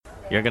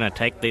You're going to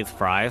take these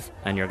fries,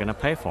 and you're going to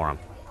pay for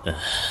them.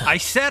 I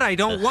said I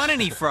don't want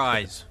any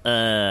fries.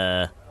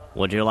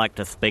 Would you like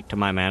to speak to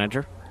my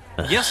manager?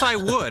 Yes, I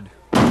would.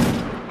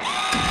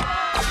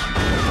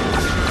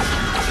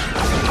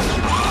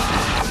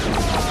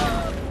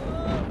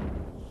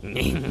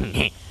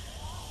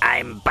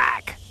 I'm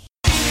back.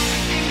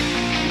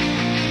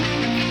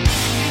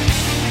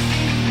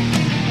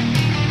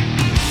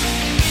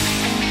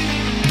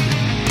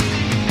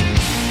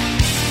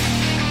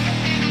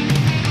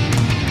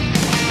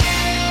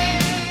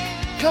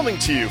 Coming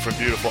to you from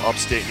beautiful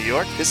upstate New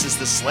York, this is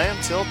the Slam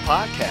Tilt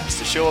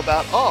Podcast, a show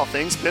about all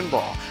things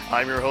pinball.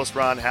 I'm your host,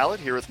 Ron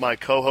Hallett, here with my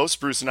co-host,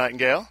 Bruce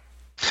Nightingale.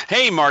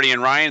 Hey, Marty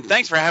and Ryan.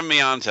 Thanks for having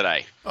me on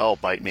today. Oh,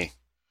 bite me.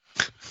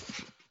 You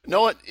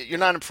know what? You're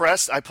not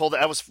impressed?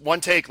 That was one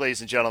take,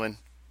 ladies and gentlemen.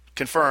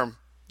 Confirm.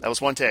 That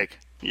was one take.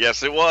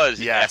 Yes, it was.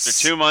 Yes.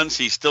 After 2 months,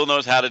 he still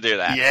knows how to do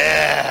that.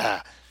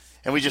 Yeah.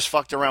 And we just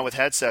fucked around with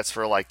headsets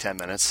for like 10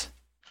 minutes.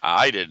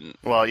 I didn't.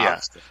 Well, yeah.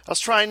 Honestly. I was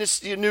trying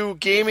this new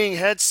gaming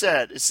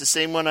headset. It's the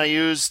same one I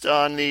used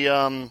on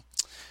the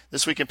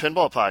This Week in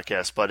Pinball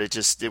podcast, but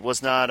it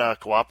was not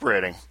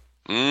cooperating.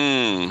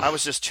 I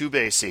was just too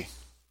bassy.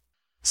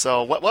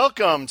 So,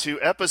 welcome to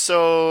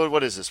episode,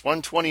 what is this,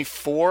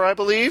 124, I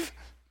believe?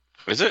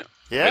 Is it?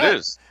 Yeah. It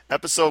is.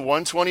 Episode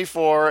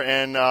 124,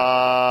 and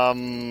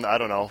I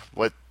don't know.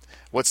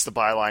 What's the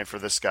byline for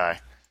this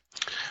guy?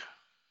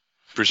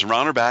 Bruce and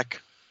Ron are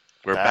back.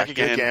 We're back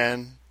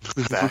again.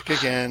 Back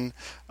again.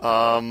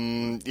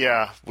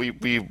 Yeah,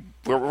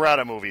 we're out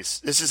of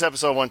movies. This is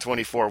episode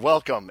 124.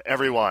 Welcome,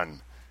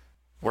 everyone.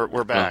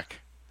 We're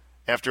back.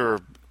 After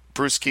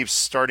Bruce keeps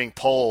starting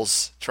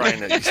polls, trying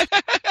to...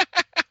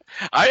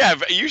 I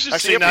have. You should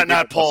actually see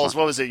not polls.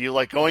 What was it? You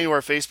going to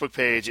our Facebook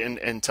page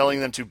and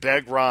telling them to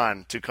beg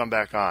Ron to come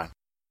back on.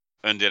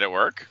 And did it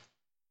work?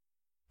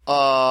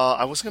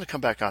 I was going to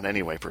come back on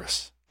anyway,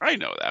 Bruce. I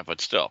know that, but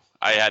still,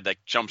 I had to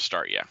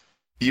jumpstart you.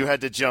 You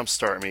had to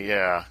jumpstart me,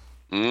 yeah.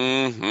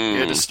 Mm-hmm. You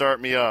had to start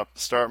me up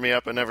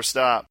and never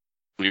stop.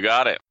 You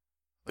got it.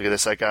 Look at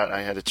this. I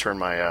had to turn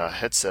my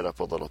headset up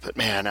a little bit.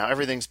 Man, now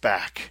everything's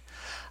back.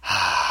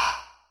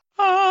 But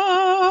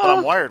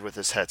I'm wired with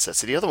this headset.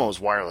 See, the other one was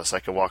wireless. I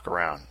could walk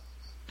around.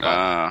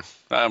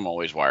 I'm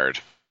always wired.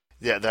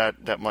 Yeah,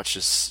 that much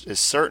is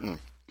certain.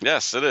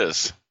 Yes, it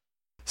is.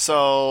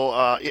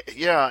 So,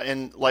 yeah,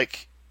 and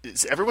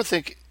does everyone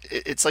think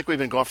it's like we've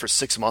been gone for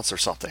 6 months or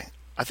something?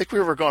 I think we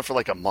were gone for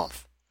like a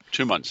month.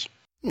 2 months.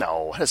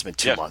 No, it hasn't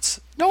been 2 months.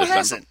 No, it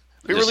hasn't.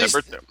 We released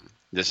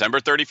December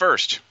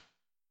 31st.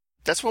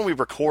 That's when we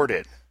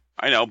recorded.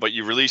 I know, but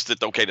you released it,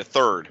 the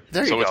 3rd.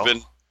 There you go. So it's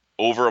been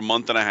over a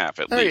month and a half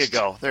at least.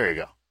 There you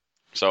go.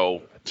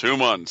 So, 2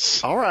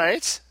 months. All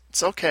right.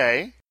 It's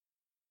okay.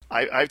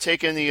 I've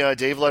taken the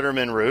Dave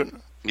Letterman route.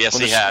 Yes,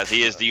 he has.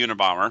 He is the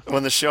Unabomber.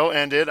 When the show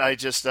ended, I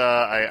just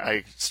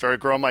I started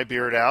growing my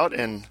beard out,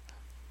 and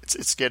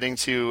it's getting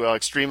to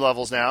extreme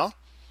levels now.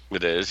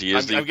 It is. He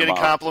is the Unabomber. I'm getting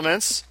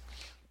compliments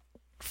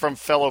from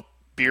fellow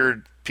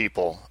beard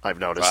people, I've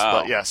noticed. Wow.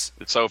 But yes.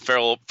 So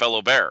fellow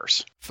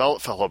bears.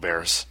 Fellow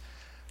bears.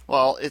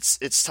 Well,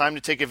 it's time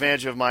to take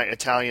advantage of my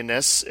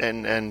Italianness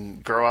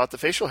and grow out the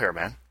facial hair,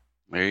 man.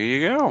 There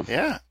you go.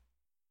 Yeah.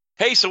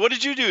 Hey, so what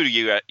did you do to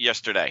you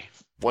yesterday?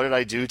 What did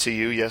I do to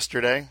you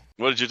yesterday?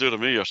 What did you do to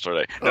me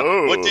yesterday?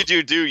 No, what did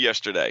you do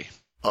yesterday?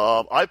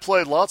 I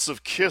played lots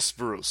of Kiss,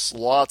 Bruce.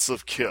 Lots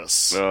of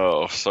Kiss.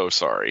 Oh, so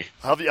sorry.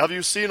 Have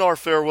you seen our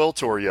farewell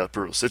tour yet,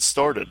 Bruce? It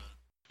started.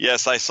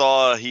 Yes, I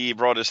saw he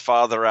brought his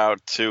father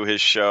out to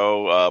his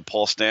show,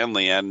 Paul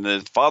Stanley, and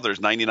his father's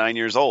 99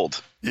 years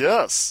old.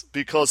 Yes,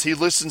 because he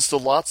listens to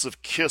lots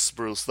of Kiss,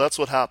 Bruce. That's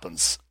what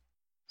happens.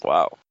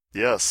 Wow.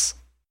 Yes.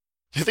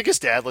 You think his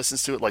dad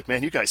listens to it like,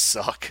 man, you guys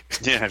suck?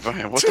 Yeah,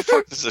 what the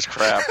fuck is this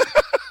crap?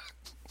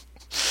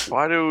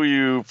 Why do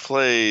you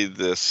play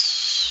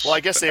this? Well, I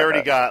guess they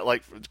already got,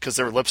 because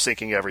they were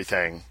lip-syncing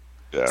everything.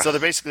 Yeah. So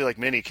they're basically like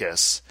mini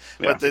Kiss.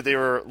 Yeah. But they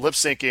were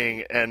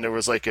lip-syncing, and there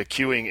was a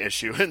queuing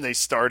issue, and they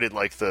started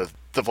the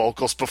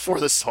vocals before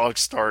the song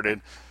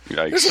started.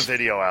 Yikes. There's a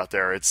video out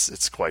there.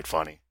 It's quite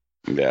funny.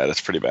 Yeah,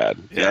 that's pretty bad.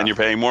 Yeah. And you're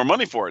paying more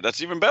money for it.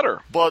 That's even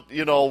better. But,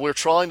 we're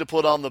trying to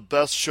put on the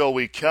best show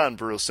we can,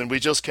 Bruce, and we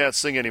just can't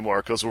sing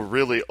anymore because we're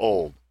really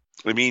old.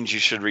 It means you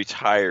should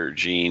retire,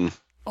 Gene.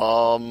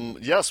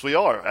 Yes, we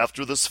are.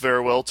 After this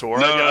farewell tour,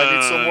 I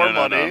need some more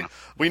money.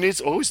 We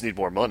always need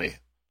more money.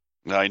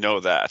 I know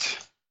that.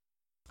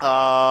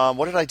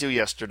 What did I do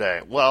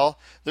yesterday? Well,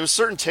 there were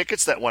certain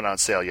tickets that went on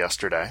sale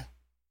yesterday.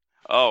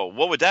 Oh,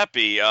 what would that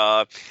be?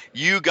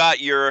 You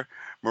got your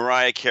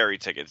Mariah Carey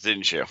tickets,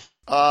 didn't you?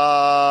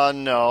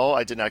 No,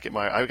 I did not get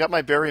I got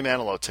my Barry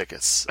Manilow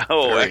tickets.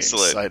 Oh, Very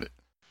excellent. Excited.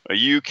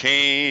 You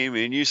came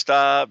and you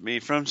stopped me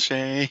from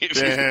shame.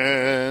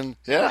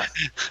 Yeah.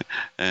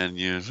 And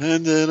you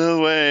landed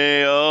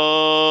away,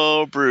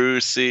 oh,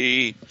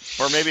 Brucey.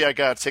 Or maybe I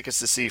got tickets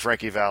to see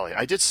Frankie Valli.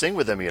 I did sing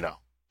with him,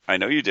 I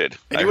know you did.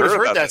 And you would have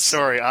heard that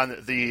story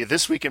on the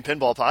This Week in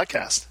Pinball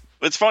podcast.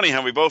 It's funny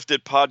how we both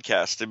did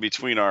podcasts in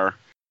between our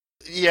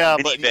Yeah,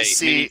 mini but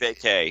see,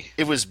 vacay.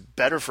 It was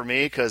better for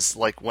me because,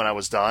 like, when I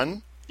was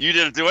done, You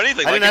didn't do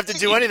anything. I didn't have to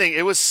do anything.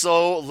 It was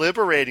so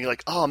liberating.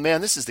 Like, oh man,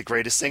 this is the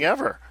greatest thing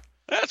ever.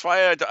 That's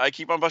why I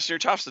keep on busting your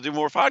chops to do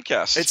more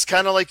podcasts. It's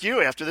kind of like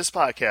you after this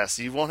podcast.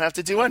 You won't have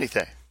to do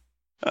anything.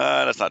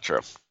 That's not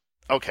true.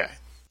 Okay.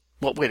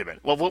 Well, wait a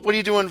minute. Well, what are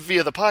you doing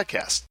via the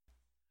podcast?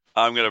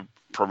 I'm going to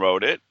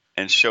promote it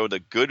and show the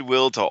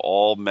goodwill to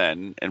all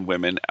men and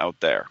women out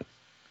there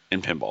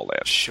in pinball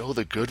land. Show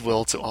the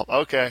goodwill to all.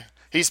 Okay.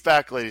 He's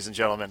back, ladies and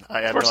gentlemen.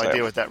 I have no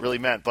idea what that really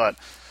meant, but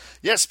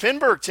yes,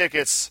 Pinburgh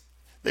tickets.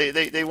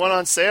 They went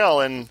on sale,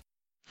 and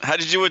how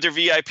did you do with their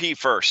VIP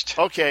first?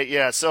 Okay,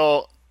 yeah.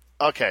 So,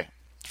 okay.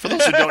 For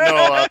those who don't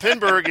know,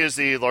 Pinburgh is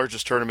the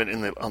largest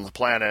tournament on the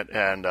planet,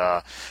 and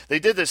they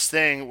did this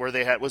thing where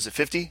they had, was it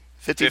 50?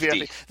 50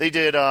 VIP? They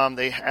did.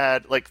 They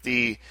had, like,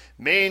 the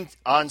main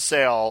on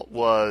sale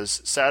was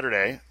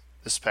Saturday,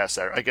 this past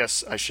Saturday. I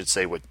guess I should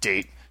say what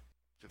date,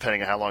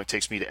 depending on how long it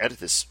takes me to edit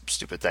this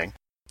stupid thing.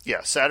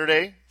 Yeah,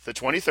 Saturday, the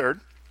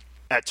 23rd,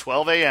 at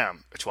 12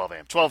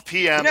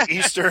 p.m.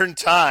 Eastern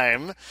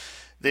Time,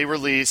 they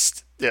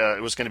released,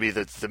 it was going to be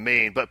the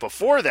main. But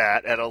before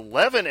that, at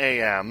 11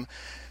 a.m.,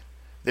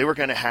 they were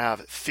going to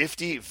have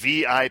 50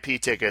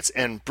 VIP tickets.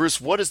 And, Bruce,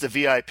 what does the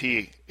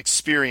VIP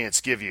experience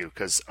give you?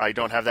 Because I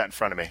don't have that in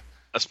front of me.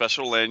 A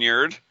special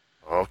lanyard.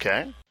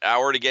 Okay.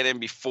 Hour to get in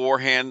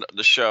beforehand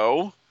the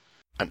show.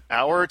 An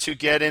hour to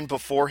get in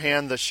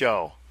beforehand the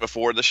show.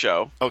 Before the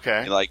show.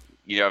 Okay. Like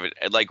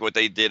what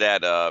they did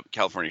at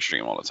California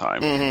Stream all the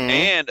time. Mm-hmm.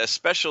 And a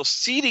special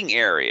seating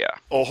area.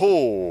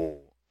 Oh.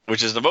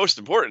 Which is the most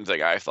important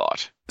thing, I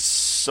thought.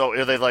 So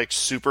are they like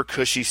super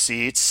cushy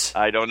seats?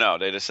 I don't know.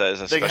 They just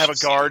says they have a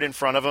guard in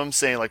front of them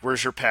saying, like,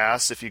 where's your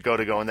pass if you go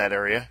in that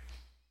area?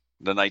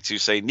 The Knights who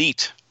say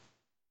neat.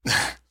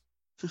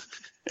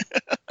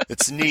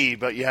 It's neat,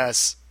 but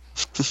yes.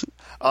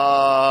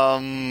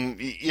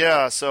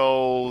 Yeah,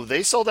 so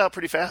they sold out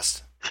pretty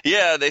fast.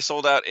 Yeah, they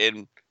sold out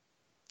in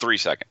 3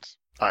 seconds.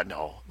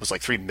 No, it was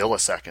like 3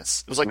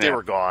 milliseconds. It was like they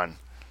were gone.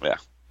 Yeah.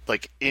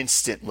 Like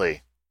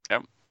instantly.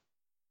 Yep.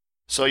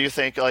 So you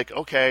think, like,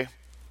 okay.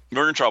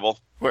 We're in trouble.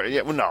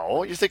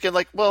 No. You're thinking,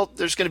 like, well,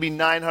 there's going to be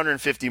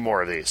 950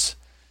 more of these.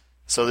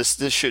 So this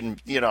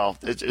shouldn't,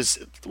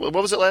 what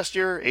was it last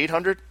year?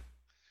 800?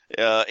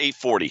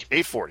 840.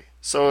 840.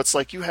 So it's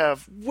like you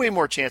have way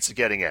more chance of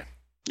getting in.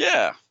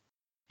 Yeah.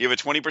 You have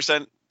a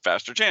 20%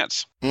 faster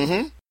chance.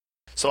 Mm-hmm.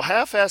 So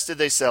how fast did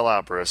they sell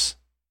out, Bruce?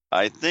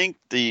 I think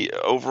the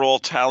overall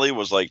tally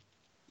was like,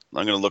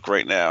 I'm going to look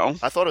right now.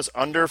 I thought it was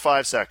under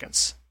 5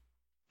 seconds.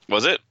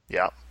 Was it?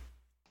 Yep.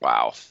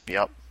 Wow.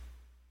 Yep.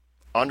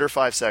 Under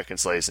 5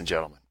 seconds, ladies and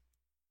gentlemen.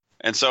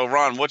 And so,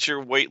 Ron, what's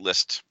your wait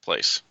list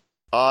place?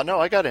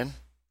 No, I got in.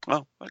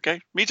 Oh,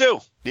 okay. Me too.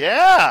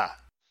 Yeah.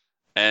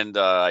 And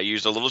I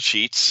used a little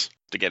cheats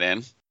to get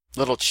in.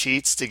 Little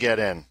cheats to get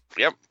in.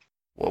 Yep.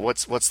 Well,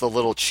 what's the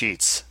little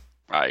cheats?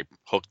 I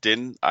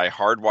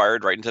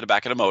hardwired right into the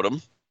back of the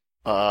modem.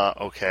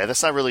 Okay.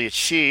 That's not really a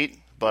cheat,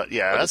 but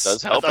yeah. But it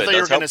does help. I thought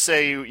you were going to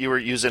say you were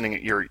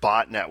using your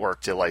bot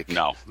network to, like...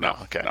 No.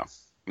 Okay.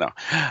 No.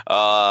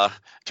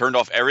 Turned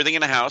off everything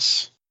in the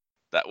house.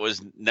 That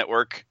was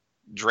network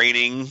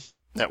draining.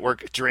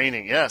 Network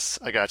draining, yes.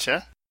 I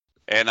gotcha.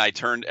 And I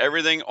turned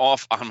everything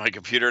off on my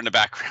computer in the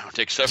background,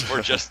 except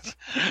for just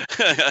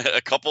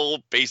a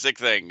couple basic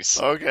things.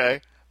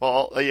 Okay.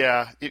 Well,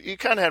 yeah, you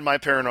kind of had my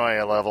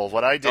paranoia level.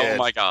 What I did... Oh,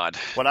 my God.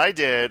 What I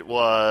did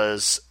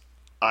was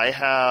I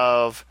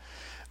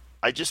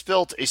just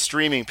built a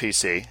streaming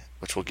PC,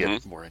 which we'll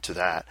get more into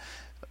that.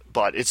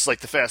 But it's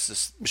like the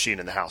fastest machine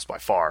in the house by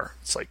far.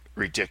 It's like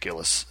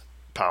ridiculous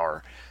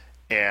power.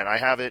 And I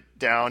have it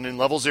down in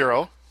level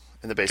 0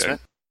 in the basement.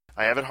 Okay.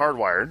 I have it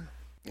hardwired,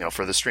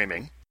 for the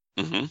streaming.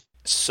 Mm-hmm.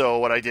 So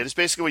what I did is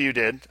basically what you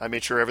did. I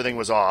made sure everything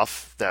was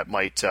off that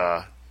might,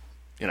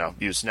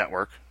 use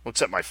network,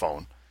 except my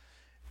phone.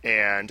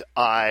 And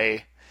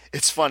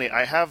it's funny,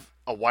 I have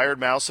a wired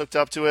mouse hooked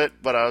up to it,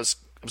 but I was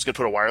going to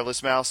put a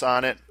wireless mouse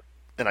on it,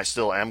 and I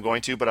still am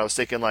going to, but I was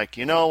thinking, like,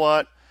 you know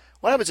what?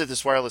 What happens if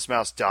this wireless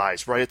mouse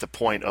dies right at the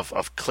point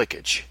of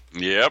clickage?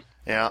 Yep.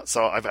 Yeah,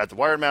 so I've had the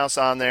wired mouse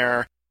on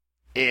there,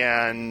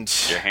 and...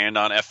 Your hand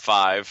on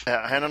F5.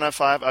 Hand on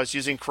F5. I was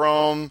using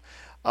Chrome.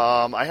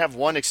 I have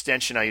one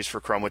extension I use for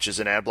Chrome, which is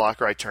an ad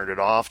blocker. I turned it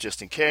off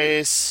just in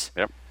case.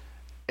 Yep.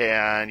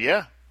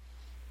 And,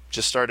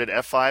 just started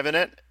F5 in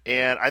it,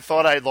 and I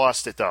thought I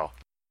lost it, though,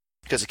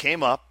 because it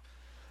came up.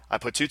 I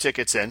put 2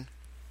 tickets in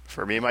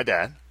for me and my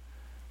dad.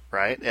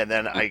 Right? And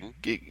then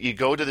you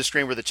go to the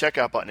screen where the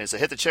checkout button is. I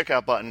hit the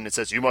checkout button. It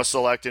says, you must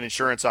select an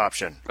insurance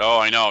option. Oh,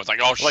 I know. It's like,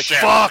 oh, like, shit.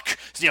 Fuck!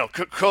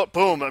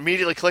 Boom.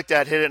 Immediately click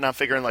that, hit it, and I'm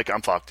figuring, like,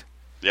 I'm fucked.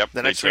 Yep.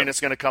 The next screen it's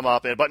going to come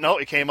up. But no,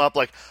 it came up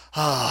like,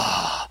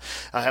 I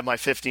have my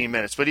 15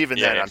 minutes. But even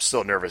then, I'm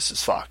still nervous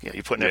as fuck.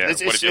 You put it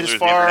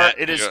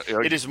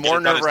is more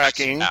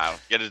nerve-wracking.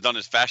 Get it done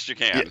as fast as you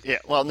can. Yeah.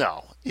 Well,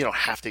 no. You don't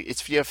have to.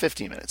 You have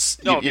 15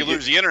 minutes. No, if you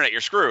lose the internet, you're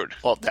screwed.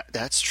 Well,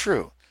 that's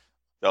true.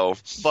 So,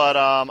 but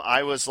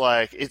I was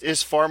like, it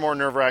is far more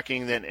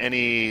nerve-wracking than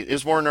it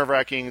was more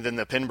nerve-wracking than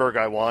the Pinburgh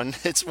I won.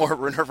 It's more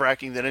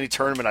nerve-wracking than any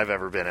tournament I've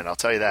ever been in, I'll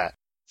tell you that.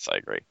 I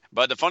agree.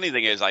 But the funny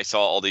thing is, I saw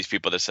all these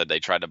people that said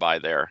they tried to buy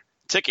their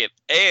ticket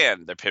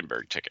and their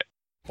Pinburgh ticket.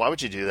 Why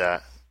would you do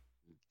that?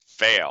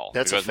 Fail.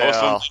 That's because a fail.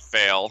 Most of them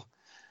fail.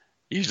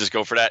 You just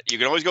go for that. You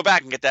can always go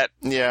back and get that.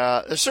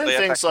 Yeah, there's certain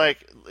things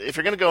like, if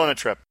you're going to go on a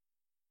trip,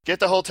 get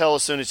the hotel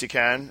as soon as you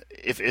can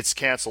if it's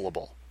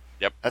cancelable.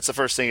 Yep. That's the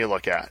first thing you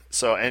look at.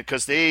 So, and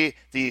because the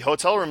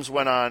hotel rooms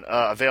went on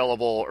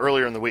available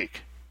earlier in the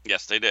week.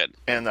 Yes, they did.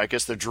 And I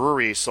guess the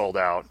Drury sold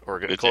out, or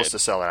close to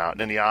selling out.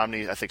 And then the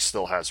Omni, I think,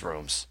 still has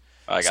rooms.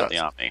 I got the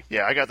Omni.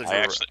 Yeah, I got the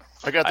Drury.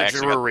 I got the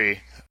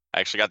Drury. I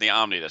actually got the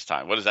Omni this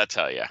time. What does that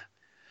tell you?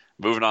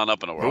 Moving on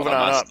up in the world. Moving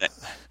on up.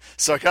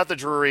 So I got the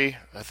Drury.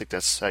 I think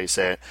that's how you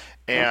say it.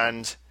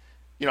 And,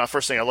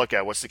 first thing I look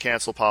at, what's the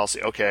cancel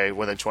policy? Okay,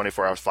 within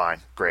 24 hours,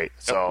 fine. Great.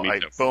 So,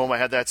 I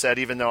had that set,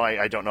 even though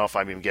I don't know if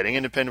I'm even getting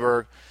into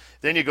Pinburgh.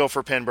 Then you go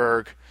for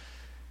Pinburgh.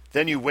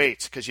 Then you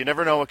wait, because you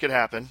never know what could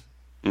happen.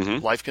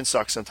 Mm-hmm. Life can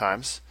suck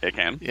sometimes. It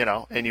can.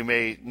 And you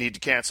may need to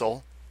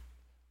cancel.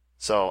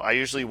 So I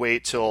usually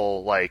wait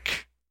till,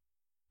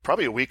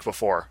 probably a week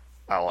before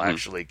I'll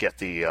actually get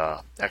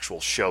the actual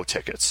show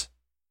tickets.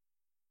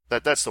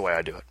 That's the way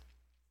I do it.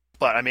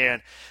 But,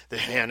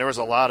 there was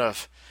a lot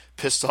of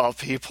pissed off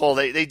people.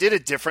 They did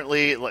it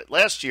differently.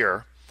 Last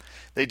year,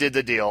 they did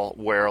the deal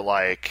where,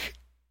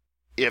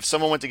 if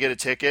someone went to get a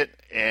ticket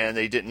and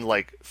they didn't,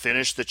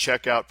 finish the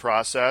checkout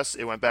process,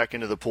 it went back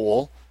into the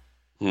pool.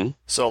 Mm-hmm.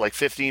 So,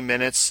 15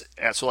 minutes.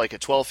 So, at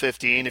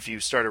 12:15, if you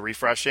started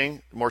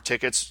refreshing, more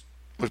tickets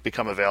would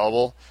become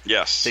available.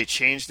 Yes. They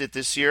changed it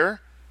this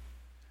year,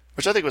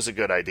 which I think was a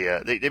good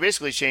idea. They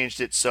basically changed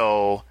it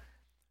so,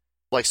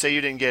 say you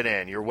didn't get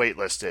in, you're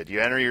waitlisted,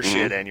 you enter your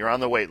shit in, you're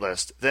on the wait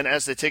list. Then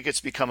as the tickets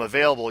become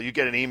available, you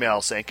get an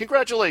email saying,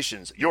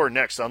 congratulations, you're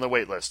next on the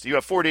wait list. You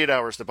have 48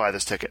 hours to buy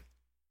this ticket.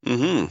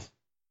 Mm-hmm.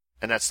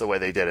 And that's the way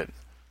they did it.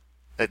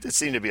 It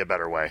seemed to be a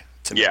better way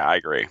to me. Yeah, I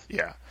agree.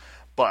 Yeah.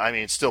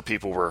 But, still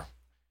people were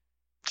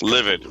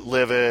livid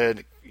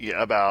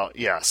about,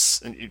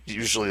 yes, and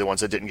usually the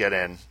ones that didn't get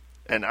in.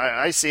 And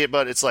I see it,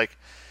 but it's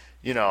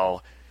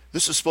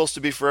this is supposed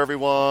to be for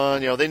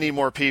everyone. They need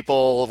more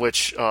people,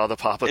 which the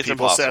Papa it's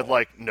people impossible.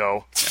 said, no.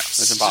 Yeah,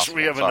 it's impossible.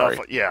 We have enough.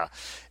 Yeah.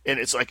 And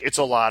it's it's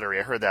a lottery.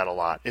 I heard that a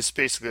lot. It's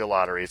basically a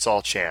lottery. It's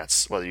all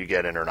chance, whether you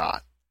get in or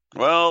not.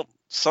 Well,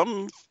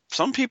 some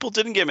people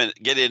didn't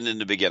get in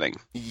the beginning.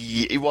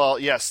 Yeah, well,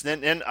 yes.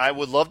 And I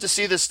would love to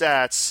see the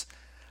stats.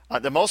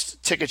 The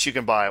most tickets you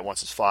can buy at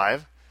once is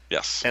 5.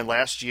 Yes. And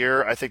last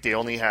year, I think they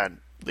only had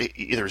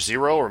either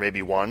 0 or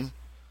maybe 1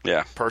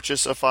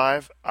 purchase of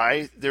 5.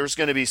 There's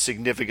going to be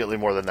significantly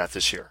more than that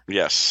this year.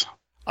 Yes.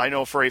 I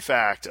know for a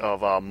fact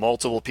of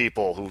multiple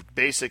people who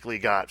basically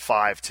got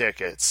 5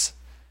 tickets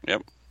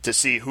to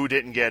see who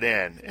didn't get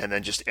in and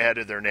then just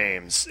added their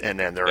names and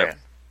then they're in.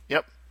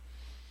 Yep.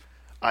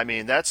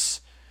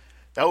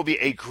 That would be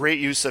a great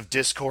use of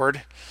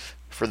Discord.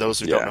 For those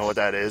who don't know what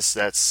that is,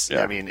 it's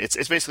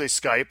basically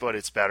Skype, but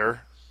it's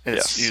better. And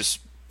it's used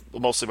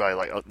mostly by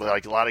like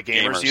a lot of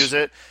gamers use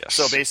it. Yes.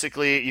 So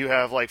basically, you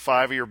have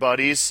 5 of your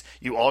buddies.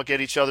 You all get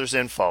each other's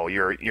info: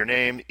 your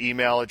name,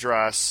 email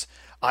address,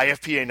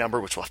 IFPA number,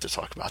 which we'll have to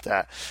talk about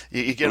that.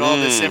 You get all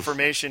this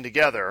information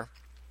together,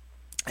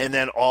 and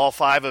then all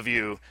 5 of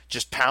you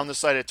just pound the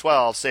site at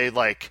 12. Say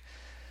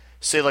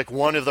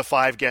one of the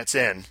 5 gets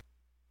in.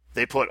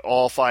 They put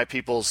all 5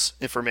 people's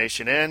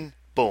information in.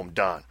 Boom,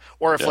 done.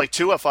 Or if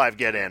 2 of 5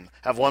 get in,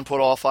 have one put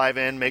all 5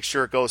 in, make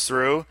sure it goes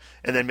through,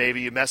 and then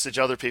maybe you message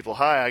other people,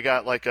 hi, I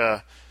got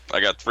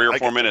 3 or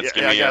 4 minutes.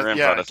 Give me your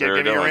info.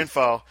 Give me your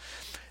info.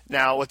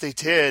 Now, what they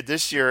did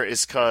this year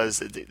is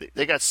because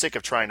they got sick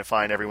of trying to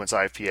find everyone's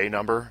IFPA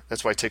number.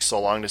 That's why it takes so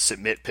long to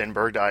submit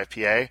Pinburgh to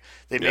IFPA.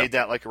 They made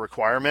that a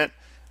requirement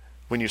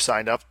when you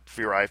signed up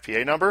for your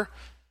IFPA number.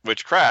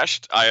 Which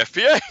crashed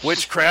IFPA.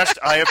 Which crashed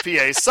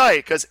IFPA's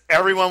site because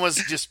everyone was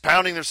just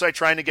pounding their site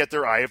trying to get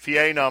their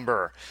IFPA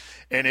number,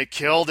 and it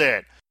killed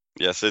it.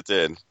 Yes, it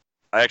did.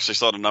 I actually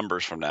saw the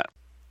numbers from that.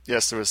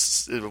 Yes, there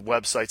was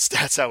website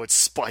stats how it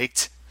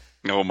spiked.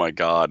 Oh my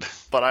God!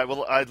 But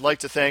I'd like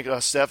to thank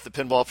Steph, the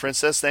Pinball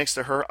Princess. Thanks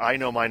to her, I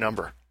know my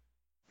number.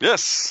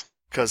 Yes.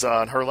 Because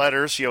on her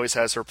letters, she always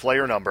has her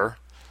player number.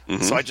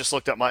 Mm-hmm. So I just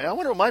looked up I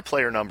wonder what my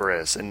player number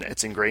is, and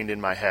it's ingrained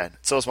in my head.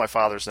 So is my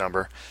father's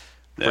number.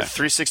 For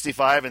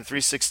 365 and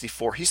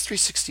 364. He's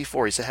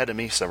 364. He's ahead of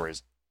me for some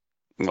reason.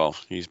 Well,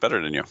 he's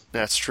better than you.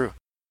 That's true.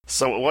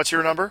 So what's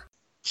your number?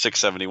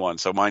 671.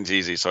 So mine's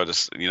easy. So I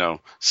just,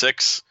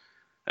 6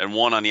 and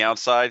 1 on the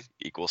outside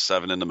equals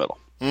 7 in the middle.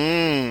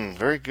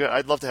 Very good.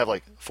 I'd love to have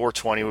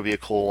 420 would be a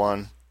cool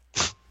one.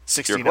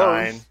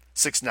 69,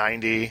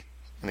 690,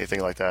 anything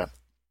like that.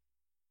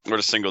 Or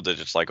the single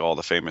digits like all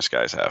the famous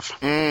guys have.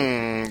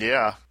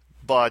 Yeah.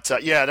 But,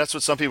 that's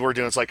what some people were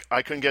doing. It's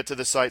I couldn't get to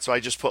the site, so I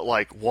just put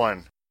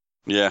 1.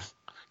 Yeah.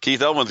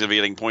 Keith Elman's going to be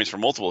getting points for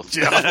multiple.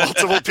 Yeah,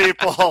 multiple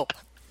people.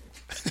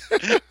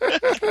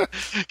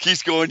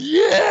 Keith's going,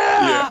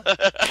 yeah!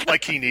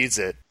 Like he needs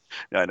it.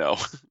 I know.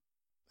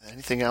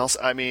 Anything else?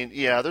 I mean,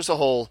 yeah, there's a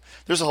whole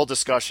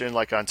discussion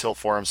like on Tilt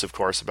forums, of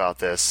course, about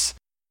this.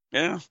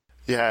 Yeah.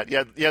 Yeah,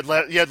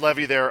 you had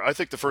Levy there. I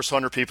think the first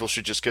 100 people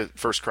should just get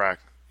first crack.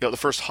 The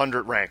first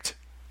 100 ranked.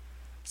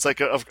 It's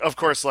like, of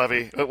course,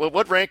 Levy.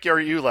 What rank are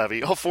you,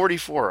 Levy? Oh,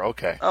 44.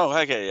 Okay. Oh,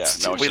 okay, yeah.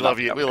 No, we love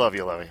you. We love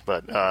you, Levy.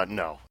 But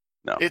no.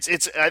 No.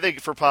 It's. I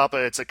think for Papa,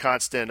 it's a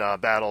constant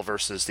battle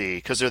versus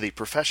because they're the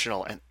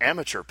Professional and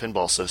Amateur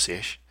Pinball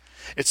Association.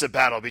 It's a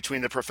battle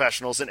between the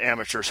professionals and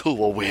amateurs who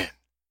will win.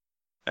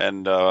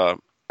 And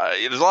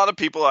there's a lot of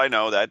people I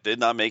know that did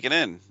not make it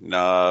in.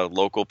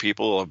 Local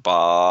people,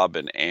 Bob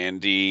and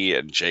Andy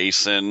and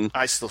Jason.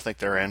 I still think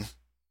they're in.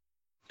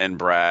 And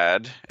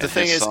Brad. The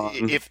thing is,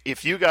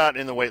 if you got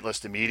in the wait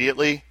list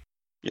immediately,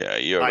 yeah,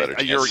 you have a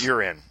better chance.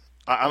 You're in.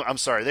 I'm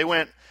sorry. They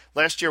went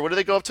last year. What did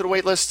they go up to the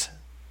wait list?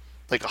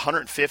 Like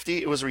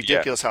 150? It was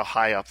ridiculous how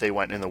high up they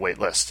went in the wait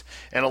list.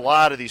 And a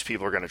lot of these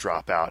people are going to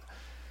drop out.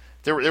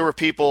 There were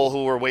people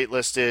who were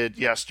waitlisted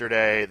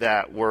yesterday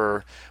that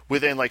were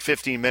within like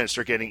 15 minutes.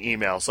 They're getting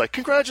emails like,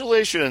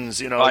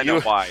 "Congratulations!" I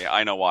know why.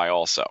 I know why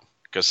also,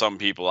 because some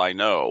people I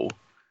know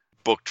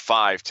booked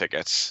 5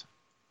 tickets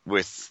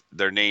with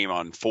their name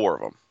on 4 of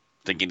them,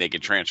 thinking they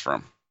could transfer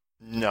them.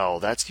 No,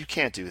 you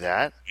can't do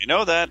that. You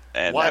know that.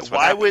 And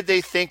why would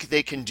they think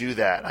they can do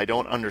that? I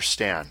don't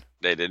understand.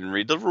 They didn't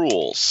read the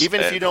rules.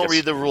 Even if you don't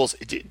read the rules,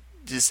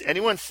 does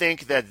anyone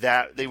think that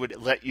they would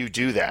let you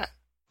do that?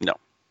 No.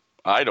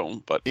 I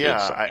don't, but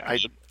yeah,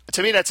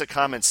 to me that's a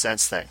common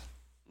sense thing.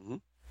 Mm-hmm.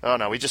 Oh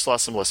no, we just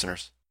lost some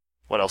listeners.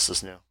 What else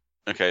is new?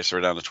 Okay, so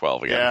we're down to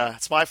 12 again. Yeah,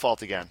 it's my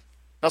fault again.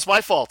 No, it's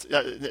my fault.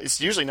 It's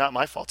usually not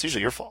my fault. It's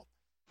usually your fault.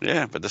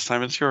 Yeah, but this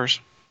time it's yours.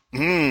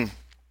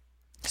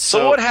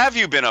 So what have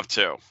you been up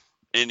to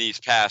in these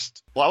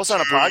past? Well, I was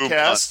on a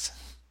podcast.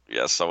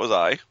 Yes, so was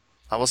I.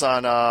 I was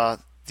on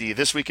the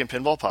This Week in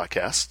Pinball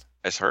podcast.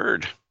 I've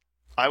heard.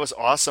 I was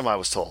awesome, I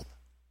was told.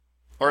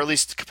 Or at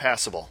least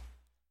passable.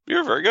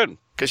 You're very good.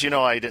 Because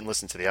I didn't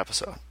listen to the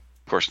episode.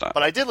 Of course not.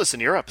 But I did listen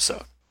to your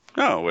episode.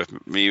 Oh,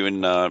 with me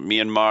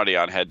and Marty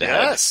on head to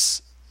head.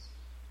 Yes.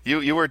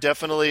 You were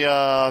definitely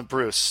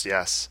Bruce,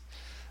 yes.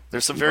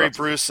 There's some very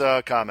Bruce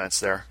comments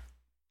there.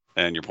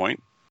 And your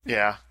point?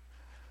 Yeah.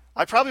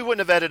 I probably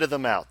wouldn't have edited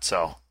them out,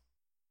 so.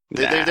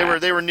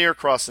 They were near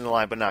crossing the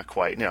line, but not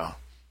quite, no.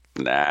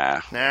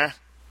 Nah. I'm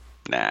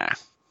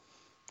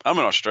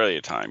in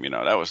Australia time,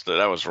 that was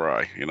where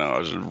I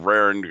was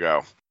raring to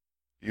go.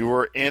 You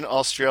were in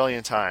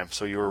Australian time,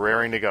 so you were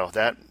raring to go.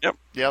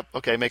 Yep.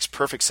 Okay, makes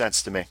perfect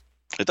sense to me.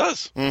 It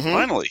does. Mm-hmm.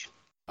 Finally.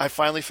 I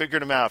finally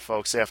figured him out,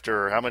 folks,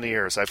 after how many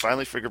years? I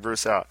finally figured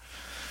Bruce out.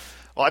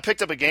 Well, I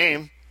picked up a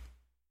game.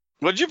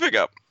 What did you pick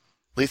up?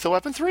 Lethal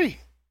Weapon 3.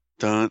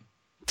 Dun,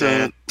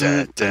 dun,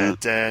 dun, dun,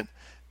 dun.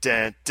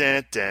 Dun,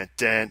 dun, dun,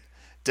 dun,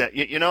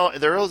 dun.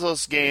 There are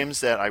those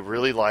games that I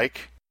really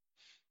like,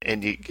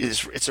 and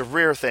it's a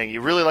rare thing.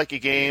 You really like a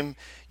game,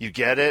 you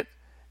get it,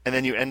 and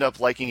then you end up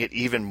liking it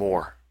even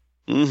more.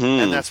 Mm-hmm.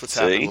 And that's what's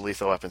happened with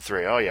Lethal Weapon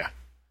 3. Oh, yeah.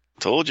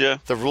 Told you.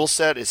 The rule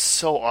set is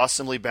so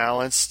awesomely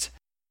balanced.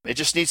 It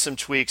just needs some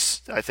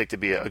tweaks, I think, to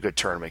be a good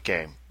tournament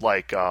game.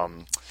 Like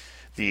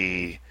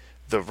the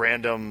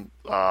random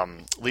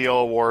Leo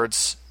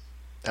awards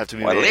have to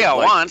be made. Leo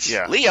wants.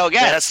 Yeah. Leo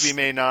gets. It has to be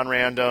made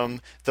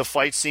non-random. The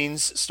fight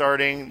scenes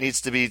starting needs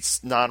to be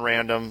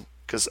non-random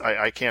because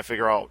I can't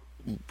figure out.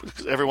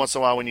 Every once in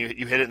a while when you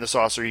hit it in the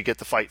saucer, you get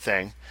the fight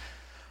thing.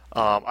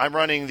 I'm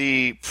running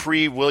the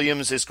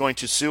pre-Williams is going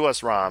to sue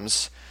us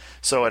ROMs.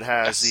 So it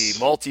has the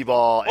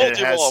multi-ball, and it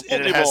has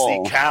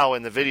the cow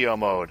in the video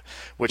mode,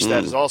 which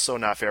that is also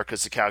not fair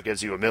because the cow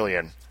gives you $1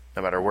 million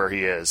no matter where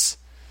he is.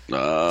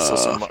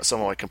 So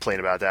someone would complain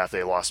about that if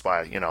they lost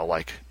by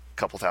like a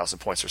couple thousand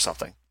points or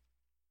something.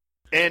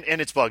 And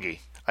it's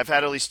buggy. I've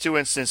had at least 2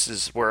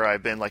 instances where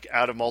I've been like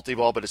out of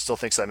multi-ball, but it still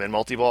thinks I'm in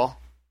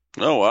multi-ball.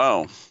 Oh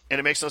wow!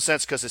 And it makes no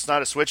sense because it's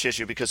not a switch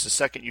issue because the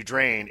second you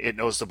drain, it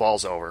knows the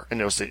ball's over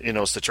and it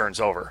knows the turn's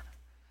over.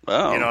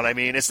 Oh. You know what I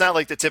mean? It's not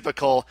like the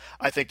typical,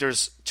 I think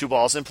there's 2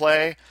 balls in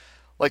play.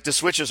 Like the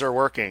switches are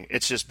working.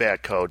 It's just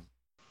bad code.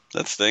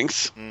 That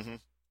stinks. Mm-hmm.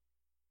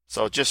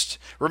 So just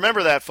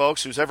remember that,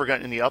 folks, who's ever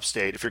gotten in the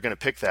Upstate, if you're going to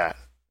pick that.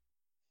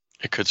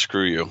 It could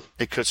screw you.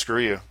 It could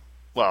screw you.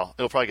 Well,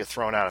 it'll probably get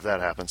thrown out if that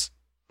happens.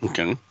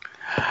 Okay.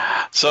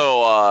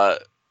 So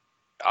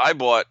I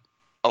bought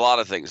a lot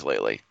of things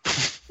lately.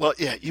 Well,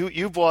 yeah, you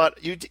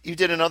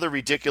did another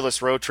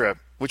ridiculous road trip,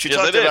 which you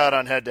talked about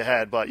on Head to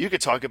Head, but you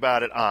could talk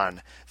about it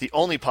on the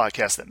only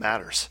podcast that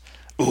matters.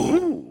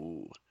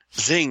 Ooh.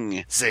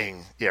 Zing.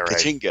 Yeah, right.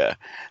 Kachinga.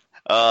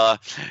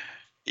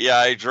 Yeah,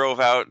 I drove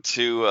out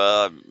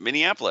to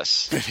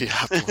Minneapolis.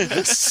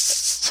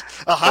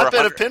 A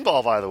hotbed of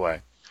pinball, by the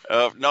way.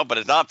 No, but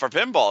it's not for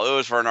pinball. It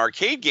was for an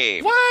arcade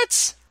game.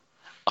 What?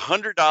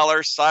 $100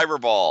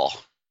 Cyberball.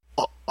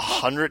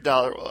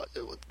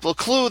 $100. Well,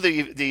 clue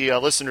the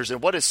listeners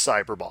in what is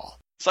Cyberball.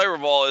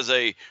 Cyberball is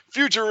a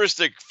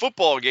futuristic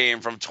football game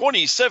from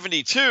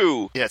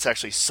 2072. Yeah, it's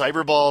actually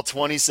Cyberball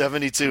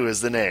 2072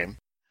 is the name.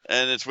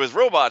 And it's with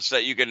robots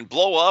that you can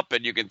blow up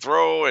and you can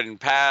throw and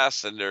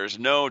pass, and there's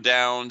no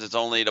downs. It's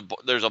only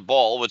there's a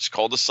ball, which is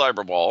called the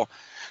cyber ball,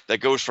 that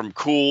goes from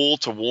cool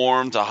to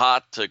warm to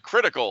hot to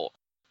critical.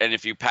 And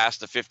if you pass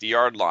the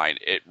 50-yard line,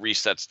 it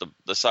resets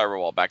the cyber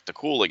ball back to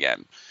cool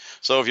again.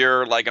 So if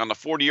you're like on the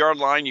 40-yard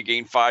line, you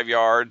gain 5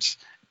 yards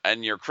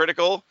and you're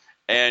critical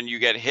and you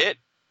get hit,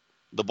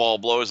 the ball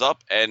blows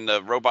up and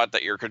the robot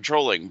that you're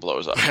controlling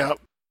blows up. Yep.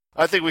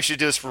 I think we should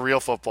do this for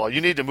real football.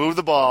 You need to move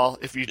the ball.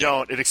 If you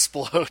don't, it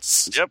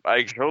explodes. Yep,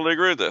 I totally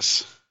agree with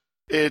this.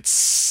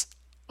 It's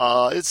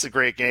a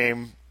great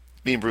game.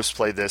 Me and Bruce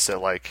played this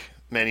at like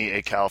many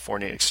a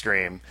California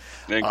Extreme.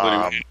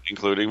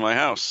 Including my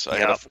house. I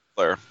had a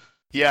 4-player.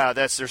 Yeah,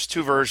 there's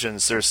two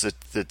versions. There's the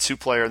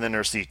 2-player, and then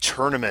there's the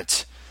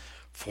tournament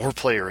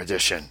 4-player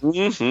edition,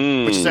 which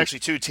is actually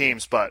 2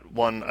 teams, but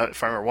one,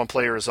 if I remember, 1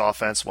 player is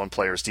offense, 1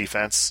 player is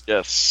defense.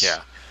 Yes.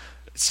 Yeah.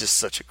 It's just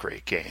such a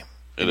great game.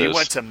 It You is.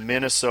 went to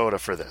Minnesota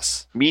for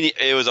this.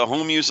 It was a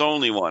home use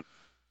only one.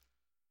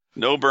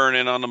 No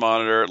burn-in on the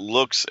monitor.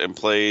 Looks and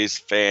plays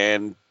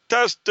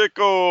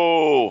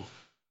fantastico.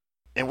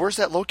 And where's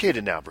that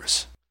located now,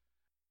 Bruce?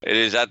 It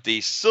is at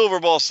the Silver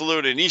Ball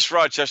Saloon in East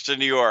Rochester,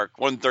 New York,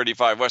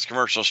 135 West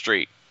Commercial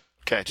Street.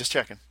 Okay, just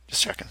checking.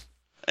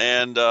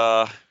 And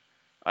I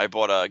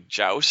bought a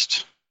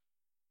Joust.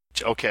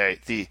 Okay,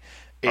 the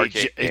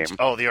arcade game.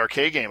 The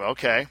arcade game.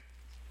 Okay.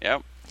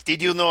 Yep.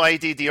 Did you know I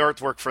did the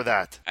artwork for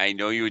that? I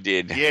know you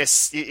did.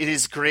 Yes, it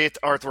is great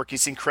artwork.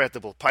 It's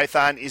incredible.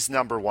 Python is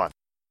number 1.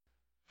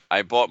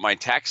 I bought my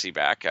taxi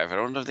back. I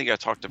don't think I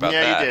talked about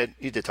that. Yeah, you did.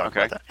 You did talk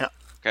about that. Yeah.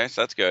 Okay,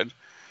 so that's good.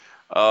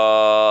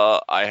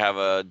 I have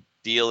a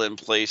deal in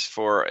place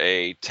for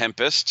a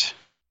Tempest.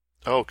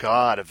 Oh,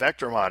 God, a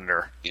vector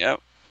monitor. Yep.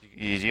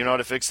 Do you know how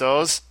to fix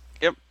those?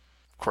 Yep.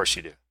 Of course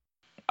you do.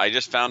 I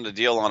just found a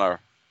deal on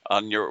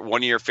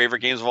one of your favorite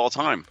games of all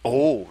time.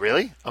 Oh,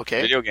 really?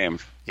 Okay. Video game.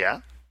 Yeah?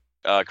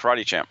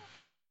 Karate Champ.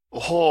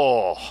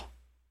 Oh.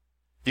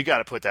 You got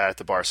to put that at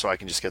the bar so I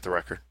can just get the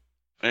record.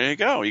 There you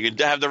go. You can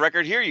have the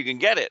record here. You can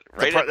get it.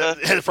 Right.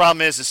 The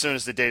problem is, as soon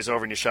as the day's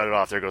over and you shut it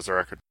off, there goes the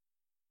record.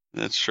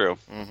 That's true.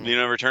 Mm-hmm. You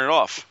never turn it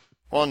off.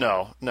 Well,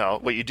 no.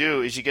 What you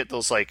do is you get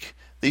those, like,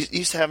 these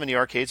used to have in the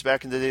arcades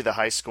back in the day, the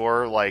high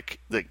score,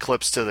 like, that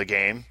clips to the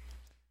game.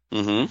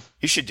 Mm-hmm.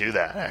 You should do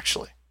that,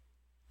 actually.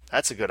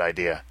 That's a good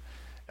idea.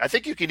 I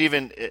think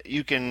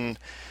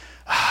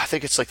I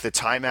think it's like the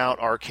Timeout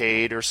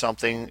arcade or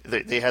something.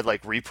 They had,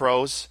 like,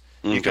 repros.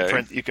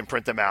 Okay. You can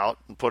print them out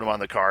and put them on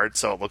the card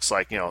so it looks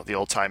like, the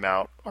old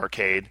Timeout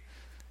arcade.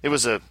 It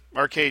was a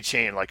arcade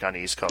chain, like, on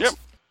the East Coast.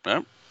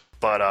 Yep.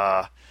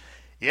 But,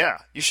 yeah,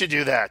 you should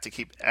do that to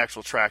keep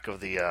actual track of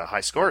the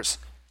high scores.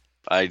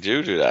 I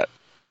do that.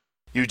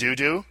 You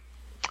do?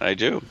 I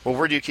do. Well,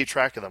 where do you keep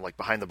track of them? Like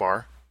behind the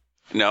bar?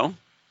 No.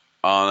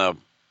 On a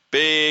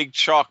big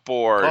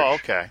chalkboard. Oh,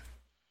 okay.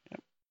 Yep.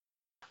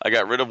 I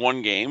got rid of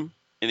one game.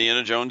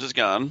 Indiana Jones is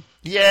gone.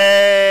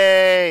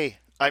 Yay!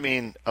 I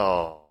mean,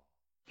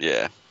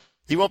 Yeah.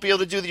 You won't be able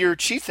to do your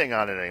cheat thing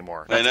on it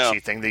anymore. Not I know. the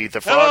cheat thing, the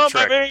frog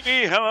trick. Hello, my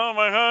baby. Hello,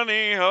 my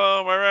honey.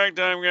 Hello, my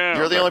ragtime gal.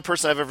 You're the only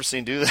person I've ever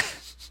seen do that.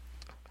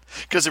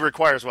 Because it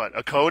requires what?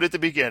 A code at the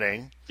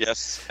beginning.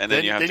 Yes, and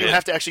then you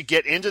have to actually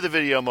get into the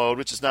video mode,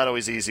 which is not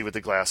always easy with the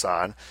glass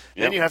on.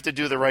 Yep. Then you have to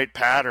do the right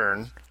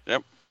pattern.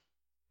 Yep.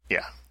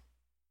 Yeah.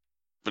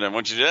 But then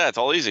once you do that, it's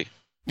all easy.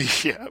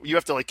 Yeah, you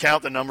have to like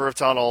count the number of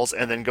tunnels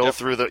and then go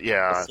through the.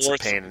 Yeah, it's a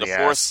pain in the ass.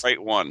 The fourth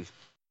right one.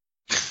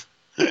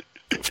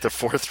 The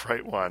fourth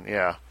right one.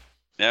 Yeah.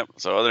 Yep.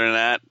 So other than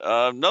that,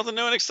 nothing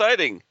new and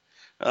exciting.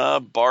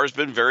 Bar's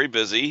been very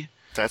busy.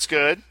 That's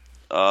good.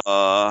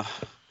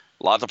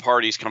 Lots of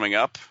parties coming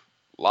up.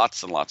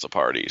 Lots and lots of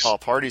parties. Oh,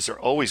 parties are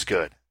always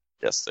good.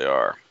 Yes, they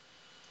are.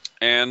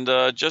 And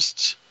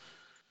just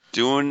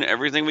doing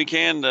everything we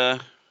can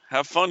to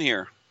have fun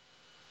here.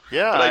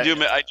 Yeah. But I do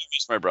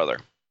miss my brother.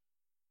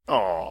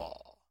 Oh.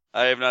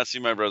 I have not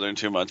seen my brother in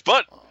 2 months.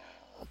 But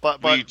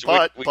we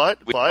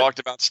talked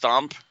about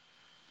Stomp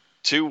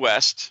 2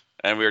 West.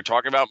 And we were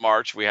talking about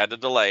March. We had to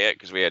delay it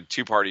because we had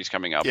 2 parties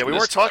coming up. Yeah, we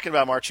weren't talking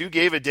about March. You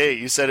gave a date.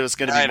 You said it was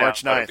going to be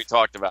March 9th. We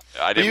talked about it.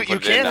 I didn't you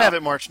can't have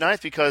it March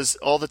 9th because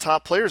all the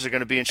top players are going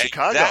to be in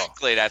Chicago.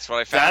 Exactly. That's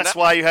what I found out. That's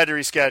why you had to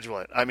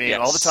reschedule it. I mean,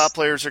 yes. All the top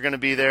players are going to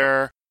be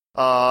there.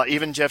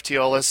 Even Jeff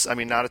Teolis. I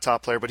mean, not a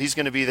top player, but he's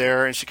going to be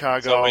there in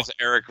Chicago. So is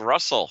Eric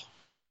Russell.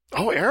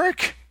 Oh,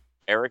 Eric.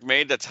 Eric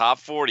made the top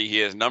 40.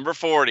 He is number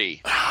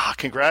 40.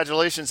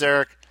 Congratulations,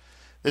 Eric.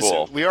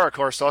 Cool. We are, of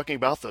course, talking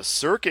about the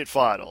circuit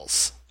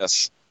finals.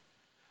 Yes.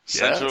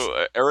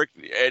 Central Eric.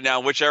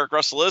 Now, which Eric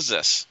Russell is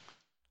this?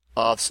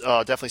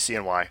 Definitely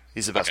CNY.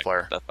 He's the best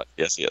player.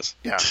 Yes, he is.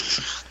 Yeah.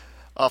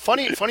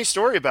 Funny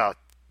story about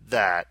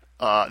that.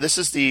 This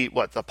is the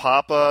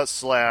Papa /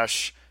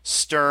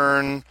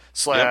 Stern /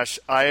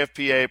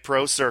 IFPA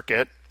Pro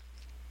Circuit,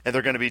 and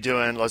they're going to be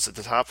doing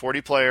the top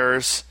 40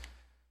 players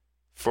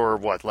for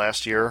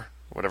last year,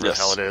 whatever the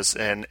hell it is,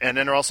 and then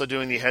they're also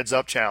doing the Heads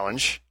Up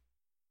Challenge.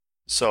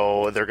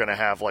 So they're going to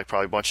have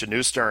probably a bunch of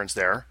new Sterns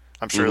there.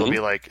 I'm sure it'll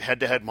be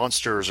head-to-head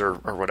Munsters or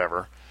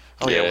whatever.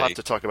 Oh, yeah, we'll have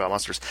to talk about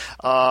Munsters.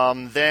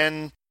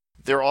 Then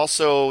they're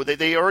also...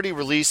 They already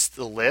released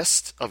the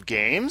list of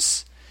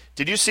games.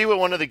 Did you see what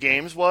one of the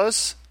games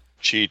was?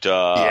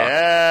 Cheetah.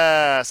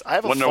 Yes.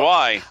 Wonder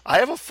why. I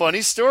have a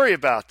funny story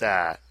about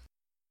that.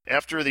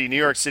 After the New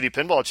York City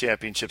Pinball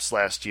Championships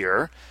last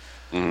year,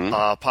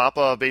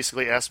 Papa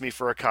basically asked me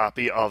for a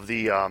copy of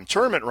the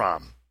tournament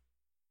ROM.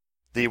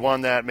 The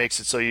one that makes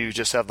it so you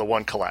just have the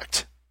one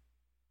collect.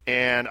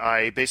 And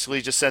I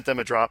basically just sent them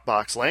a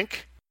Dropbox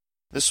link.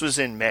 This was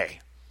in May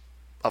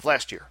of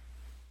last year.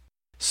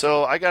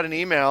 So I got an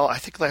email, I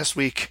think last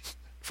week,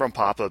 from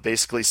Papa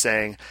basically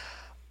saying,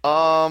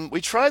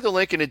 we tried the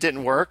link and it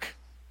didn't work.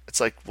 It's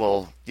like,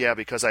 well, yeah,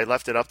 because I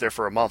left it up there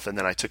for a month and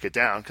then I took it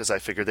down because I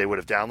figured they would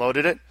have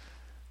downloaded it.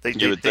 They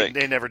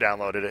never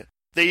downloaded it.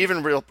 They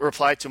even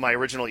replied to my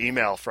original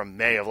email from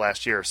May of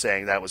last year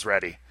saying that was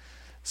ready.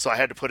 So I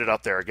had to put it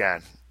up there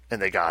again,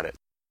 and they got it.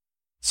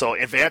 So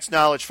advanced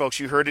knowledge, folks,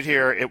 you heard it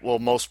here. It will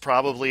most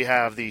probably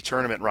have the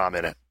tournament ROM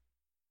in it.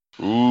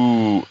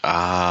 Ooh,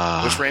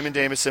 Which Raymond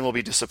Damison will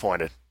be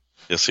disappointed.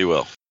 Yes, he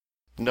will.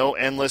 No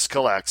endless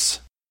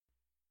collects.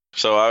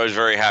 So I was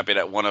very happy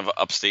that one of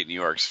upstate New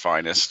York's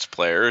finest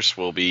players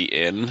will be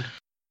in.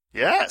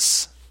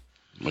 Yes.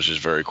 Which is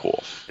very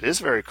cool. It is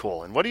very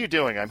cool. And what are you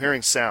doing? I'm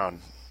hearing sound.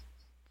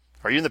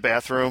 Are you in the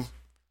bathroom?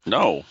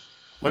 No.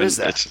 What is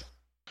that?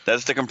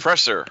 That's the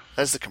compressor.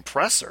 That's the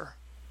compressor?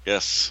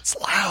 Yes. It's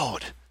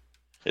loud.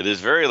 It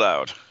is very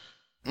loud.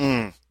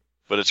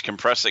 But it's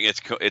compressing.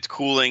 It's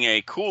cooling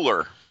a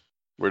cooler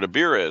where the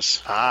beer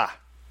is.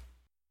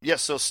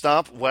 Yes, so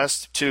Stomp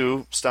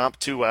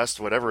 2 West,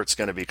 whatever it's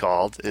going to be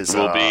called,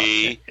 will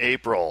be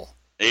April.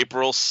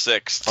 April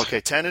 6th.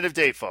 Okay, tentative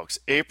date, folks.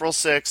 April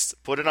 6th.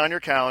 Put it on your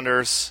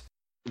calendars.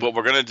 What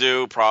we're going to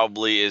do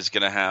probably is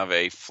going to have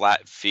a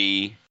flat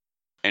fee,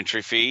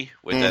 entry fee,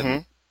 with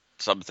then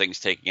some things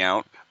taking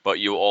out. But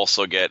you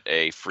also get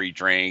a free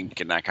drink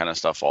and that kind of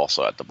stuff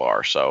also at the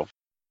bar. So,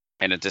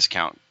 and a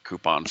discount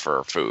coupon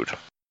for food.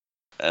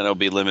 And it'll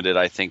be limited.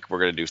 I think we're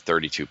going to do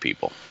 32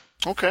 people.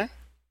 Okay.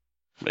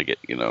 Make it,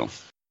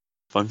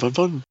 fun.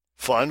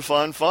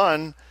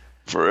 Fun.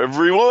 For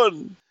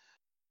everyone.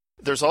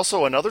 There's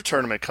also another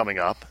tournament coming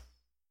up.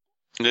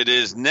 It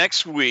is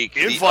next week.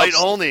 Invite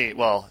only.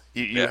 Well,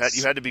 you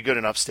had to be good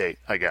in Upstate,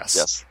 I guess.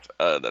 Yes.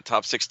 The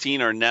top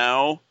 16 are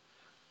now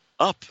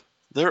up.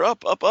 They're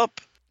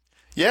up.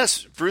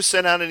 Yes, Bruce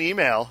sent out an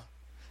email.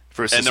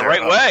 Bruce and the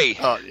right way.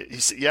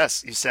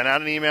 Yes, he sent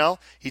out an email.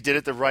 He did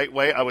it the right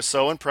way. I was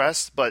so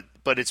impressed, but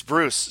it's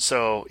Bruce,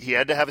 so he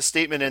had to have a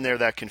statement in there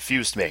that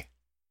confused me.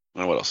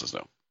 And what else is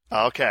new?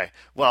 Okay.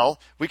 Well,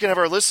 we can have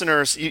our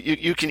listeners.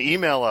 You can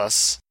email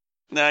us.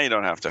 No, you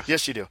don't have to.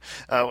 Yes, you do.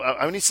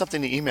 I need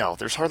something to email.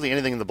 There's hardly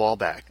anything in the ball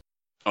bag.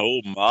 Oh,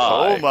 my.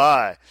 Oh,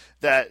 my.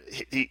 That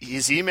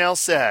his email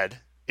said,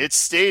 it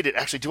stated,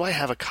 actually, do I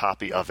have a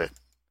copy of it?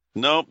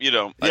 Nope, you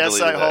don't.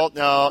 Yes, I hold.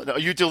 No,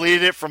 you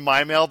deleted it from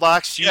my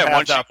mailbox? You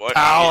have the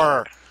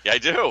power. Yeah, I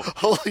do.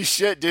 Holy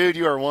shit, dude.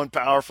 You are one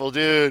powerful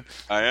dude.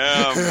 I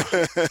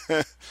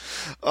am.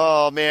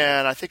 Oh,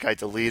 man. I think I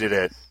deleted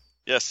it.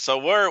 Yes, so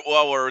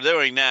while we're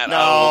doing that... No.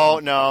 I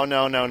was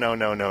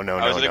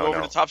going to go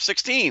over the top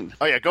 16.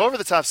 Oh, yeah, go over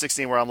the top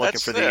 16 where I'm looking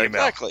for the email.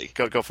 Exactly.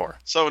 Go for it.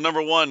 So,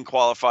 number 1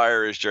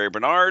 qualifier is Jerry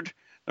Bernard.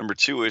 Number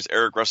 2 is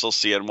Eric Russell,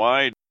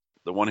 CNY,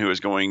 the one who is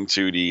going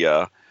to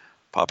the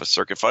Papa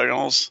Circuit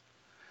Finals.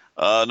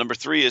 Number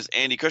 3 is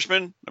Andy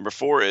Cushman. Number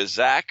 4 is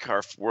Zach,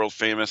 our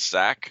world-famous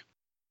Zach.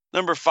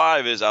 Number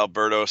 5 is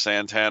Alberto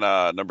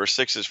Santana. Number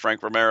 6 is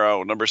Frank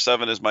Romero. Number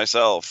 7 is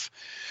myself.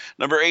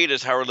 Number 8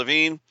 is Howard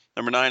Levine.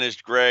 Number 9 is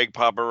Greg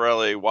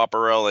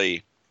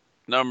Waparelli.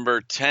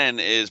 Number 10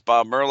 is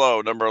Bob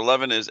Merlo. Number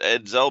 11 is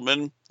Ed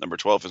Zeldman. Number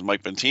 12 is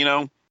Mike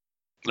Bentino.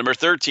 Number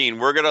 13,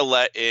 we're going to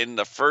let in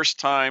the first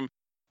time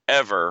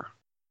ever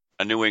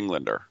a New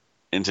Englander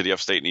into the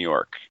upstate New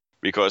York.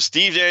 Because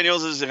Steve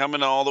Daniels is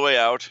coming all the way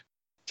out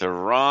to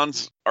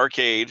Ron's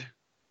Arcade,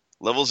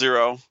 level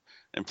 0,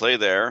 and play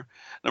there.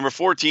 Number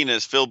 14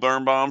 is Phil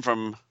Birnbaum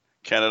from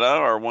Canada,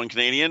 our one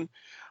Canadian.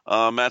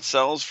 Matt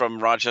Sells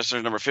from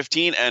Rochester, number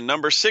 15. And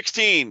number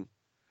 16,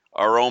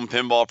 our own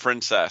Pinball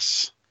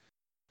Princess.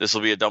 This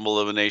will be a double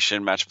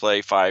elimination match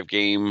play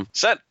 5-game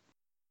set.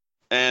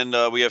 And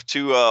we have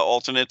 2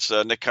 alternates,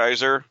 Nick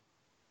Kaiser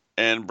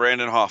and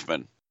Brandon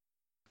Hoffman.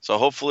 So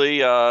hopefully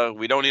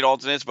we don't need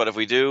alternates, but if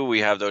we do,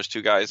 we have those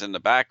 2 guys in the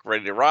back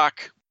ready to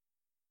rock.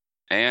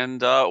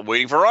 And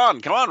waiting for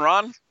Ron. Come on,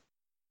 Ron.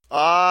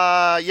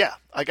 Yeah,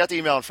 I got the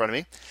email in front of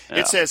me.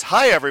 Yeah. It says,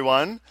 "Hi,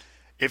 everyone.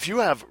 If you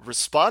have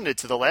responded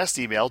to the last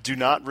email, do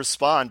not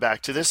respond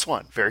back to this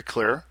one." Very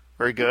clear.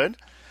 Very good.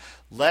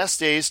 Last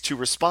days to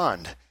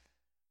respond.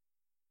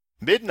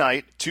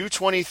 Midnight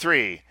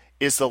 2:23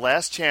 is the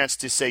last chance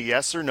to say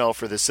yes or no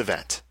for this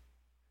event.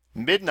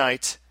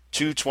 Midnight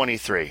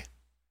 2:23.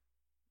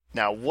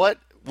 Now, what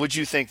would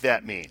you think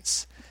that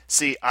means?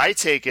 See, I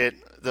take it,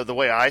 the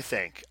way I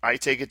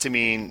take it to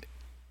mean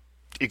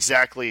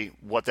exactly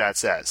what that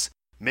says.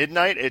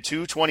 Midnight at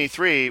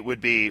 2:23 would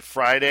be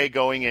Friday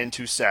going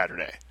into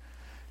Saturday.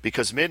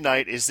 because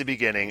midnight is the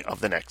beginning of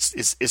the next,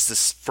 is the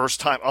first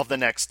time of the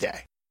next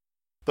day.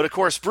 But of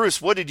course,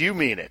 Bruce, what did you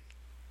mean it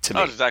to me?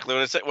 That's exactly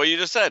what I said. What you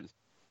just said.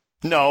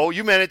 No,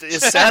 you meant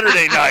it's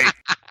Saturday night.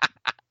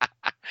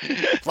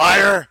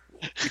 Liar.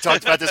 We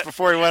talked about this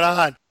before we went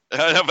on.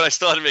 I know, but I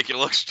still had to make it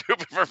look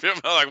stupid for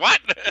people. I'm like,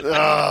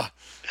 what?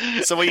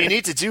 So what you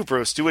need to do,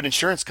 Bruce, do what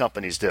insurance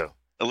companies do.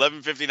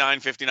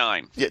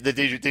 11:59:59. Yeah, they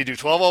do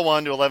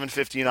 12:01 to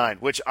 11:59,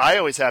 which I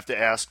always have to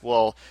ask,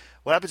 well,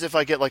 what happens if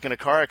I get like in a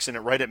car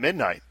accident right at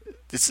midnight?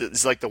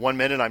 It's like the 1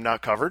 minute I'm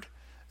not covered?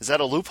 Is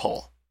that a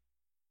loophole?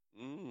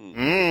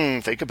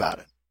 Think about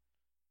it.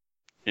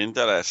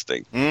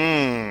 Interesting.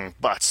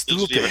 But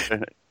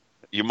stupid.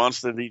 You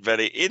monster lead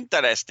very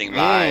interesting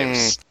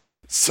lives.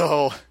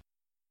 So,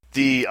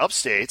 the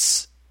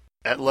Upstates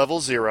at level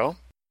 0.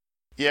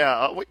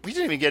 Yeah, we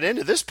didn't even get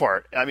into this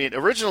part. I mean,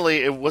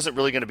 originally it wasn't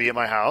really going to be at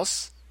my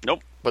house.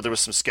 Nope. But there was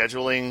some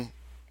scheduling.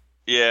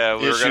 Yeah,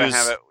 we were issues. going to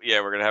have it. Yeah,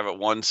 we were going to have it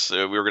once.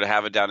 We were going to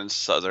have it down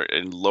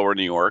in lower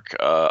New York,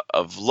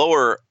 of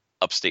lower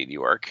upstate New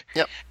York.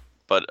 Yep.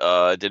 But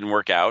it didn't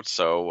work out,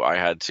 so I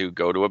had to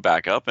go to a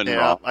backup. And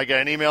I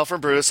got an email from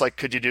Bruce, like,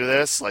 could you do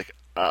this? Like,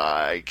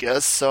 I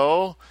guess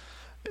so.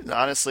 And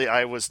honestly,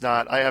 I was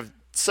not. I have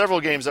several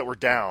games that were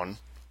down.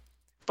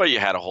 But you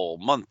had a whole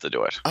month to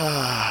do it.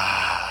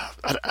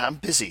 I'm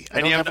busy.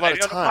 I don't have a lot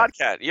of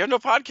time. You have no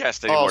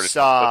podcast anymore.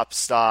 Oh,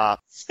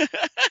 stop.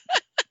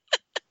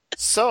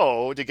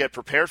 So, to get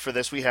prepared for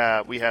this, we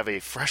have a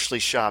freshly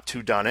shopped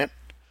Whodunit,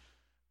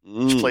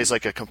 which plays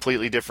like a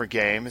completely different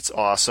game. It's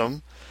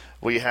awesome.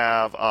 We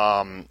have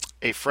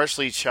a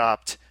freshly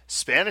chopped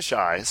Spanish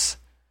Eyes,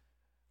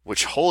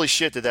 which, holy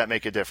shit, did that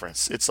make a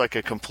difference. It's like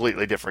a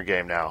completely different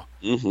game now.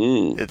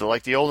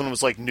 Like the old one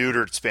was like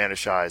neutered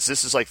Spanish Eyes.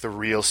 This is like the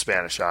real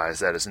Spanish Eyes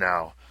that is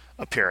now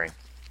appearing.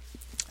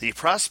 The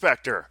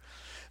Prospector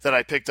that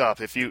I picked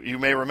up, if you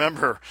may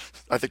remember,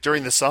 I think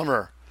during the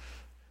summer,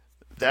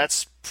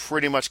 that's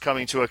pretty much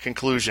coming to a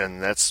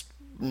conclusion. That's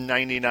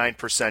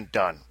 99%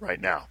 done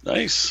right now.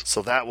 Nice.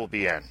 So that will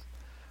be in.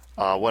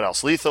 What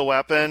else? Lethal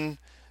Weapon,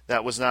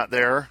 that was not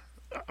there.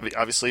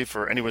 Obviously,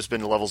 for anyone who's been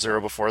to level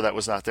 0 before, that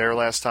was not there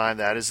last time.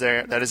 That is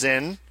there. That is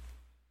in.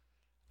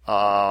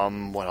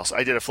 What else?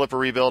 I did a flipper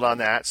rebuild on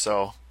that,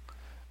 so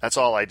that's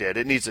all I did.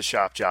 It needs a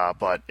shop job,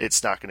 but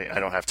it's not going to. I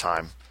don't have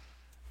time.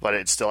 But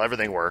it's still,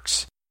 everything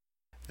works.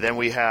 Then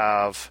we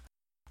have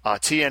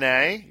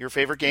TNA, your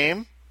favorite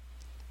game.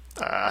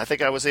 I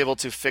think I was able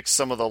to fix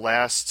some of the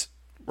last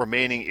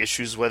remaining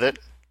issues with it,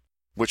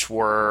 which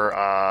were,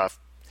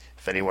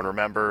 if anyone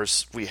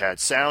remembers, we had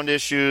sound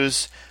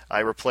issues. I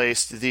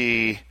replaced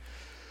I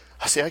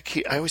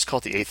always call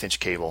it the 1/8-inch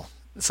cable.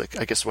 It's like,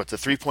 I guess, the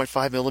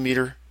 3.5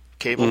 millimeter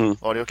cable,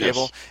 audio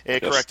cable. Yes.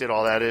 It corrected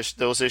all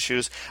those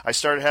issues. I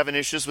started having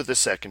issues with the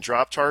second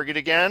drop target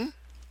again.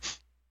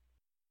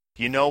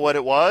 You know what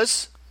it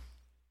was?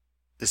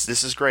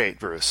 This is great,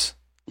 Bruce.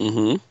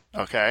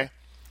 Okay.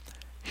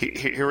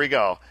 Here we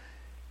go.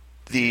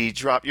 The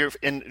drop,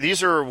 and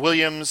these are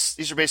Williams.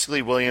 These are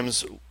basically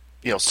Williams,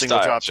 single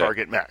Style, drop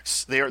target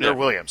mechs. They're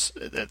Williams.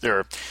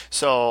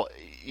 So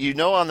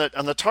on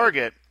the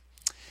target,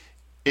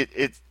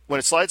 it when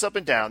it slides up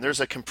and down, there's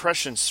a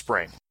compression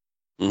spring.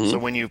 So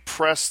when you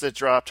press the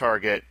drop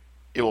target,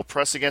 it will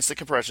press against the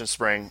compression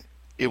spring.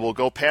 It will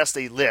go past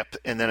a lip,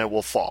 and then it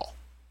will fall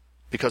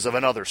because of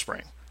another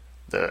spring,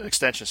 the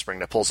extension spring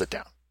that pulls it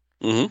down.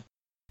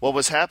 What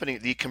was happening?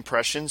 The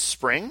compression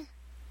spring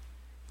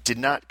did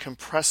not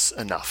compress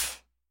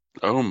enough.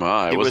 Oh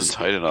my, it wasn't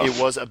tight enough.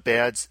 It was a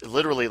bad,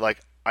 literally, like,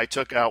 I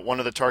took out one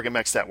of the target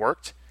mechs that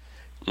worked,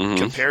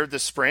 compared the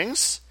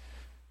springs,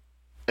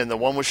 and the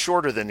one was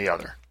shorter than the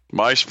other.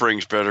 My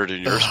spring's better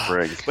than your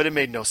spring. But it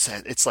made no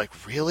sense. It's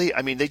like, really?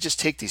 I mean, they just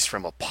take these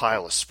from a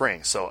pile of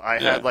springs. So I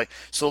had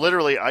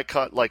literally I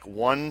cut like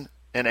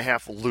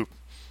 1.5 loop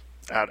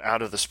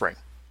out of the spring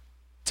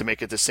to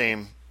make it the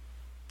same,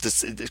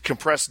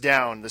 compressed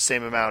down the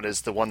same amount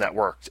as the one that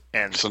worked.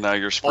 And so now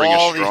your spring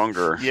is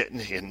stronger.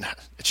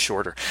 It's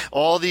shorter.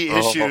 All the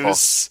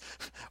issues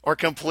are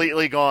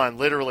completely gone.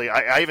 Literally,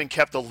 I even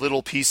kept a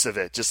little piece of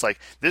it. Just like,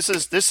 this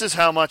is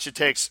how much it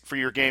takes for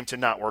your game to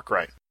not work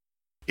right.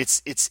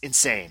 It's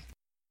insane.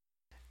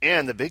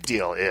 And the big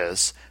deal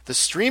is the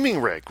streaming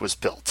rig was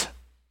built.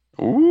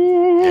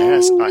 Ooh.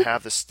 Yes, I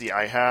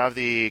have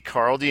the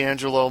Carl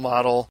D'Angelo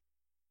model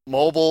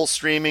mobile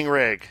streaming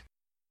rig,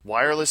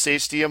 wireless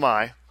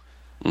HDMI.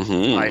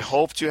 I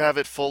hope to have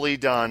it fully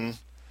done.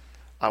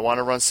 I want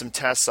to run some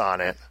tests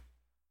on it,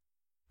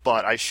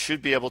 but I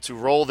should be able to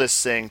roll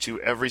this thing to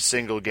every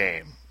single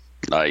game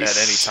at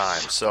any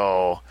time.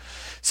 So,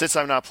 since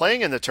I'm not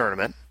playing in the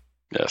tournament,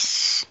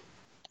 yes.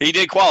 He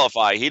did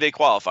qualify,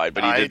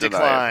 but he did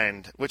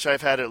declined, which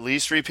I've had at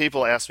least 3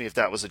 people ask me if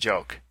that was a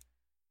joke.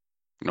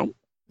 Nope.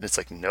 It's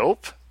like,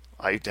 nope.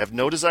 I have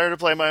no desire to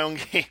play my own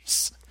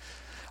games.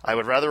 I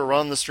would rather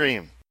run the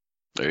stream.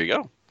 There you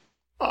go.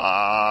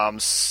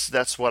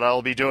 That's what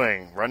I'll be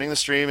doing. Running the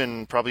stream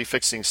and probably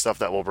fixing stuff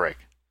that will break.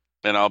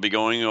 And I'll be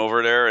going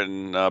over there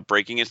and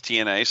breaking its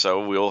TNA,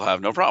 so we'll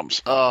have no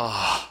problems.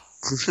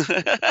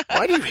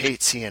 Why do you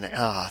hate TNA?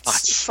 Oh, It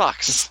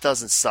sucks. This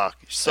doesn't suck.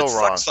 You're so It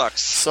wrong.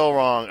 sucks. So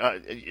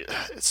wrong.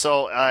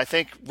 So I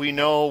think we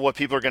know what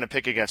people are going to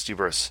pick against you,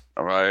 Bruce.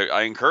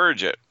 I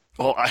encourage it.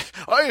 Oh,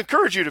 I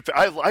encourage you to.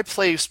 I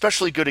play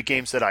especially good at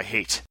games that I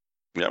hate.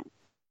 Yep.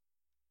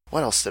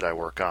 What else did I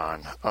work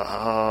on?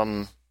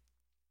 I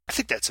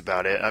think that's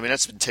about it. I mean,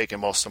 that's been taking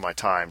most of my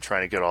time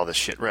trying to get all this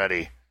shit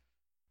ready.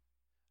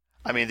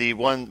 I mean,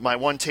 my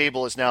one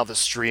table is now the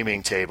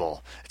streaming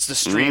table. It's the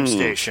stream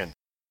station.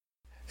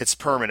 It's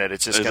permanent.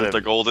 It's just Is it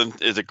the golden?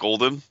 Is it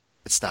golden?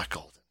 It's not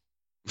golden.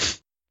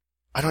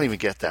 I don't even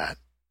get that.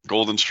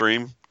 Golden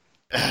stream?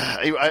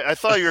 I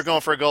thought you were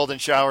going for a Golden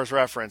Showers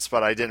reference,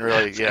 but I didn't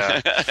really.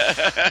 Yeah.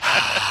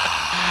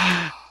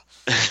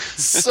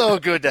 So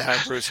good to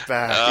have Bruce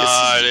back.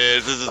 It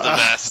is. This is the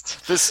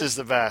best. This is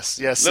the best.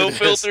 Yes. No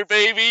filter,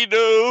 baby.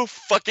 No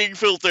fucking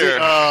filter.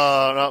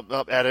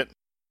 No, edit.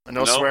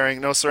 No swearing.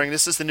 No swearing.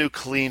 This is the new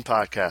clean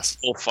podcast.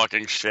 Oh,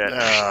 fucking shit.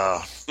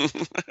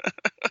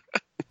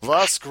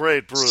 That's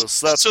great, Bruce.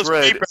 That's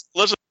great.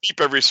 Let's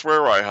keep every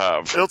swear I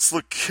have. It's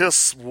the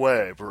Kiss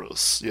way,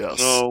 Bruce. Yes.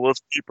 No,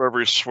 let's keep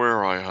every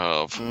swear I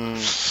have.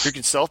 You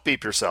can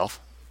self-beep yourself.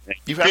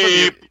 You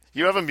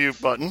have a mute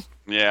button.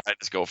 Yeah, I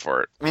just go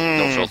for it.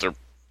 No filter.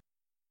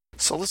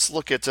 So let's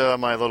look at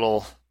my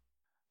little...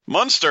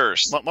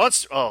 Munsters.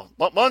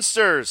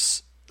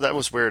 Munsters. That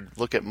was weird.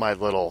 Look at my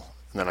little...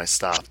 And then I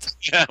stopped.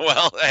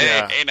 Well,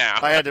 hey now.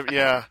 I had to,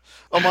 yeah.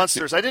 Oh,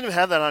 Munsters. I didn't even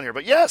have that on here.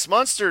 But yes,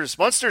 Munsters.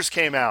 Munsters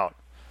came out.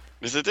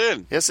 Yes, it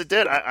did. Yes, it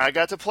did. I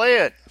got to play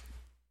it.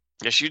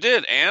 Yes, you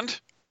did. And?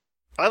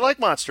 I like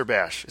Monster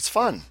Bash. It's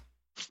fun.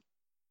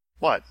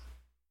 What?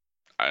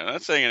 I'm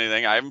not saying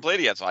anything. I haven't played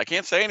it yet, so I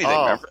can't say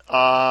anything.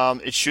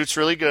 It shoots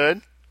really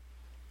good.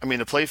 I mean,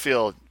 the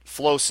playfield,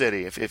 Flow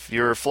City. If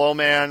you're a Flow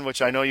man,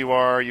 which I know you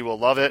are, you will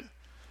love it.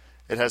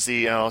 It has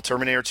the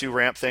Terminator 2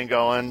 ramp thing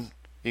going.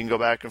 You can go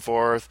back and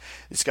forth.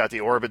 It's got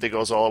the orbit that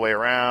goes all the way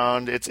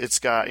around. It's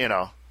got,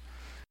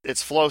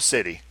 it's Flow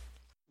City.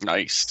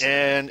 Nice.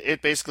 And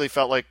it basically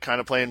felt like kind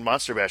of playing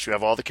Monster Bash. You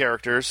have all the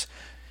characters.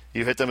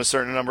 You hit them a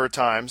certain number of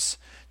times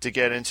to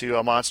get into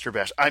a Monster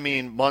Bash. I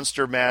mean,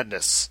 Monster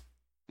Madness.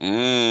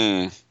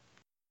 Wow.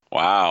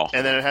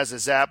 And then it has a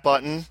zap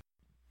button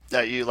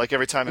that you, like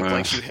every time it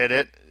blinks, you hit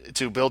it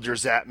to build your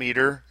zap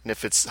meter. And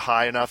if it's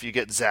high enough, you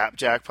get zap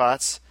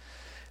jackpots.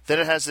 Then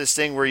it has this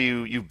thing where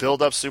you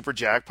build up super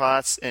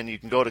jackpots and you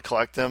can go to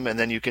collect them, and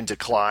then you can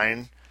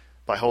decline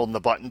by holding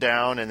the button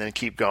down and then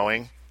keep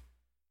going.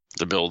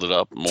 To build it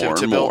up more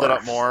to build it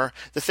up more.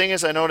 The thing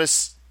is, I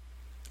noticed,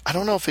 I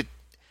don't know if it,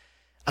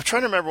 I'm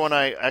trying to remember when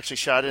I actually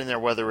shot it in there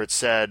whether it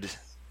said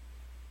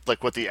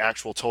like what the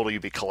actual total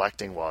you'd be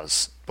collecting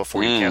was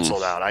before you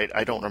canceled out.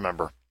 I don't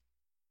remember.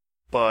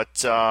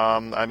 But,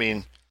 I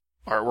mean,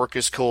 artwork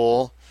is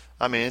cool.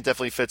 I mean, it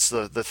definitely fits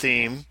the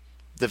theme.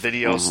 The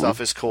video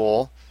stuff is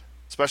cool.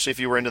 Especially if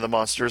you were into the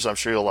monsters, I'm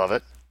sure you'll love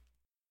it.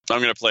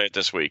 I'm going to play it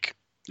this week.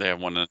 They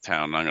have one in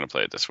town, and I'm going to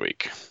play it this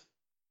week.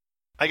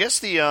 I guess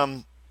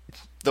the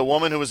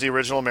woman who was the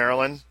original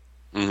Marilyn,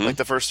 like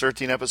the first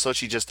 13 episodes,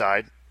 she just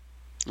died.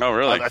 Oh,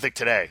 really? I think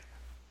today.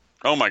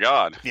 Oh, my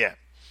God. Yeah.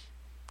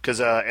 Because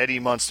Eddie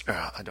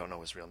Munster, I don't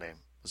know his real name.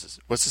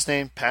 What's his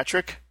name?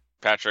 Patrick?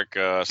 Patrick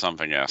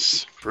something,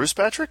 yes. Bruce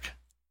Patrick?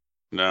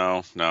 No.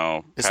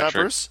 It's not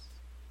Bruce?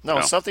 No,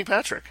 it's something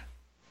Patrick.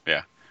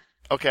 Yeah.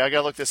 Okay, I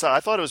gotta look this up. I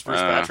thought it was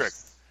Bruce Patrick.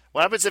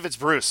 What happens if it's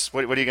Bruce?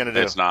 What are you gonna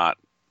do? It's not.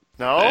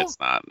 No? It's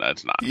not.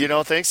 That's not. You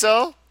don't think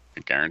so?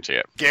 I guarantee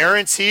it.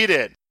 Guaranteed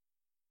it.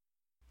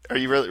 Are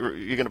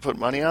you gonna put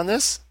money on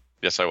this?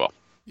 Yes, I will.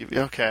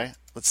 Okay.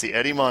 Let's see.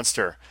 Eddie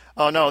Munster.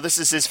 Oh, no, this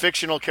is his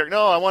fictional character.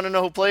 No, I want to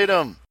know who played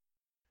him.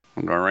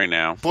 I'm going right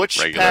now. Butch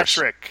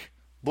Patrick.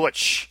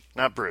 Butch,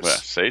 not Bruce. Well,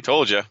 say,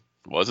 told you.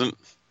 Wasn't.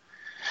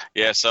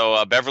 Yeah,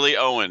 so Beverly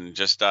Owen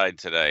just died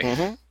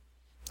today.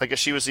 I guess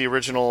she was the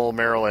original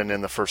Marilyn in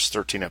the first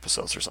 13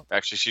 episodes or something.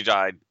 Actually, she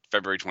died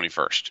February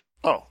 21st.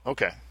 Oh,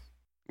 okay.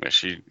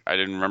 Yeah, I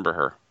didn't remember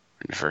her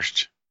in the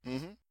first.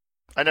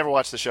 I never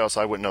watched the show,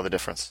 so I wouldn't know the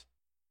difference.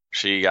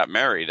 She got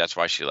married. That's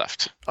why she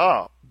left.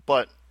 Oh,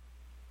 but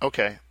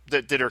okay.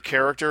 Did her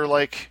character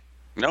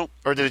Nope.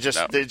 Or did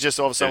it just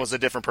all of a sudden was a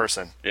different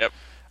person? Yep.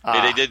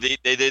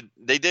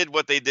 They did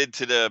what they did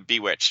to the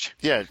Bewitched.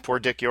 Yeah, poor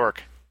Dick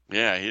York.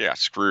 Yeah, he got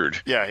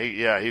screwed.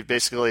 Yeah, he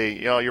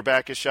basically, your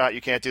back is shot,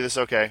 you can't do this,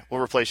 okay, we'll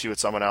replace you with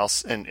someone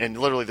else, and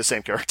literally the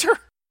same character.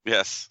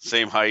 Yes,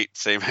 same height,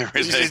 same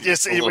everything.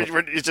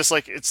 It's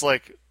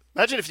like,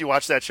 imagine if you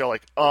watch that show,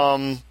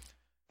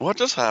 what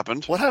just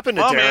happened? What happened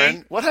to Mommy?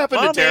 Darren? What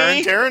happened to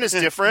Darren? Darren is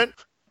different.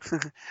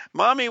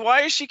 Mommy,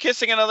 why is she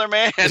kissing another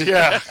man?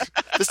 Yeah,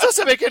 this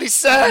doesn't make any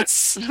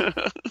sense.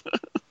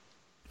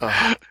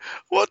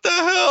 What the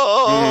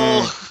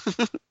hell?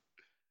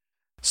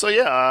 So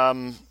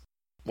yeah,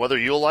 whether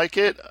you'll like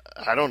it,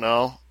 I don't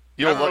know.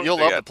 You'll love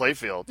the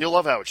playfield. You'll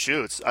love how it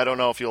shoots. I don't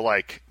know if you'll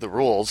like the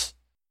rules.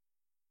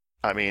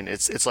 I mean,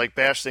 it's like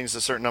bash things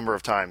a certain number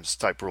of times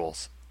type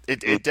rules.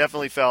 It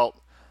definitely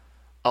felt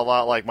a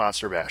lot like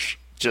Monster Bash.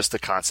 Just the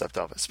concept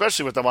of it,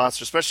 especially with the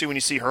monster, especially when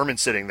you see Herman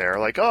sitting there,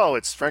 like, oh,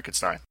 it's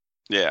Frankenstein.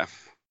 Yeah.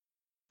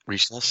 We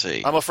shall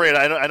see. I'm afraid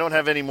I don't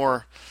have any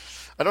more.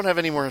 I don't have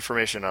any more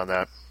information on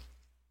that.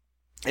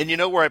 And you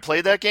know where I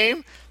played that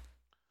game?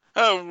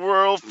 A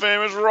world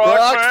famous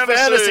Rock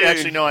Fantasy.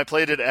 Actually, no, I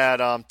played it at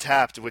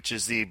Tapped, which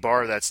is the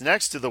bar that's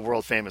next to the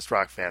world famous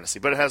Rock Fantasy,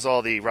 but it has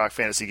all the Rock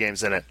Fantasy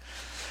games in it.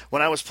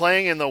 When I was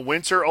playing in the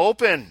Winter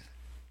Open,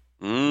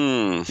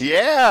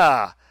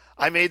 yeah,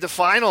 I made the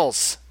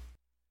finals.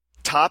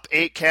 Top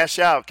 8 cash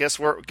out. Guess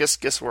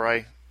where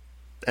I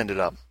ended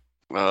up?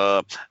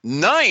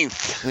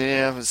 9th.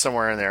 Yeah,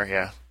 somewhere in there.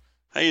 Yeah.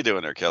 How you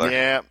doing there, Killer?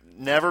 Yeah,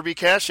 never be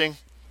cashing.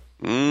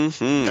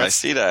 I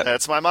see that.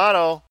 That's my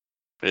motto.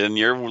 And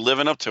you're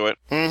living up to it.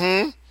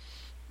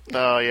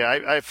 Oh, yeah,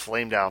 I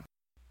flamed out.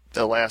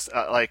 The last,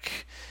 I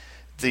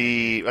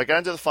got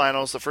into the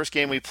finals. The first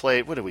game we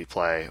played, what did we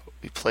play?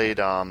 We played,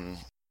 damn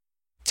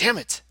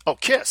it. Oh,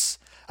 Kiss.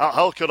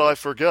 How could I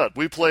forget?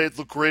 We played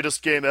the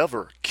greatest game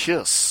ever,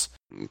 Kiss.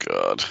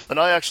 God. And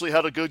I actually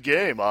had a good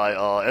game.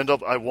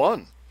 I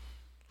won.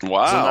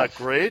 Wow. Isn't that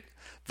great?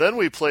 Then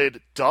we played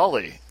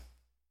Dolly.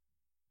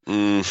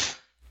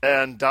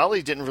 And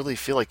Dolly didn't really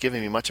feel like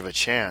giving me much of a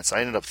chance. I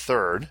ended up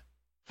 3rd.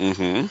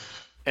 And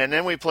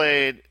then we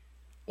played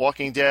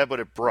Walking Dead, but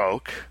it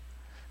broke.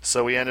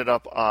 So we ended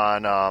up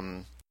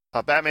on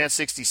Batman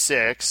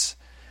 66.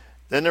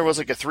 Then there was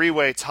like a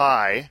 3-way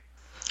tie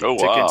to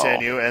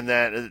continue. And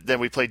then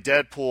we played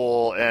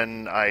Deadpool,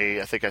 and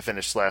I think I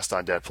finished last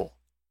on Deadpool.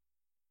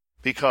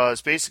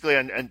 Because basically,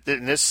 in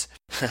this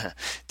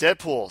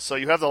Deadpool, so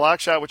you have the lock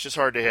shot, which is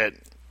hard to hit.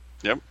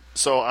 Yep.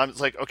 So I'm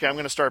like, okay, I'm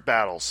going to start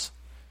battles.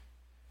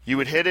 You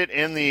would hit it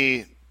in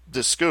the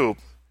scoop.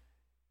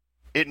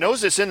 It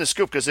knows it's in the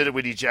scoop because it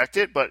would eject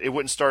it, but it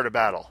wouldn't start a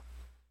battle.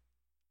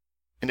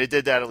 And it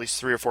did that at least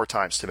 3 or 4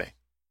 times to me.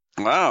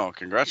 Wow,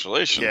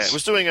 congratulations. Yeah, it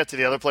was doing it to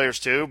the other players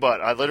too,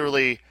 but I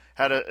literally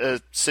had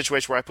a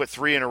situation where I put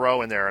 3 in a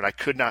row in there, and I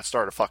could not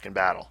start a fucking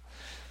battle.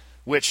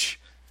 Which,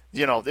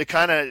 it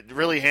kind of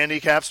really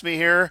handicaps me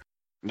here.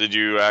 Did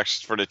you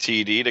ask for the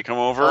TD to come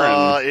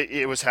over?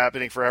 It was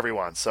happening for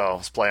everyone, so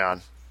let's play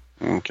on.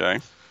 Okay.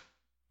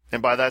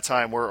 And by that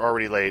time, we're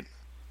already late,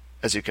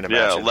 as you can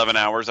imagine. Yeah, 11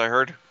 hours, I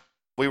heard.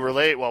 We were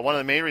late. Well, one of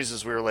the main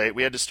reasons we were late,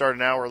 we had to start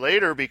an hour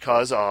later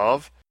because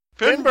of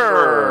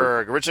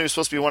Pinburgh. Originally, it was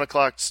supposed to be 1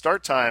 o'clock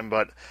start time,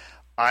 but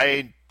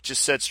I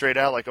just said straight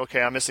out, like,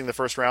 okay, I'm missing the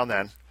first round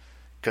then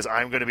because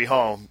I'm going to be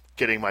home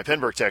getting my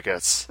Pinburgh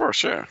tickets. For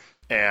sure.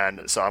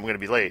 And so I'm going to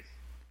be late.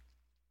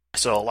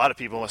 So a lot of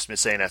people must have been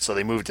saying that, so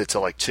they moved it to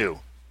like 2.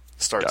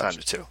 Start time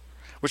to 2.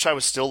 Which I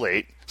was still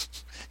late.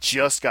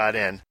 Just got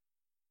in.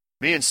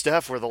 Me and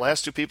Steph were the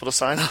last 2 people to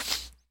sign up.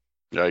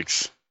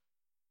 Yikes.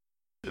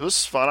 It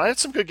was fun. I had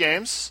some good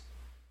games.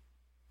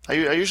 I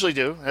usually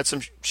do. I had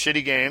some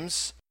shitty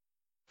games.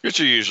 Which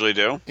you usually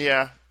do.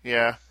 Yeah.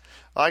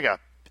 I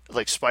got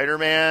like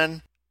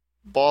Spider-Man,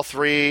 Ball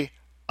 3.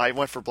 I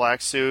went for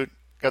Black Suit.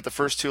 Got the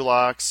first 2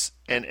 locks.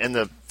 And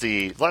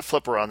the left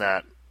flipper on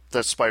that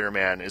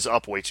Spider-Man is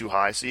up way too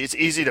high. So it's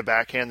easy to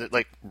backhand it,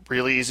 like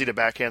really easy to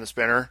backhand the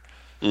spinner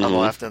on the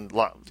left and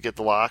get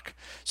the lock.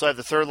 So I have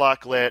the 3rd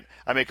lock lit.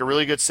 I make a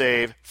really good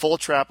save. Full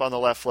trap on the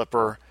left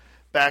flipper.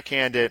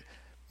 Backhand it.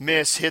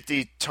 Miss, hit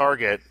the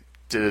target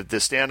to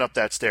stand up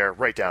that stair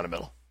right down the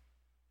middle.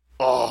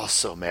 Oh,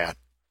 so mad.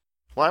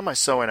 Why am I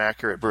so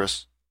inaccurate,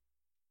 Bruce?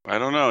 I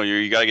don't know.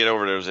 You got to get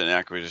over those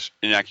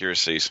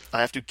inaccuracies. I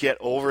have to get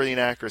over the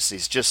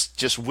inaccuracies.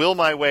 Just will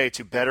my way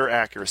to better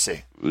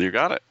accuracy. You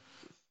got it.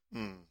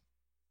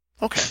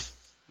 Okay.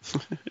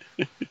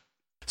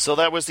 So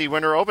that was the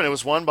Winter Open. It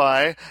was won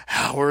by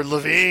Howard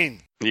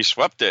Levine. He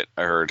swept it,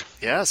 I heard.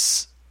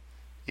 Yes.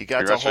 He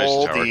got to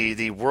hold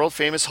the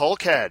world-famous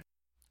Hulk head.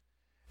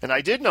 And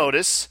I did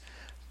notice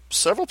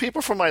several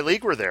people from my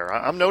league were there.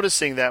 I'm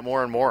noticing that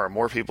more and more.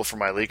 More people from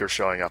my league are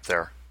showing up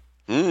there.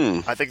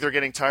 I think they're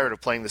getting tired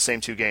of playing the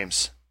same 2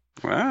 games.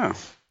 Wow.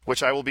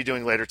 Which I will be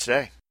doing later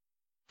today.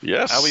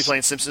 Yes. I'll be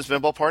playing Simpsons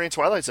Pinball Party and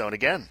Twilight Zone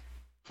again.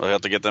 We'll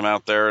have to get them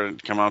out there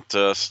and come out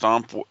to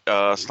Stomp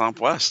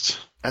West.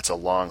 That's a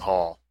long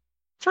haul.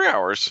 3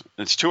 hours.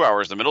 It's 2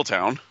 hours to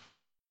Middletown.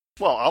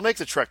 Well, I'll make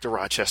the trek to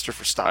Rochester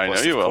for Stomp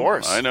West, I know you will. Of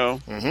course. I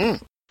know.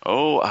 Mm-hmm.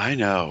 Oh, I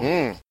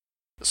know.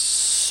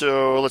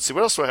 So, let's see.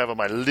 What else do I have on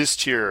my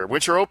list here?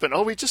 Winter Open.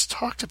 Oh, we just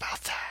talked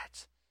about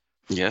that.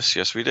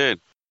 Yes, we did.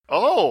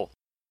 Oh,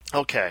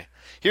 okay.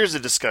 Here's a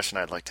discussion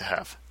I'd like to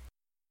have.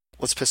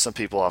 Let's piss some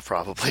people off,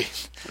 probably.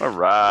 All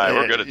right.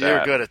 We're good at that.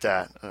 You're good at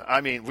that.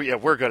 I mean,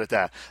 we're good at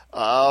that.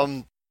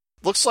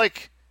 Looks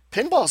like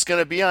Pinball's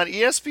going to be on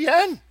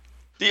ESPN.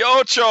 The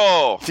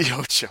Ocho! The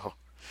Ocho.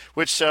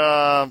 Which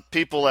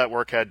people at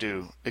work had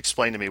to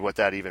explain to me what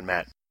that even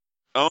meant.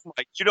 Oh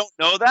my! You don't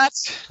know that?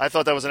 I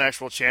thought that was an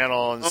actual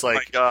channel, and it's my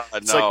God,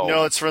 it's like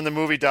no, it's from the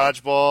movie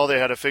Dodgeball. They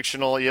had a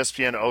fictional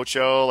ESPN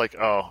Ocho. Like,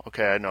 oh,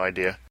 okay, I had no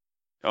idea.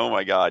 Oh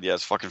my God! Yeah,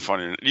 it's fucking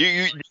funny.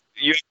 You have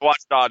to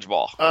watch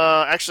Dodgeball.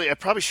 Actually, I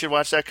probably should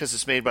watch that because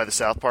it's made by the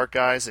South Park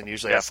guys, and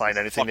usually I find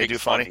anything they do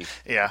funny.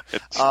 Yeah.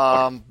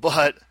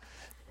 But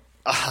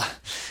I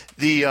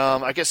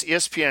guess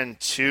ESPN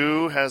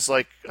 2 has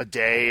like a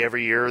day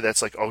every year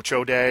that's like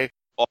Ocho Day.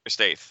 August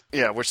 8th.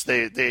 Yeah, which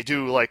they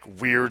do like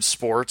weird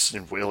sports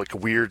and like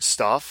weird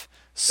stuff.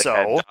 They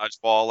had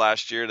dodgeball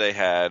last year. They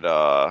had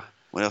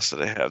what else did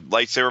they have?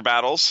 Lightsaber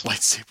battles.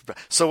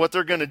 So what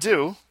they're going to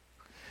do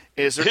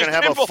is they're going to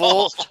have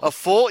a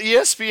full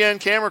ESPN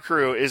camera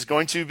crew is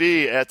going to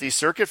be at the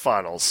circuit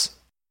finals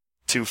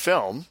to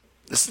film.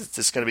 This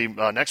is going to be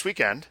next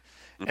weekend,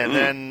 and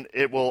then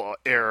it will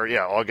air.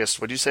 Yeah,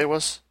 August. What did you say it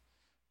was?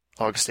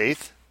 August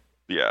 8th.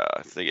 Yeah,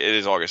 I think it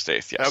is August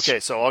 8th. Yes. Okay,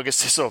 so August.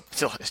 So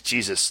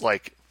Jesus,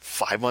 like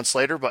 5 months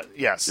later, but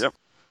yes. Yep.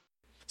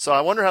 So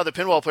I wonder how the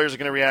pinball players are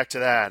going to react to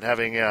that.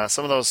 Having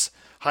some of those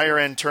higher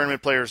end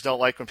tournament players don't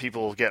like when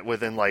people get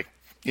within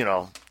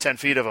 10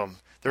 feet of them.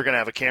 They're going to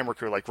have a camera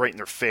crew like right in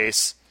their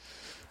face.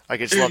 I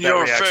could just love that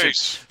reaction.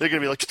 Face. They're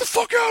going to be like, "Get the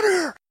fuck out of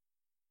here!"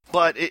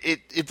 But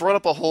it brought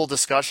up a whole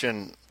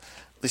discussion,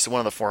 at least in one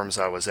of the forums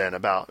I was in,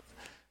 about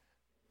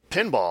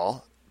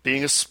pinball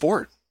being a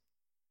sport.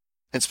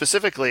 And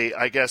specifically,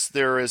 I guess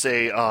there's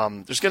an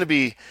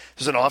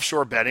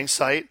offshore betting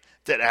site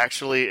that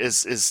actually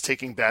is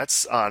taking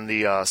bets on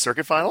the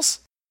circuit finals.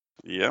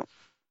 Yeah.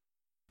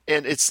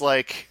 And it's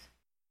like,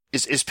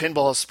 is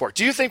pinball a sport?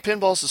 Do you think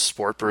pinball is a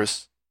sport,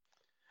 Bruce?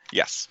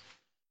 Yes.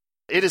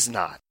 It is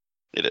not.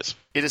 It is.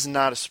 It is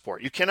not a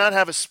sport. You cannot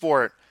have a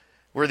sport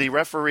where the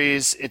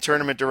referees and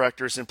tournament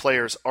directors and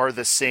players are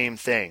the same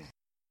thing.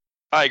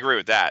 I agree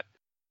with that.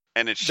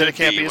 And it should then it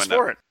can't be a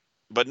sport.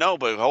 But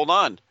hold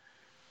on.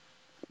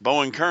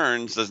 Bowen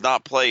Kearns does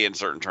not play in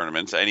certain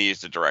tournaments, and he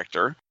is the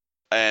director.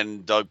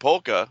 And Doug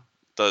Polka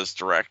does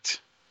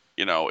direct,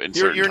 in certain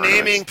tournaments. You're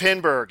naming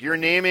Pinburgh. You're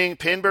naming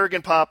Pinburgh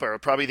and Papa are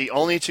probably the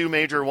only two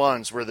major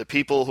ones where the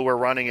people who are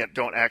running it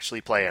don't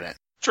actually play in it.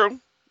 True.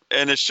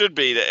 And it should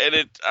be. And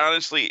it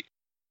honestly,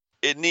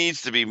 it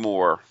needs to be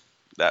more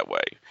that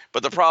way.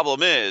 But the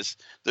problem is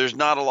there's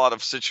not a lot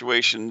of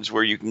situations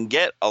where you can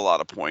get a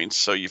lot of points,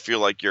 so you feel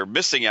like you're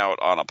missing out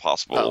on a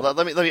possible.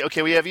 Let me.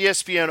 Okay, we have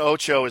ESPN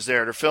Ocho is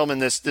there. They're filming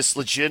this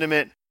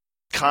legitimate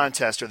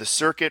contest or the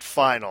circuit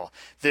final.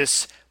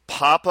 This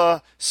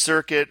Papa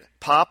Stern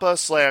 /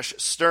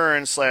 IFPA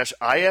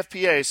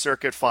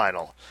circuit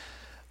final,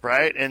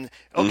 right? And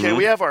okay,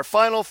 we have our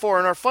final four.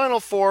 In our final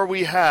four,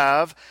 we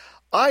have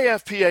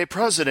IFPA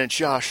President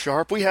Josh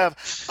Sharp. We have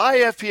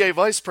IFPA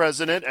Vice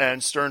President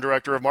and Stern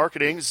Director of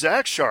Marketing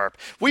Zach Sharp.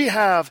 We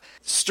have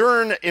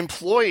Stern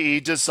Employee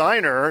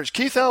Designer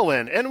Keith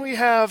Elwin. And we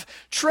have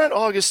Trent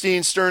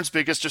Augustine, Stern's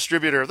biggest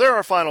distributor. They're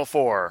our final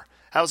four.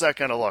 How's that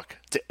going to look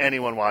to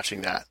anyone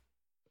watching that?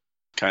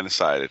 Kind of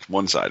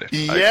one-sided.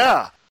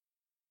 Yeah.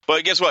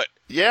 But guess what?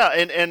 Yeah,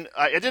 and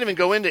I didn't even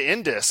go into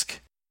Indisc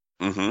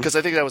because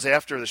I think that was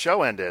after the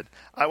show ended.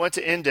 I went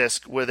to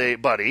Indisc with a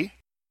buddy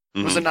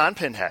who was a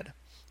non-pinhead.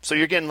 So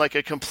you're getting like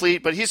a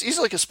complete, but he's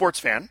like a sports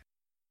fan.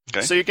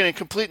 Okay. So you're getting a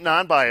complete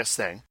non-biased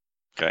thing.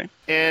 Okay.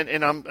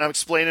 And I'm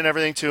explaining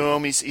everything to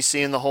him. He's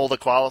seeing the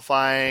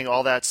qualifying,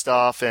 all that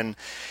stuff, and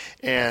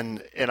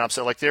I'm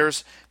saying like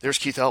there's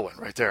Keith Elwin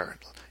right there.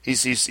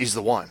 He's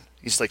the one.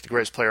 He's like the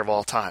greatest player of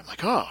all time.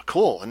 Like, oh,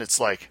 cool. And it's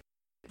like,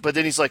 but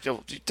then he's like,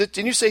 oh,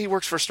 didn't you say he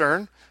works for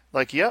Stern?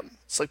 Like, yep.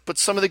 It's like, but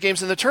some of the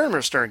games in the tournament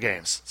are Stern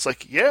games. It's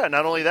like, yeah.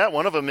 Not only that,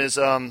 one of them is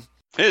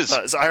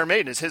is Iron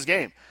Maiden is his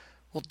game.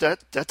 Well,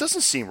 that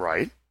doesn't seem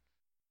right.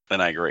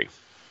 And I agree.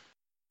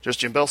 Just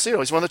Jim Belcito.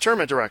 He's one of the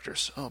tournament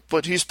directors. Oh,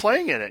 but he's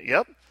playing in it.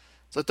 Yep.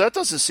 So that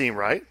doesn't seem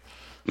right.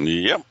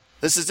 Yep.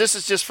 This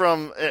is just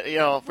from,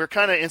 we're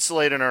kind of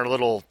insulating our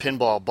little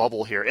pinball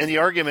bubble here. And the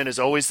argument is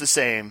always the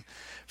same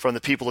from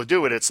the people who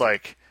do it. It's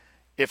like,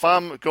 if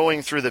I'm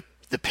going through the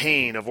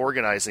pain of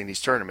organizing these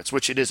tournaments,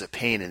 which it is a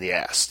pain in the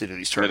ass to do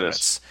these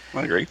tournaments. It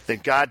is. I agree. Then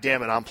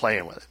goddamn it, I'm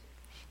playing with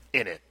it.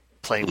 In it.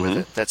 Playing with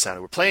it. That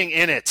sounded. We're playing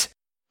in it.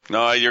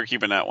 No, you're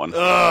keeping that one.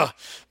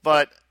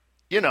 But,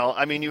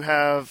 you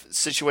have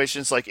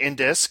situations like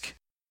Indisc.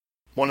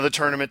 One of the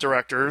tournament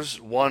directors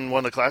won one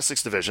of the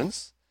Classics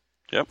divisions.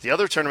 Yep. The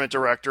other tournament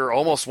director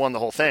almost won the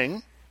whole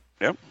thing.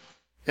 Yep.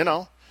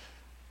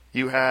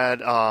 You had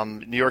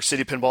New York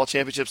City Pinball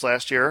Championships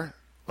last year.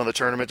 One of the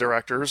tournament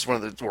directors,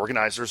 one of the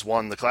organizers,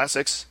 won the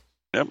Classics.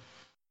 Yep.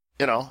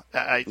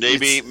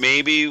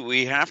 Maybe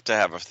we have to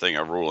have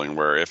a ruling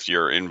where if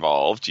you're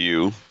involved,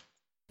 you.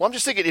 Well, I'm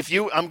just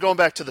thinking I'm going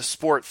back to the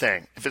sport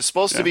thing. If it's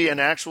supposed to be an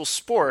actual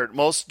sport,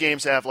 most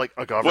games have like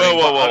a governing.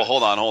 Whoa!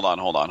 Hold on.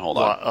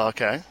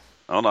 Okay.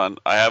 Hold on.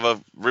 I have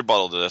a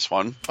rebuttal to this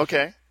one.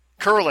 Okay.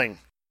 Curling.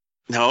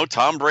 No,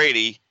 Tom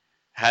Brady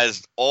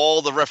has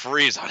all the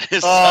referees on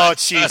his side. Oh,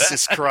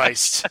 Jesus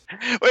Christ.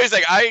 Wait a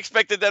second. I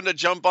expected them to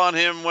jump on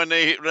him when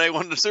they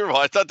won the Super Bowl.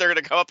 I thought they were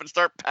going to come up and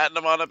start patting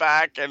him on the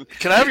back. And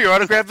Can I have your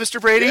autograph,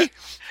 Mr. Brady?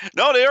 Yeah.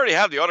 No, they already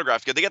have the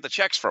autograph because they get the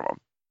checks from him.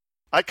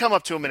 I'd come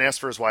up to him and ask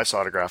for his wife's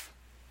autograph.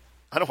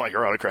 I don't want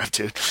your autograph,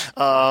 dude.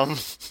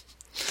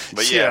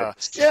 But yeah.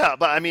 Yeah,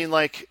 but I mean,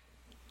 like,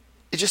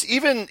 it just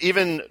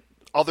even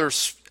other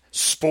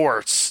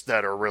sports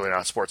that are really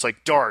not sports,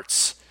 like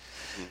darts.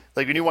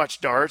 Like when you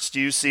watch darts, do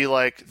you see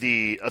like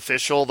the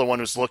official, the one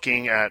who's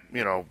looking at,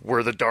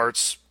 where the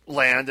darts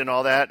land and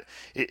all that?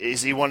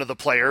 Is he one of the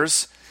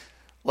players,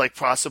 like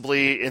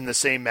possibly in the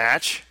same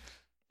match?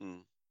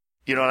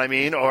 You know what I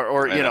mean?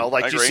 Or you know,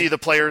 like you see the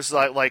players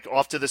like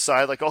off to the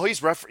side, like, oh,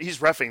 he's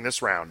reffing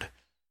this round.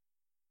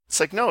 It's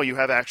like, no, you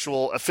have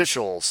actual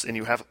officials and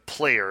you have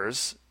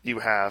players. You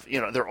have, you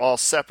know, they're all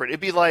separate.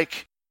 It'd be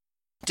like,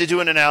 to do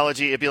an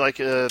analogy, it'd be like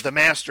the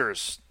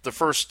Masters, the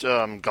first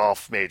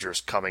golf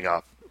majors coming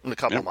up in a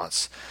couple of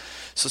months.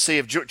 So say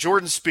if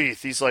Jordan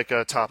Spieth, he's like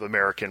a top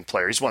American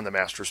player. He's won the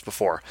Masters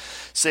before.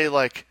 Say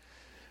like,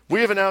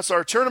 we have announced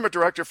our tournament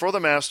director for the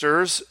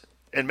Masters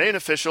and main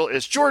official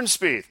is Jordan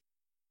Spieth.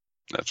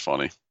 That's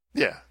funny.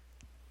 Yeah.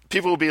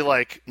 People will be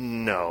like,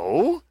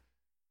 no.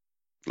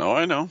 No,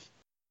 I know.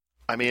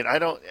 I mean, I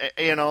don't,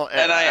 you know.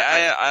 And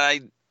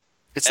I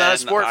it's not a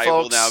sport, folks. I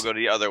will now go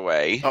the other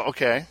way. Oh,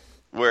 okay.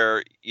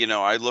 Where, you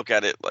know, I look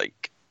at it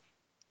like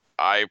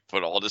I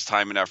put all this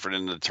time and effort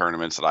into the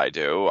tournaments that I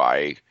do.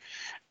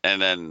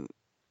 And then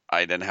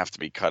I have to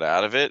be cut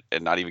out of it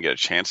and not even get a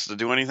chance to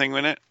do anything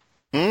with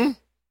it.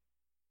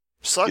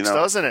 Sucks, you know,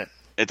 doesn't it?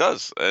 It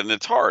does, and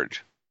it's hard.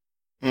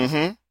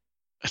 Mm-hmm.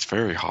 It's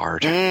very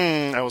hard.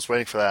 I was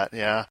waiting for that,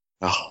 yeah.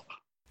 Oh.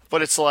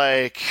 But it's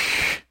like,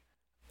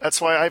 that's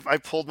why I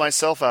pulled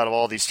myself out of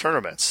all these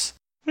tournaments.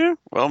 Yeah,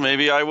 well,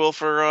 maybe I will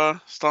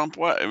for Stomp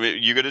West. I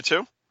mean, you get it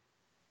too?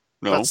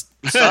 No.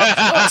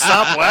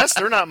 Stomp West,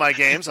 they're not my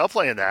games. I'll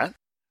play in that.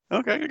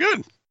 Okay,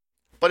 good.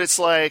 But it's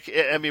like,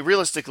 I mean,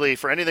 realistically,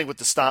 for anything with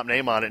the Stomp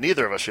name on it,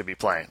 neither of us should be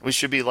playing. We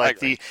should be like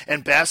the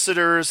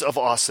ambassadors of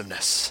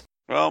awesomeness.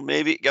 Well,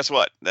 maybe, guess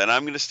what? Then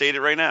I'm going to state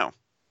it right now.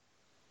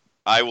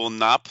 I will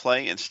not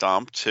play in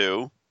Stomp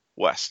 2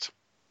 West.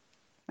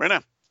 Right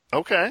now.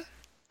 Okay.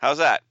 How's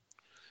that?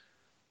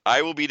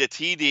 I will be the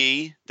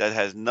TD that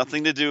has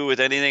nothing to do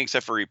with anything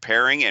except for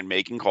repairing and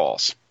making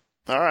calls.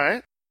 All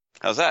right.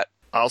 How's that?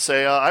 I'll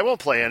say I won't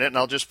play in it, and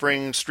I'll just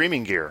bring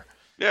streaming gear.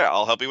 Yeah,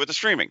 I'll help you with the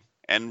streaming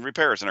and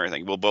repairs and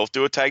everything. We'll both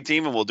do a tag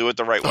team, and we'll do it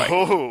the right way.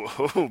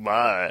 Oh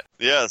my.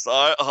 Yes,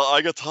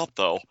 I got top,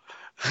 though.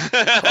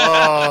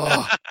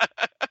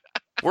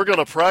 We're going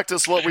to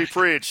practice what we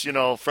preach, you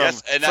know, from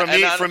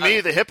me,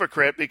 the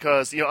hypocrite,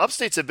 because, you know,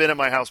 Upstates have been at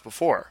my house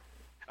before.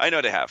 I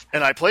know they have.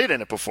 And I played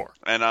in it before.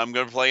 And I'm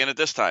going to play in it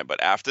this time.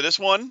 But after this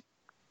one,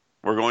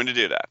 we're going to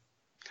do that.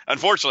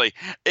 Unfortunately,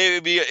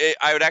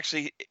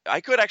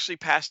 I could actually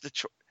pass the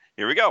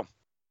here we go.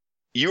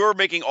 You are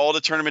making all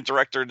the tournament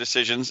director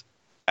decisions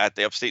at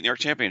the Upstate New York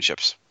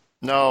Championships.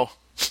 No.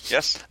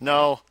 Yes.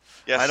 No.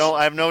 Yes.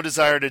 I have no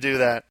desire to do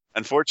that.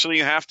 Unfortunately,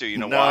 you have to. You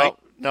know why?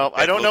 No,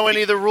 I don't know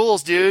any of the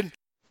rules, dude.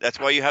 That's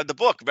why you have the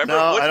book. Remember? No,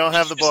 I don't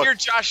have the book. Did you hear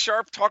Josh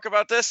Sharp talk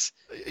about this?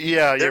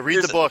 Yeah,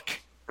 read the book.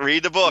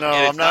 Read the book. No,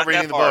 I'm not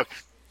reading the book.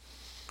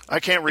 I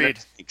can't read.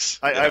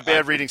 I have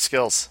bad reading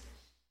skills.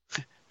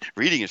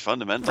 Reading is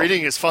fundamental.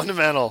 Reading is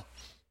fundamental.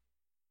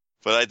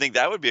 But I think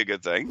that would be a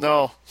good thing.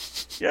 No.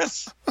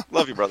 Yes.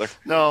 Love you, brother.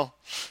 No.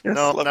 Yes,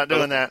 no, not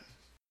doing that.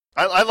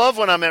 I love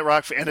when I'm at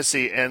Rock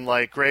Fantasy and,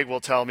 like, Greg will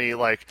tell me,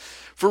 like,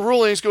 for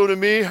rulings, go to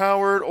me,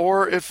 Howard,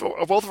 or if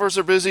both of us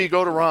are busy,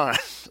 go to Ron.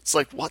 It's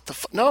like, what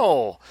the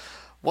no.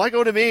 Why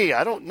go to me?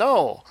 I don't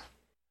know.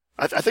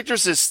 I think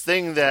there's this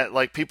thing that,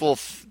 like, people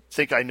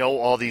think I know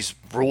all these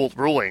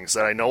rulings,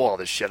 that I know all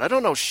this shit. I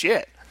don't know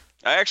shit.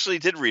 I actually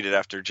did read it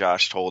after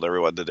Josh told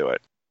everyone to do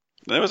it.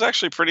 And it was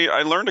actually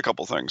I learned a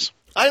couple things.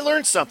 I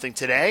learned something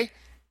today.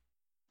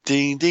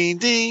 Ding, ding,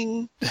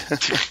 ding. But,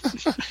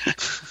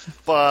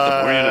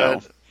 the more you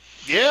know.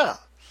 Yeah.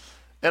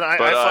 And I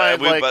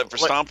find, but for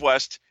Stomp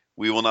West,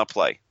 we will not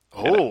play.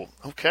 Oh,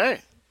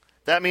 okay.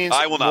 That means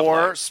I will not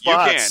more play.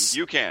 spots.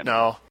 You can.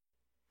 No.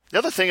 The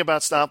other thing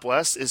about Stomp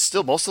West is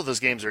still most of those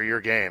games are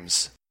your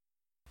games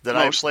that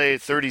I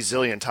played 30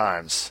 zillion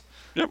times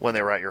when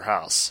they were at your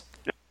house.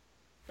 Yep.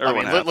 I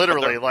mean,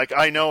 literally, like,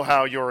 I know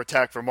how your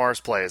Attack from Mars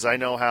plays. I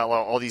know how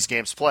all these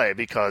games play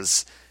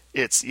because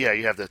it's, you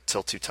have to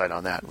tilt too tight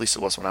on that. At least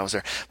it was when I was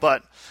there.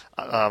 But,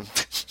 I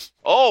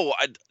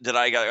got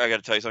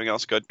to tell you something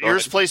else. Good.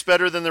 Yours plays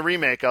better than the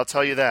remake, I'll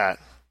tell you that.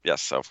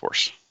 Yes, of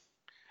course.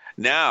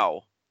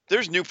 Now,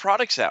 there's new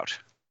products out.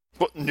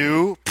 What,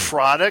 new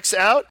products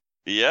out?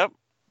 Yep.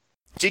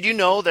 Did you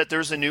know that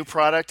there's a new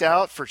product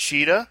out for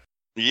Cheetah?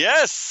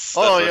 Yes.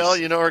 Oh,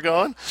 you know where we're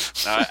going?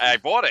 I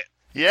bought it.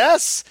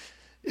 Yes.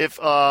 If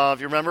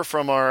you remember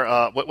from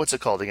our, what's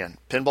it called again?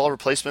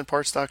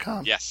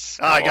 PinballReplacementParts.com? Yes.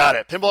 I got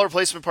it.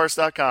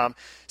 PinballReplacementParts.com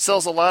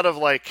sells a lot of,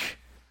 like,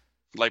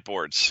 light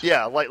boards.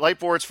 Yeah, light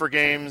boards for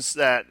games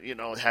that, you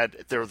know, had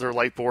their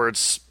light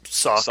boards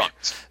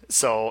sucked.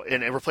 So,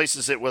 and it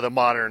replaces it with a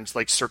modern,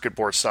 like, circuit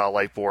board style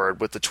light board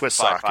with the twist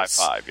sockets.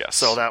 555, yes.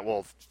 So that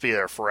will be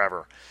there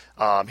forever.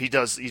 He did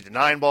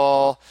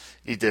 9-ball.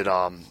 He did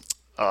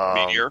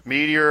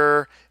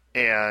Meteor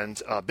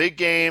and Big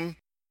Game.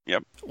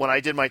 Yep. When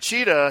I did my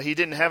Cheetah, he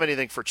didn't have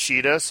anything for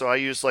Cheetah, so I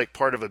used, like,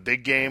 part of a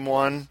Big Game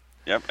one.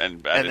 Yep,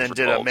 and then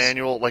did a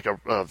manual, like,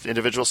 of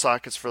individual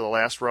sockets for the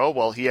last row.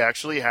 Well, he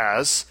actually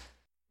has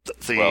the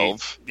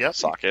 12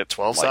 socket.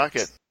 12 lights.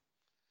 socket.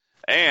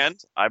 And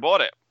I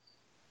bought it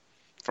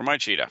for my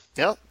Cheetah.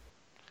 Yep.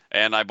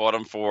 And I bought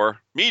them for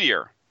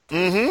Meteor.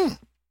 Mm-hmm.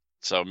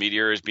 So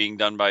Meteor is being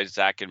done by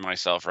Zach and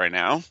myself right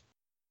now.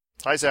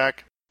 Hi,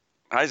 Zach.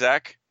 Hi,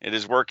 Zach. It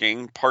is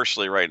working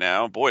partially right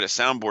now. Boy, the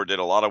soundboard did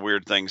a lot of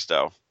weird things,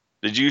 though.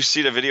 Did you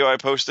see the video I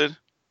posted?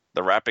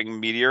 The rapping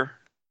meteor?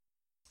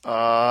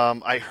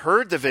 I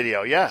heard the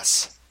video,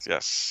 yes.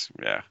 Yes,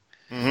 yeah.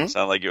 Mm-hmm.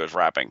 Sounded like it was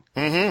rapping.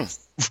 Mm-hmm.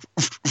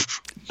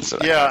 So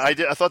yeah, I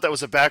thought that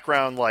was a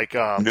background, like,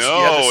 no, the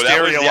that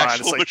stereo was the on.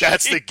 actual It's like, machine.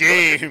 that's the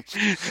game.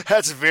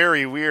 That's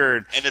very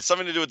weird. And it's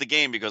something to do with the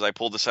game because I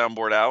pulled the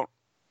soundboard out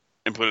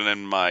and put it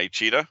in my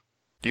Cheetah.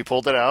 You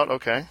pulled it out?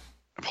 Okay.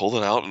 I pulled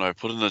it out and I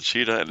put it in the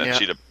Cheetah, and the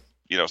Cheetah,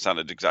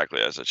 sounded exactly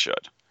as it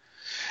should.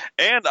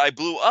 And I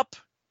blew up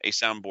a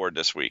soundboard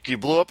this week. You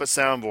blew up a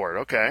soundboard,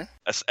 okay.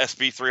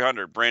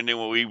 SB300, brand new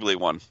Weebly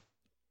one.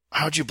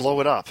 How'd you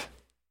blow it up?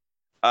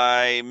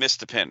 I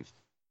missed a pin.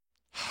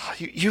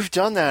 You've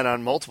done that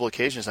on multiple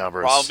occasions now,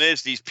 Bruce. Problem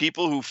is, these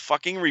people who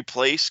fucking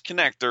replace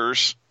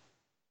connectors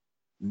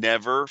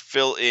never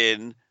fill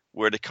in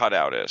where the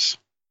cutout is.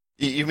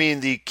 You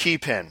mean the key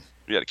pin?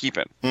 Yeah, the key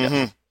pin. Mm-hmm.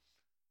 Yeah.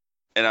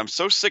 And I'm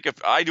so sick of.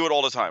 I do it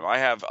all the time. I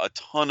have a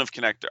ton of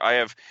connector.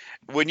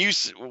 When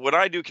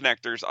I do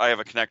connectors, I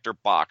have a connector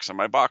box, and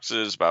my box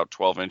is about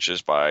 12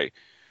 inches by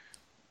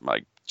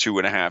like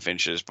 2.5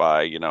 inches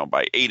by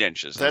 8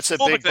 inches. That's a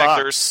full big of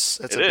connectors. box.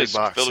 That's It a is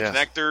big box. filled with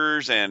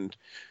connectors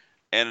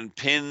and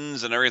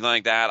pins and everything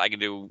like that. I can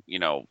do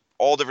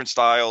all different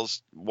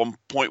styles, 1.100,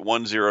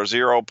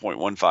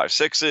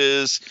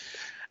 0.156s,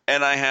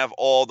 and I have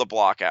all the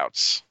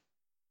blockouts.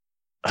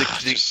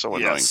 It's just so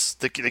annoying. Yes,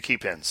 the key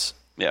pins.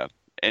 Yeah.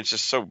 And it's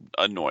just so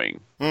annoying.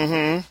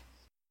 Mm-hmm.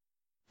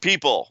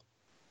 People,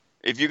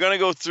 if you're going to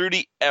go through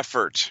the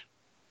effort,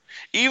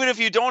 even if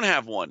you don't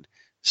have one,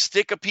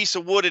 stick a piece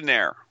of wood in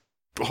there.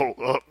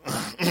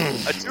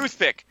 A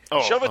toothpick.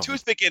 Shove a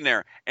toothpick in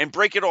there and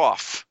break it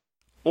off.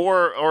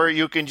 Or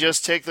you can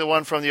just take the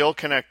one from the old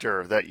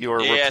connector that you're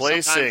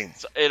replacing.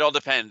 It all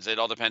depends. It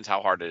all depends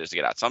how hard it is to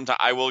get out. Sometimes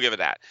I will give it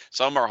that.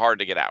 Some are hard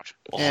to get out.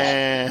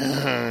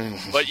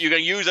 But you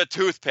can use a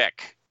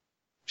toothpick.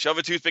 Shove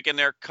a toothpick in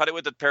there, cut it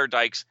with a pair of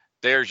dikes.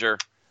 There's your...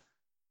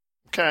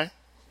 Okay.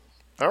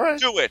 All right.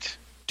 Do it.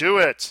 Do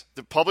it.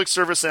 The public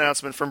service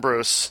announcement from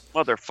Bruce.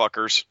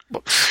 Motherfuckers.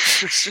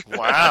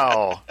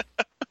 Wow.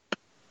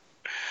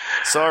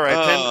 It's all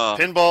right.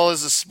 Pinball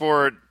is a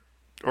sport.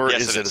 Or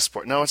yes, is it a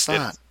sport? No, it's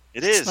not.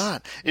 It is. It's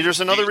not.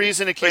 There's another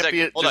reason it can't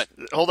be...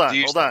 Hold on. Do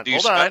you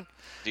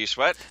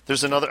sweat?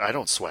 There's another... I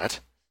don't sweat.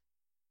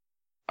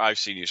 I've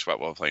seen you sweat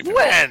while playing pinball.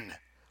 When?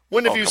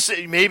 When have you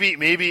seen...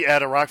 Maybe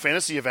at a Rock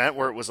Fantasy event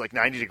where it was like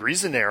 90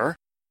 degrees in there.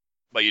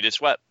 But you did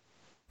sweat.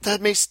 That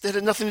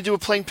had nothing to do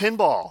with playing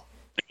pinball.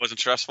 It wasn't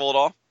stressful at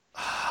all?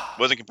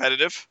 Wasn't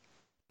competitive?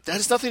 That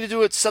has nothing to do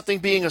with something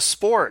being a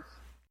sport.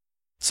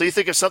 So you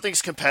think if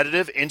something's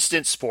competitive,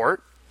 instant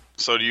sport?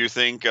 So do you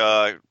think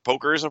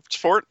poker is a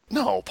sport?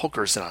 No,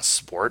 poker is not a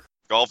sport.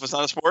 Golf is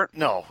not a sport?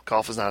 No,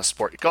 golf is not a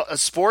sport. A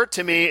sport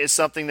to me is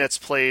something that's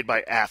played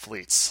by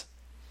athletes.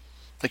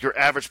 Like your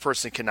average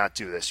person cannot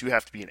do this. You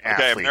have to be an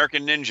athlete. Okay,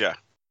 American Ninja.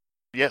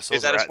 Yes,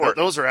 is that a sport?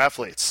 Those are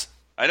athletes.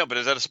 I know, but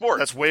is that a sport?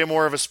 That's way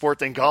more of a sport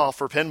than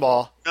golf or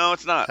pinball. No,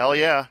 it's not. Hell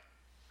yeah.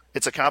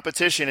 It's a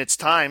competition. It's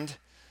timed.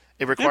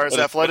 It requires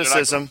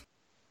athleticism.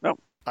 No.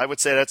 I would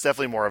say that's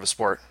definitely more of a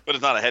sport. But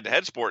it's not a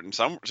head-to-head sport in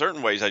some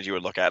certain ways as you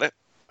would look at it.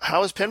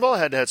 How is pinball a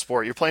head-to-head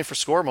sport? You're playing for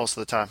score most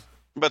of the time.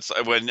 But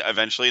when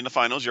eventually in the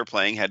finals you're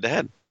playing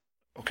head-to-head.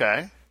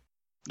 Okay.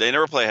 They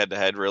never play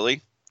head-to-head,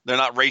 really. They're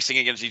not racing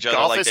against each other.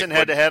 Golf isn't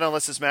head-to-head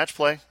unless it's match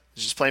play.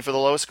 It's just playing for the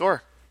lowest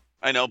score.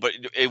 I know, but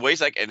it ways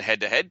like in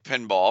head-to-head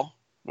pinball,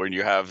 when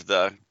you have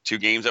the two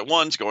games at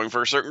once going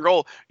for a certain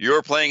goal,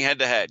 you're playing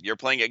head-to-head. You're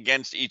playing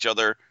against each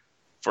other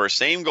for a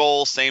same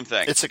goal, same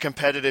thing. It's a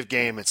competitive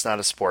game. It's not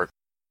a sport.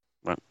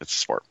 Well, it's a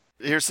sport.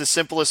 Here's the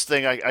simplest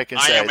thing I can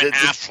say. I am an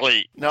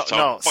athlete.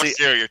 No. See,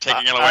 you're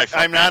taking it away from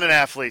me. I'm not an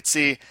athlete.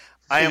 See,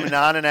 I am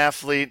not an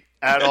athlete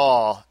at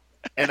all,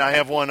 and I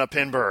have won a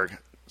Pinburgh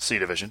C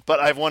division. But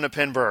I've won a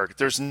Pinburgh.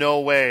 There's no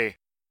way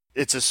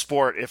it's a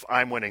sport if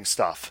I'm winning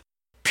stuff.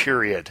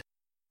 Period.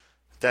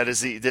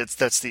 That's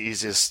the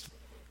easiest.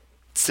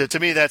 So to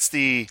me, that's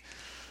the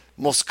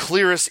most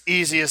clearest,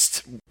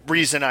 easiest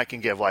reason I can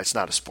give why it's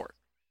not a sport.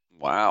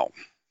 Wow.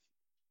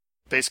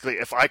 Basically,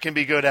 if I can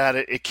be good at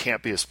it, it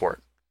can't be a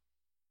sport.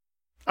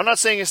 I'm not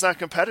saying it's not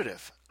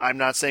competitive. I'm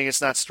not saying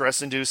it's not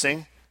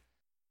stress-inducing.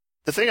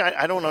 The thing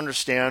I don't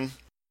understand,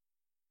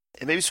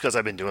 and maybe it's because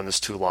I've been doing this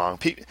too long,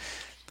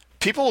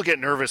 people will get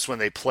nervous when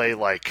they play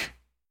like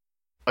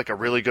a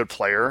really good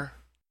player.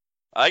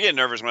 I get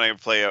nervous when I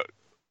play lower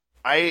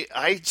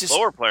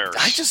players.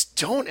 I just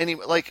don't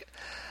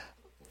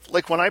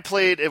like when I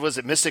played, it was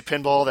at Mystic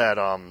Pinball that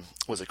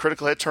was a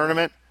Critical Hit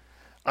tournament.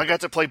 I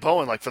got to play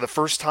Bowen for the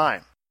first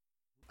time.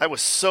 I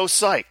was so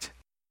psyched.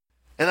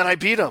 And then I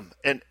beat him,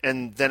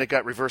 and then it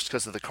got reversed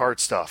because of the card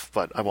stuff,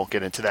 but I won't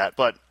get into that.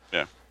 But,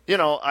 yeah.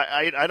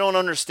 I don't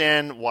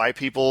understand why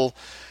people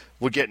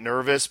would get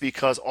nervous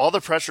because all the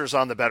pressure is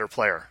on the better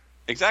player.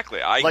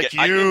 Exactly. I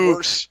do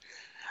worse.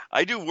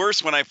 I do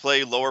worse when I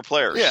play lower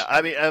players. Yeah,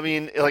 I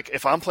mean, like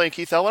if I'm playing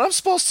Keith Elwin, I'm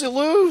supposed to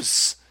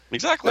lose.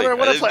 Exactly. No matter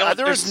what I play,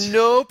 there is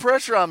no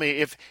pressure on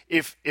me.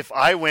 If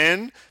I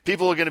win,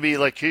 people are going to be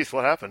like, Keith,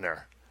 what happened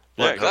there?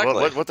 Yeah,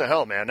 exactly. What the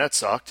hell, man? That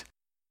sucked.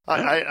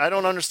 Yeah. I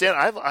don't understand.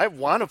 I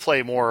want to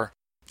play more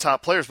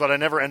top players, but I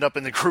never end up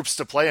in the groups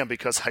to play them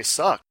because I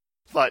suck.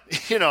 But,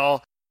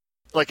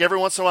 like every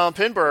once in a while in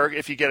Pinburgh,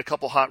 if you get a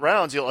couple hot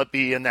rounds, you'll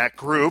be in that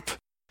group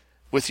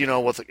with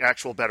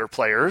actual better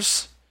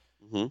players.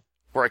 Mm-hmm.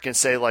 Where I can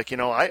say, like,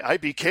 I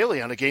beat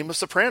Kaylee on a game of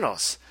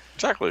Sopranos.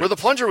 Exactly. Where the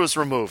plunger was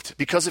removed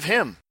because of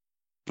him.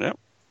 Yeah.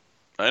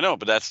 I know,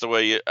 but that's the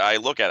way I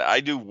look at it. I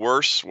do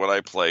worse when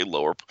I play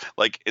lower.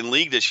 Like in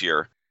League this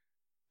year,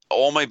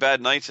 all my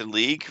bad nights in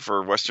League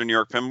for Western New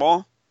York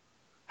Pinball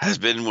has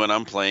been when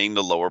I'm playing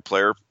the lower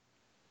players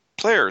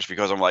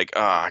because I'm like,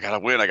 I gotta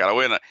win,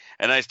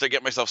 and I still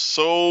get myself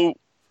so.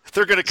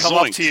 They're gonna come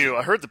up to you.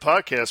 I heard the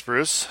podcast,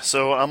 Bruce.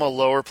 So I'm a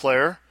lower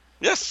player.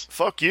 Yes.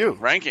 Fuck you.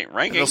 Ranking.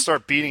 And they'll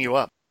start beating you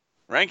up.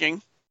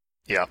 Ranking.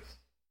 Yeah.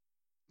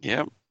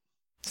 Yeah.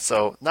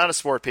 So not a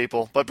sport,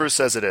 people, but Bruce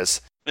says it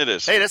is. It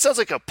is. Hey, that sounds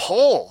like a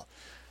poll.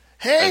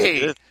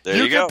 Hey,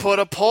 you can put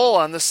a poll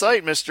on the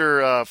site,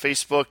 Mr.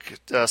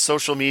 Facebook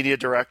social media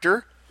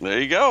director.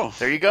 There you go.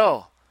 There you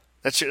go.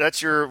 That's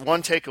your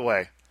one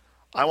takeaway.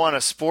 I want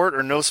a sport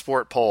or no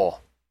sport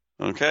poll.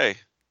 Okay,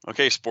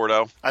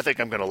 Sporto. I think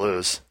I'm going to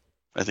lose.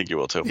 I think you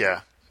will too.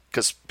 Yeah,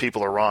 because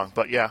people are wrong.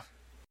 But yeah,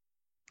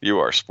 you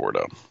are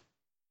Sporto.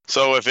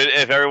 So if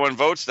everyone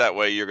votes that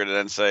way, you're going to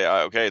then say,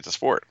 okay, it's a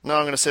sport. No,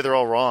 I'm going to say they're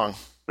all wrong.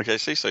 Okay,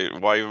 see, so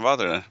why even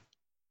bother then?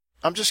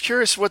 I'm just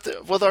curious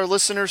what our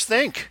listeners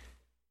think.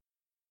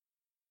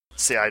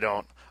 See, I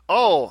don't.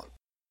 Oh,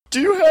 do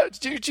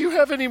you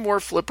have any more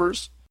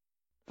flippers?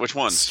 Which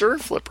ones? Stern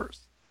flippers.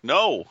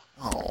 No.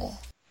 Oh.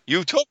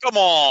 You took them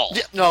all.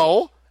 Yeah,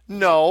 no.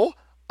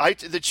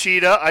 The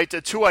cheetah.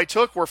 The two I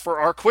took were for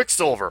our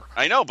Quicksilver.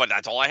 I know, but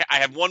that's all I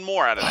have. One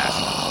more out of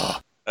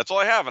that. That's all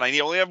I have, and I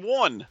only have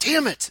one.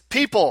 Damn it,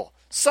 people!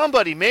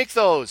 Somebody make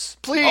those,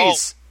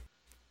 please. Oh.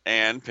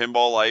 And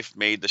Pinball Life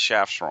made the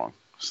shafts wrong.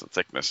 The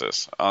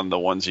thicknesses on the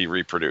ones he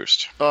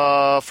reproduced.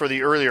 For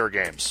the earlier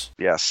games.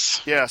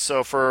 Yes. Yeah,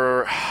 so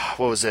for,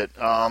 what was it?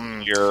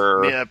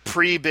 Your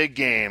pre-big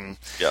game.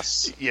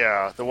 Yes.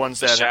 Yeah, the ones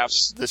the that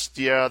shafts.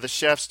 The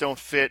shafts don't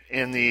fit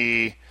in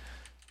the.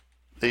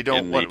 They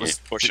don't. In what the was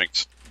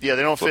bushings? Yeah,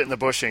 they don't fit in the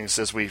bushings,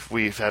 as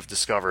we have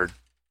discovered.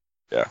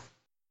 Yeah.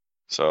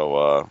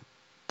 So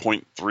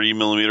 0.3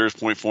 millimeters,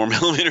 0.4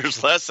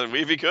 millimeters less, and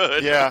we'd be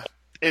good. Yeah,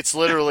 it's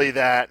literally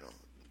that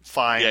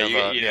fine.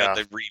 Yeah, you have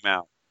to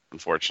remount.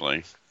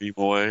 Unfortunately, ream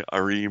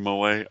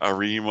away.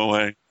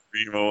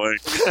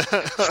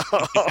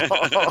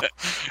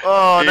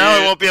 Oh, now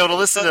I won't be able to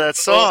listen to that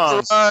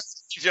song.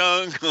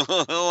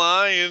 Jungle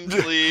lion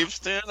sleeps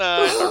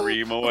tonight.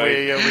 Ream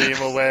away.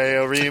 Ream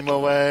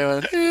away.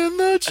 In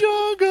the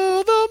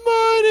jungle, the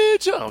mighty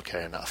jungle.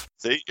 Okay, enough.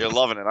 See, you're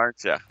loving it,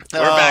 aren't you? We're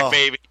back,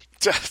 baby.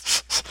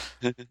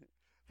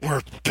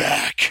 We're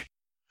back.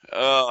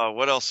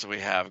 What else do we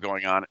have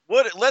going on?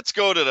 Let's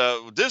go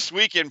to This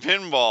Week in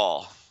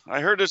Pinball. I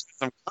heard there's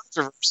some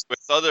controversy with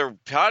other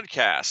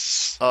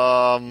podcasts.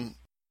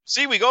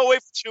 See, we go away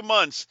for 2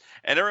 months,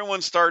 and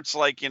everyone starts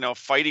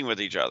fighting with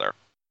each other.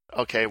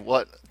 Okay,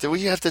 what do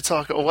we have to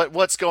talk?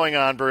 What's going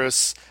on,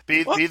 Bruce?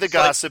 Be the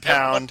gossip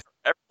hound.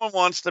 Everyone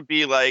wants to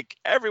be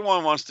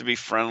everyone wants to be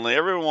friendly.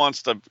 Everyone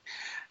wants to,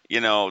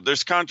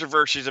 There's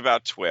controversies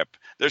about TWIP.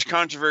 There's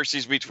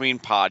controversies between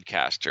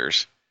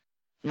podcasters.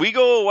 We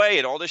go away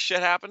and all this shit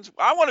happens.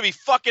 I want to be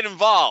fucking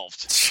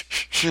involved.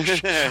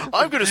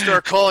 I'm going to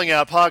start calling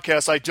out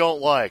podcasts I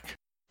don't like.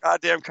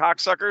 Goddamn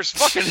cocksuckers.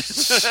 Fucking.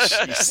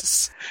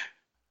 Jesus.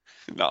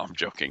 No, I'm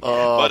joking.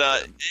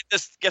 But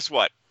guess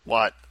what?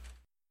 What?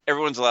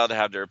 Everyone's allowed to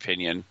have their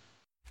opinion.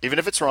 Even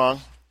if it's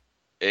wrong.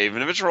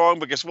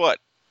 But guess what?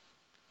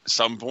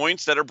 Some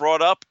points that are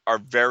brought up are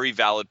very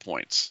valid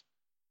points.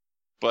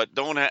 But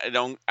don't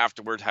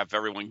afterwards have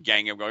everyone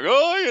ganging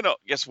going,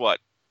 guess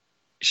what?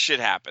 Shit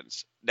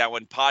happens. Now,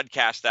 when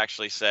podcasts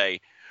actually say,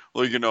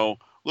 well,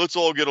 let's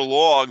all get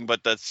along,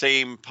 but the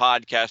same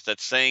podcast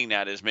that's saying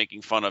that is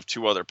making fun of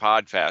 2 other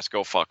podcasts,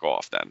 go fuck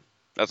off then.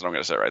 That's what I'm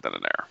going to say right then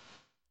and there.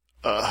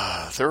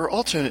 There are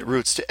alternate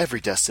routes to every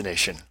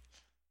destination.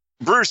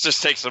 Bruce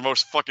just takes the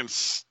most fucking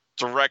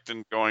direct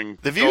and going...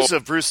 The views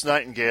of Bruce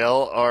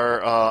Nightingale are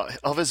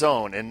of his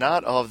own and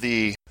not of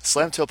the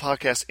Slamtail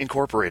Podcast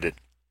Incorporated.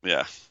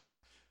 Yeah.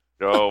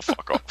 Go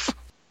fuck off.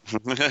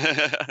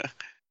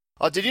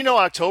 Did you know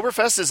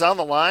Oktoberfest is on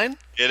the line?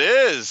 It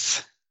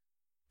is.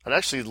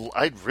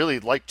 I'd really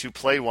like to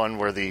play one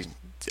where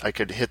I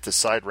could hit the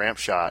side ramp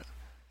shot.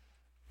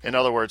 In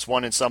other words,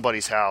 one in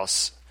somebody's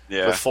house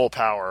with full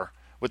power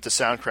with the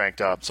sound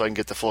cranked up so I can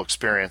get the full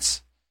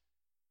experience.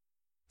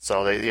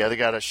 So they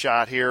got a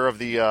shot here of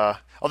the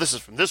this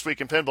is from This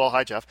Week in Pinball.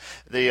 Hi, Jeff.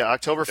 The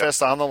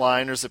Oktoberfest on the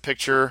line. There's a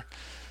picture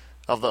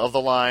of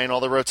the line, all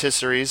the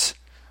rotisseries,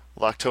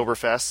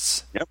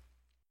 Oktoberfests. Yep.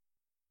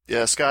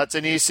 Yeah, Scott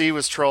Zanisi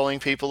was trolling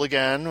people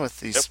again with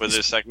these. Yep, with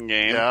his second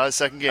game. Yeah, his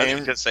second game. I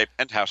was going to say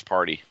Penthouse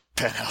Party.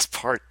 Penthouse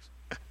Party.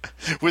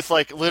 with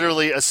like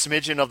literally a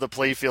smidgen of the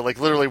playfield, like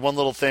literally one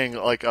little thing.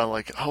 Like I'm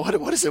like, oh,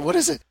 what is it? What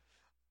is it?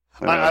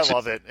 I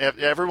love it.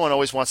 Everyone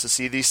always wants to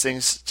see these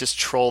things. Just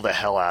troll the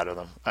hell out of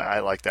them. I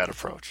like that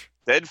approach.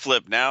 Dead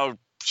Flip now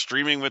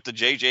streaming with the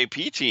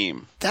JJP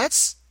team.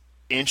 That's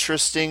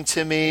interesting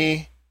to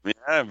me.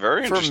 Yeah,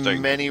 very interesting. For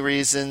many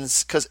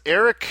reasons. Because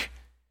Eric,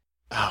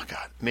 oh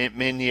God,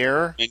 Mayonnaise.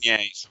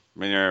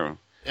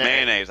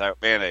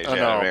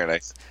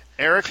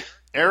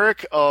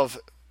 Eric of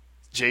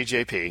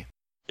JJP.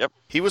 Yep.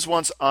 He was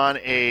once on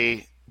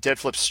a Dead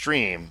Flip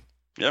stream.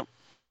 Yep.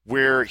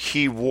 Where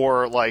he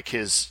wore like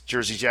his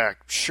Jersey Jack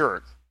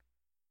shirt.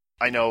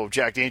 I know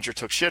Jack Danger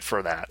took shit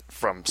for that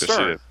from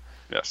Stern.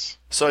 Yes.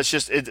 So it's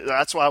just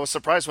that's why I was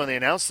surprised when they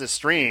announced this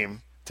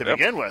stream to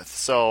begin with.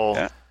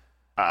 So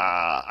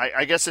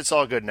I guess it's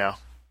all good now.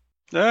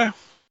 Yeah.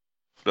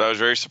 But I was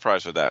very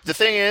surprised with that. The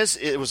thing is,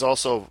 it was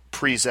also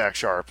pre-Zach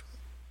Sharp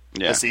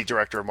as the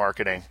director of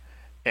marketing.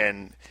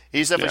 And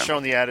he's definitely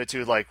shown the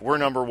attitude like, we're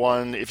number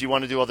one. If you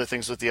want to do other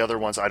things with the other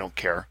ones, I don't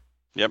care.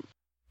 Yep.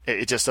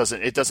 It just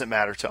doesn't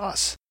matter to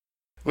us,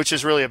 which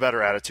is really a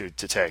better attitude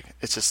to take.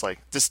 It's just like,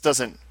 this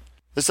doesn't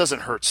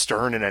hurt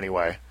Stern in any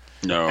way.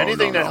 No.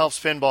 Anything that helps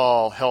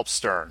Pinball helps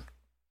Stern.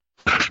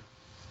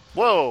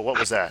 Whoa, what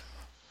was that?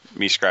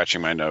 Me scratching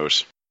my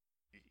nose.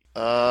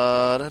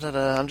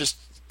 I'm just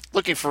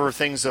looking for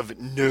things of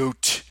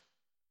note.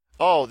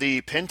 Oh,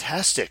 the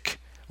Pintastic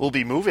will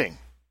be moving.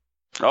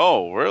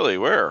 Oh, really?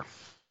 Where?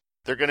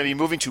 They're going to be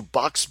moving to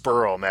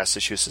Boxborough,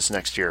 Massachusetts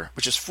next year,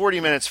 which is 40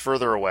 minutes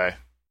further away,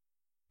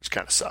 which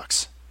kind of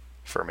sucks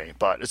for me.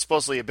 But it's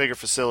supposedly a bigger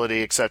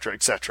facility, etc.,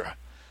 etc.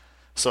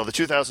 So the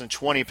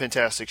 2020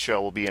 Pintastic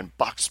show will be in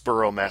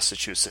Boxborough,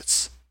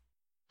 Massachusetts.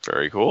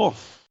 Very cool.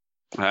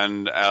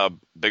 And a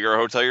bigger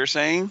hotel, you're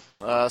saying?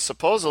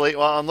 Supposedly.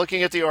 Well, I'm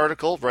looking at the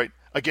article, right,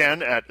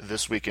 again, at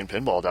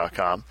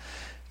thisweekinpinball.com.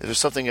 There's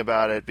something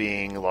about it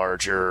being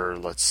larger.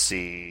 Let's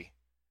see.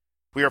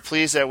 We are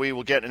pleased that we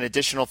will get an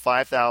additional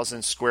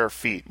 5,000 square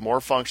feet, more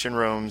function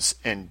rooms,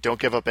 and don't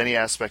give up any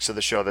aspects of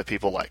the show that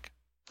people like.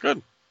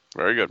 Good.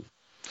 Very good.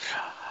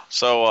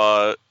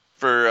 So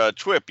for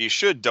TWIP, you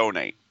should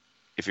donate.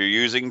 If you're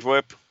using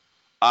TWIP,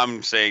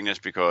 I'm saying this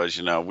because,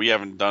 we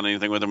haven't done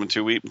anything with them in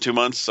 2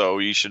 months, so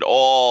you should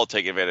all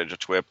take advantage of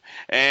TWIP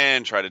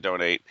and try to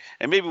donate.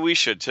 And maybe we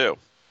should, too.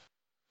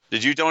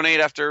 Did you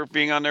donate after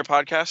being on their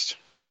podcast?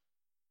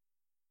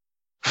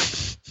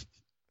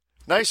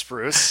 Nice,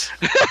 Bruce.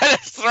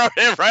 Just throw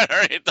him right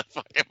underneath the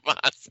fucking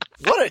bus.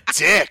 What a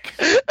dick.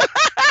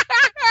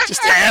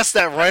 Just to ask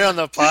that right on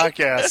the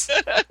podcast.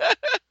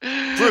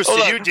 Bruce,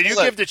 did you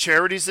give to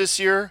charities this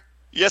year?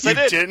 Yes, I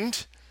did. You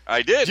didn't?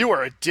 I did. You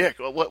are a dick.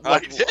 What? I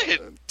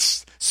did.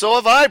 So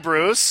have I,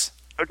 Bruce.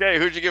 Okay,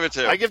 who'd you give it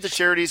to? I give to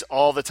charities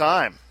all the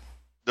time.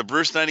 The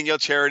Bruce Nightingale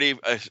charity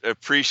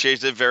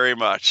appreciates it very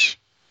much.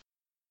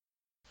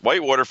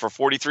 Whitewater for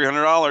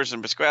 $4,300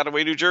 in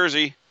Piscataway, New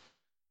Jersey.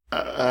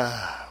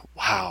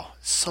 Wow,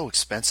 so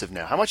expensive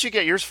now. How much you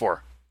get yours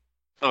for?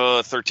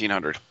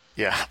 $1,300.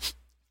 Yeah.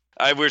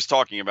 I was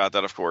talking about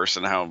that, of course,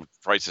 and how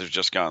prices have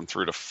just gone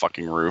through the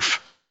fucking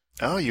roof.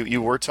 Oh,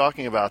 you were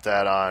talking about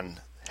that on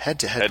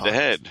Head-to-Head.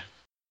 Head-to-Head.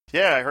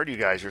 Yeah, I heard you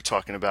guys were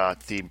talking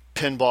about the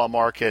pinball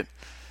market.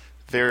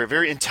 Very,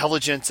 very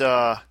intelligent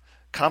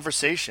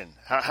conversation.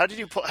 How did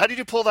you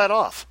pull that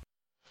off?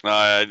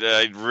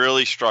 I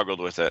really struggled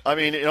with it. I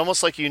mean, it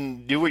almost like you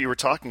knew what you were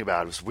talking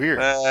about. It was weird.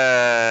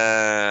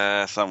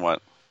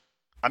 Somewhat.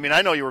 I mean,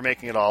 I know you were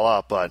making it all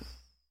up, but...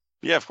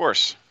 Yeah, of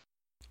course.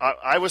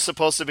 I was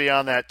supposed to be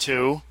on that,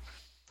 too.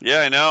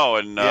 Yeah, I know.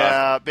 And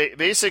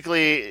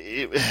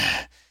basically...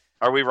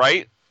 Are we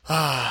right?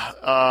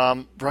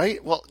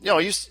 Right? Well,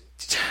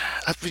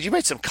 you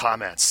made some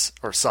comments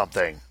or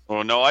something.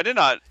 Oh, no, I did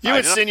not. You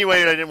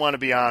insinuated I didn't want to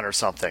be on or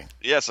something.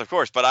 Yes, of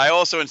course. But I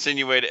also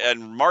insinuated,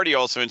 and Marty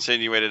also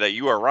insinuated that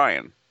you are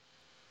Ryan.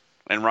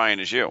 And Ryan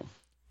is you.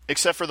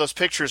 Except for those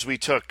pictures we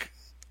took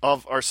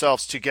of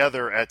ourselves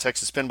together at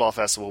Texas Pinball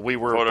Festival. We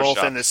were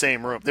both in the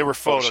same room. They were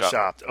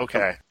photoshopped.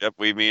 Okay. Yep,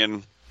 me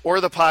and...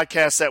 Or the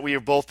podcast that we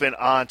have both been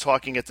on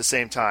talking at the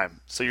same time.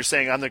 So you're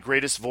saying I'm the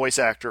greatest voice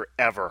actor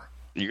ever.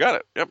 You got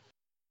it. Yep.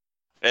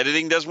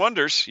 Editing does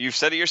wonders. You've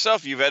said it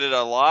yourself. You've edited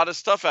a lot of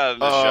stuff out of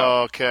this show.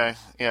 Oh, okay.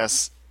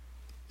 Yes.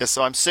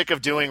 So I'm sick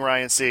of doing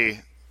Ryan C.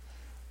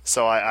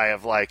 So I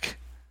have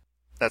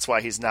that's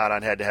why he's not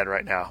on Head-to-Head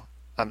right now.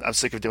 I'm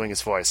sick of doing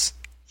his voice.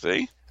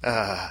 See?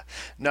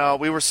 No,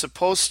 we were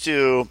supposed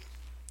to.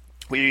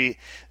 We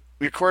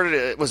recorded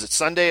it. Was it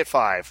Sunday at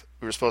 5?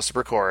 We were supposed to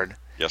record.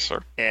 Yes,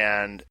 sir.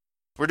 And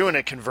we're doing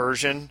a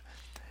conversion,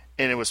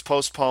 and it was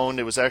postponed.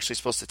 It was actually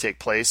supposed to take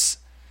place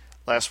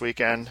last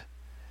weekend,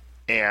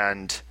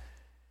 and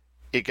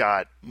it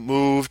got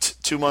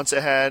moved 2 months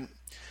ahead.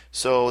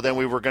 So then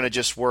we were going to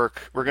just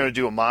work. We're going to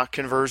do a mock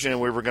conversion,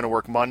 and we were going to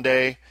work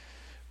Monday,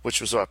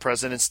 which was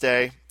President's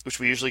Day, which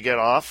we usually get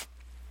off.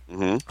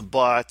 Mm-hmm.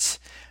 But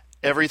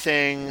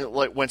everything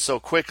went so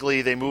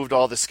quickly, they moved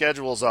all the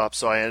schedules up,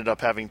 so I ended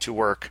up having to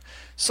work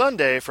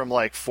Sunday from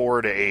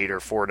 4 to 8 or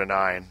 4 to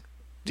 9,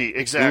 the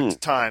exact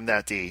time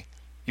that the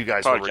you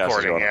guys were Podcast is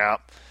recording. going on. Yeah.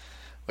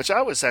 Which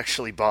I was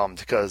actually bummed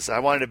because I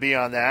wanted to be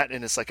on that,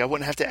 and it's like I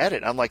wouldn't have to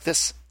edit. I'm like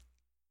this.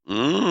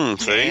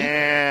 See?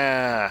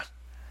 Yeah.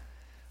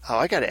 Oh,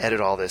 I got to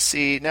edit all this.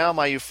 See, now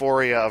my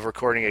euphoria of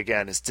recording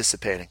again is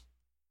dissipating.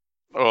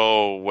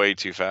 Oh, way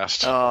too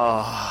fast.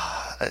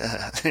 Oh.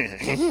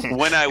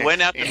 When I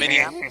went out to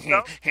Minneapolis,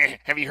 though?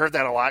 Have you heard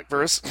that a lot,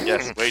 Bruce?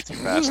 Yes, way too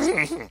fast.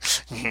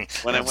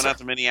 When I went out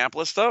to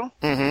Minneapolis, though,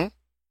 Mm-hmm.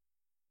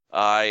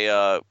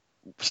 I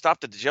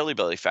stopped at the Jelly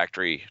Belly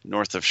factory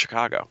north of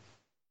Chicago.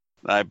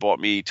 I bought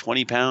me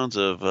 20 pounds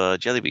of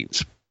jelly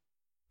beans.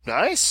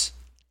 Nice.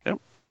 Yep.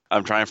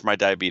 I'm trying for my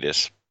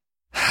diabetes.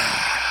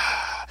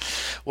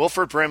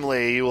 Wilford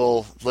Brimley, you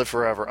will live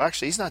forever.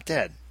 Actually, he's not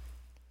dead.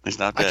 He's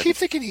not dead. I keep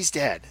thinking he's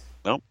dead.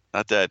 Nope,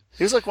 not dead.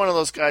 He was like one of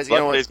those guys. You But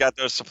know what? he's got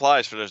those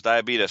supplies for those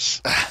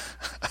diabetes.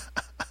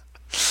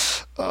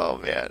 Oh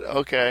man.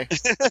 Okay.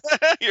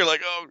 You're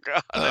like, oh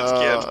god, that's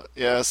kid.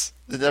 Yes,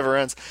 it never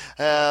ends.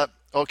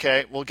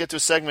 Okay, we'll get to a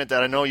segment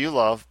that I know you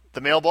love: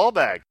 the mail ball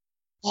bag.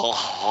 There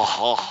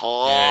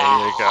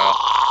you go.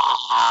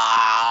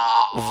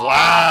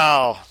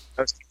 Wow.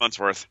 That's 2 months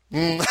worth.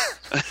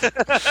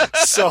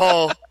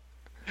 So,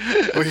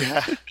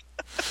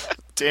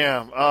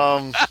 damn.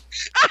 I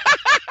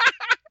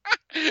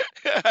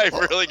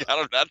really got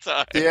him that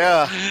time.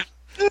 Yeah.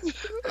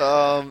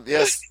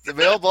 Yes, the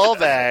mail ball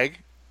bag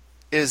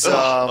is.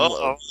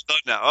 done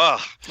now.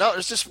 No,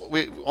 it's just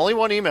only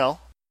one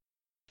email.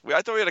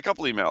 I thought we had a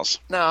couple emails.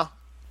 No.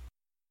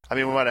 I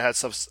mean, we might have had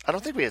some. I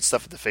don't think we had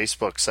stuff at the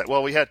Facebook site.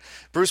 Well, we had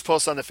Bruce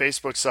post on the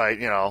Facebook site,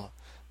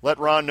 let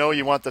Ron know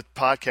you want the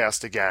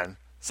podcast again.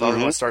 So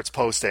everyone starts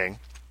posting.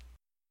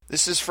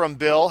 This is from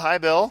Bill. Hi,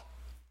 Bill.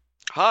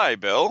 Hi,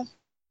 Bill.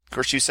 Of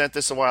course, you sent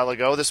this a while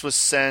ago. This was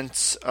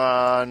sent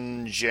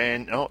on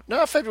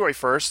February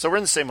 1st, so we're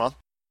in the same month.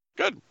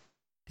 Good.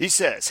 He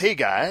says, "Hey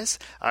guys,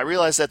 I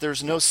realize that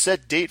there's no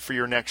set date for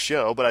your next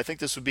show, but I think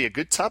this would be a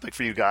good topic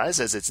for you guys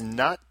as it's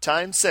not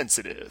time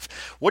sensitive.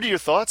 What are your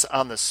thoughts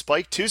on the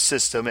Spike 2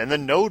 system and the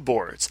node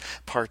boards,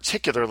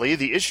 particularly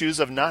the issues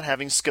of not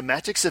having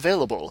schematics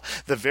available,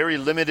 the very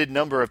limited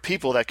number of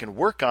people that can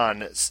work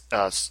on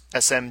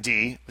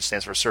SMD, which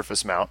stands for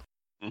surface mount,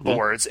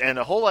 boards, and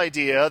the whole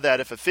idea that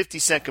if a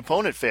 50-cent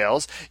component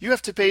fails, you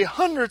have to pay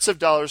hundreds of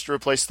dollars to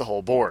replace the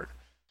whole board.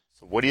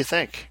 So what do you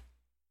think?"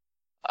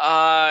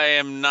 I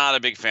am not a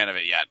big fan of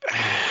it yet.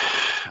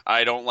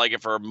 I don't like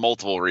it for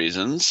multiple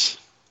reasons.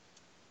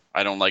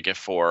 I don't like it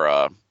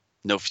for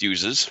no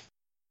fuses.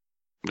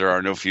 There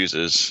are no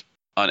fuses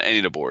on any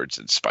of the boards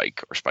in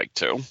Spike or Spike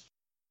 2,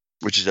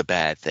 which is a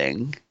bad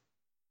thing.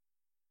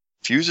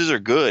 Fuses are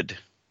good.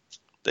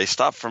 They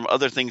stop from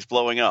other things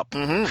blowing up.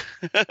 And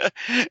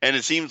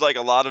it seems like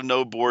a lot of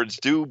node boards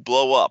do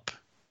blow up.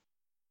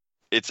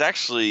 It's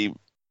actually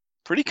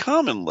pretty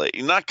commonly,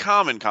 not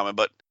common,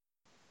 but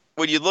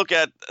when you look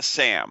at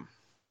SAM,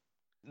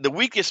 the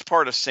weakest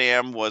part of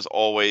SAM was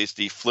always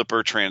the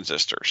flipper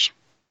transistors.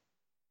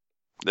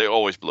 They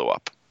always blew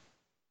up.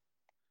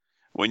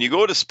 When you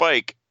go to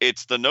Spike,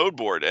 it's the node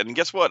board. And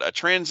guess what? A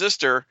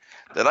transistor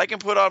that I can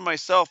put on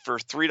myself for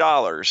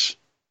 $3,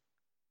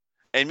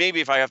 and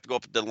maybe if I have to go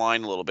up the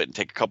line a little bit and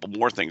take a couple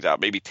more things out,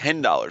 maybe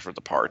 $10 worth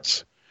of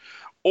parts,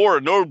 or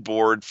a node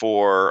board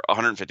for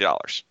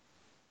 $150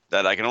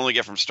 that I can only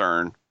get from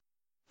Stern,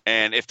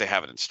 and if they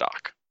have it in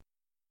stock.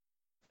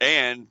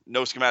 And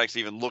no schematics to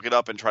even look it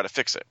up and try to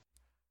fix it.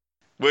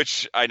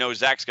 Which I know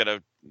Zach's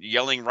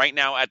yelling right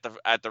now at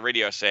the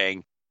radio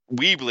saying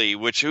Weebly,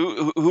 which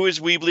who is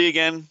Weebly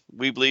again?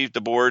 Weebly,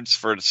 the boards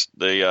for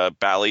the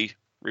Bally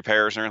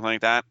repairs or anything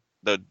like that.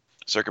 The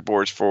circuit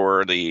boards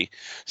for the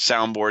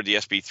soundboard, the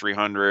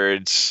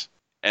SB300s,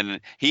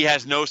 and he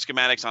has no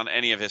schematics on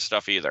any of his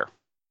stuff either.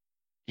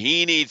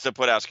 He needs to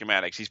put out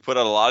schematics. He's put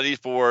out a lot of these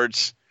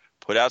boards.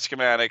 Put out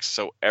schematics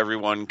so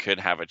everyone could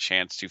have a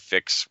chance to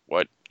fix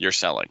what you're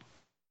selling.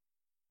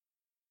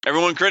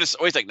 Everyone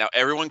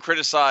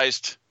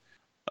criticized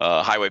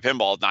Highway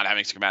Pinball not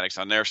having schematics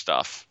on their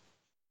stuff.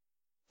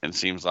 And it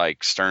seems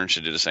like Stern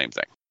should do the same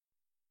thing.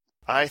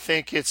 I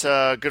think it's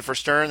good for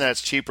Stern.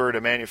 That's cheaper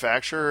to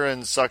manufacture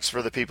and sucks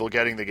for the people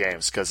getting the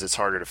games because it's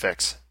harder to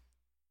fix.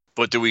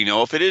 But do we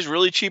know if it is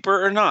really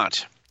cheaper or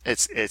not?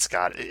 It's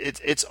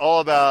all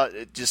about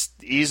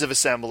just ease of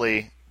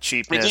assembly.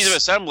 Cheapness. It's ease of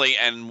assembly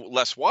and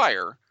less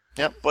wire.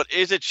 Yep. But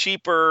is it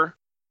cheaper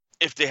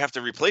if they have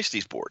to replace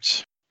these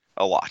boards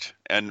a lot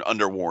and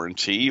under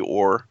warranty?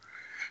 Or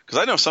because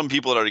I know some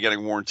people that are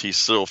getting warranties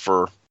still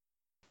for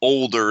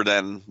older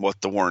than what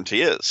the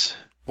warranty is.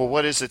 Well,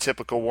 what is the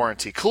typical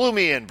warranty? Clue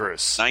me in,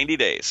 Bruce. 90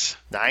 days.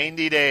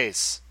 90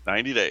 days.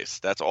 90 days.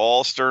 That's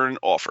all Stern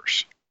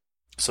offers.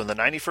 So on the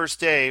 91st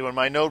day when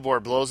my node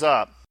board blows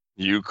up,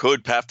 you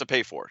could have to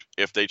pay for it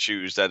if they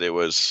choose that it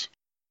was.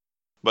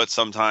 But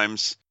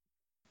sometimes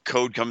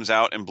code comes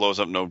out and blows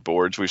up node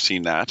boards. We've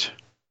seen that.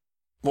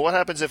 Well, what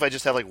happens if I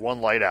just have like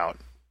one light out?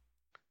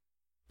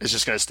 It's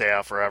just going to stay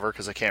out forever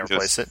because I can't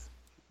replace it?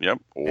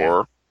 Yep.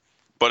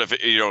 But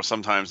if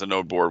sometimes the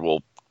node board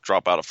will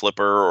drop out a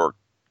flipper or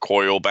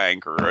coil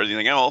bank or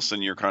anything else,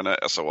 and you're kind of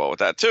SOL with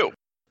that too.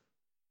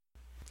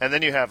 And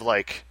then you have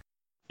like...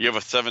 You have a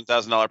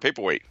 $7,000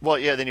 paperweight. Well,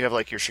 yeah, then you have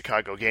like your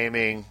Chicago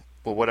Gaming,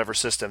 well, whatever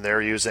system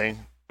they're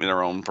using. In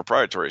their own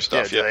proprietary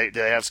stuff, yeah. Do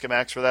they have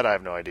schematics for that? I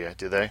have no idea.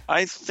 Do they?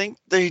 I think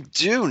they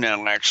do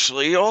now,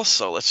 actually,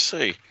 also. Let's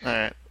see. All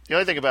right. The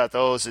only thing about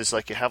those is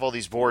like you have all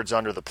these boards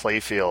under the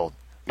playfield,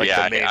 like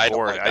the main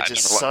board. It's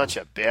just such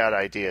a bad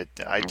idea.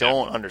 I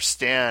don't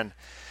understand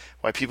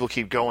why people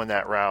keep going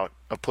that route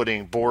of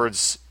putting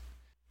boards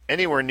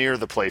anywhere near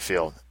the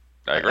playfield.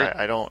 I agree.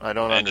 I don't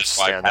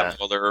understand that.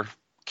 They're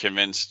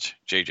convinced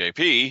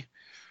JJP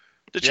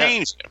to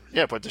change it.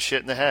 Yeah, put the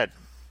shit in the head.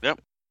 Yep.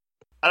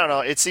 I don't know.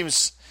 It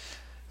seems...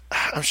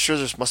 I'm sure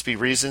there must be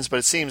reasons, but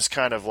it seems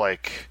kind of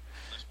like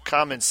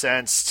common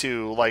sense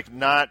to like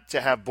not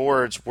to have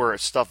boards where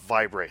stuff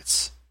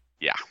vibrates.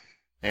 Yeah.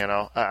 You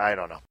know, I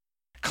don't know.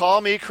 Call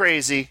me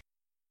crazy.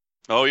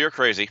 Oh, you're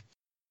crazy.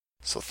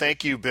 So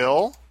thank you,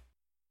 Bill.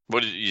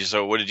 What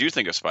did you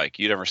think of Spike?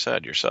 You never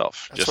said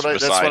yourself. That's what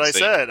I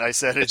said. I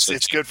said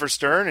it's good for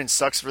Stern and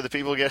sucks for the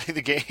people getting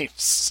the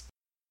games.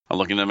 I'm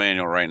looking at the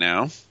manual right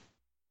now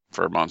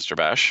for Monster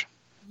Bash.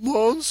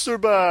 Monster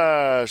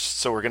Bash.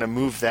 So we're going to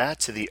move that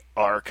to the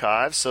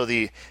archive. So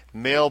the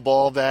mail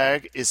ball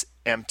bag is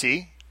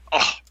empty.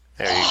 Oh.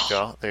 There you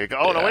go.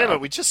 Oh, no, wait a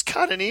minute. We just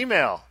got an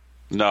email.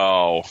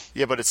 No.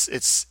 Yeah, but it's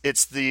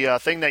the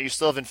thing that you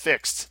still haven't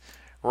fixed.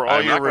 Where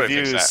all your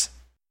reviews.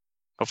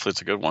 Hopefully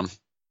it's a good one.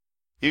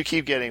 You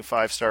keep getting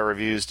 5-star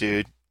reviews,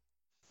 dude.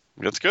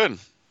 That's good.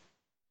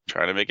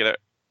 Trying to make it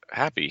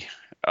happy.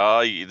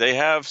 They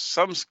have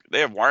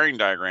wiring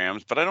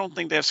diagrams, but I don't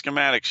think they have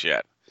schematics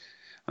yet.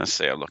 Let's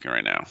see, I'm looking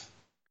right now.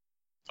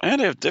 And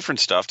they have different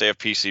stuff. They have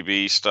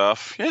PCB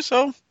stuff. Yeah,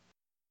 so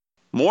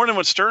more than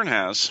what Stern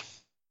has.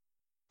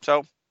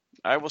 So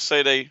I will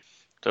say they're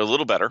a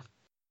little better.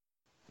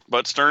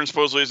 But Stern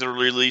supposedly is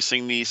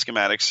releasing the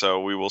schematics,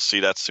 so we will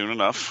see that soon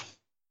enough.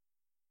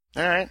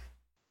 All right.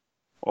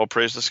 All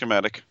praise the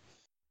schematic.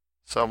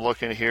 So I'm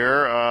looking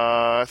here.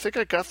 I think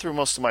I got through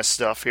most of my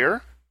stuff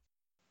here.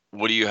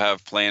 What do you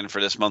have planned for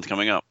this month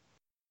coming up?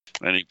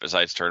 Any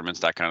besides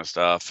tournaments, that kind of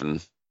stuff?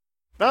 And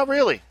not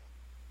really.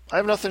 I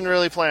have nothing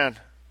really planned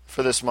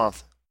for this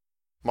month.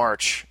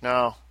 March.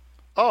 No.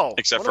 Oh,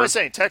 what am I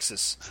saying?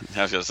 Texas.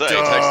 I was going to say,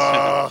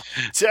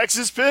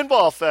 Texas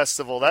Pinball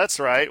Festival. That's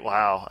right.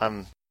 Wow.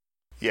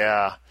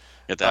 Yeah.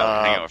 Get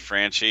that hang out with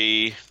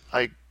Franchi.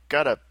 I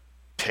got to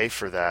pay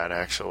for that,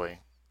 actually.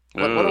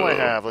 What do I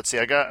have? Let's see.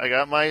 I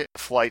got my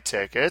flight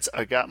tickets.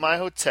 I got my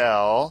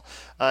hotel.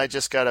 I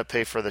just got to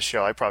pay for the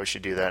show. I probably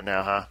should do that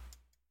now, huh?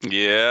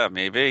 Yeah,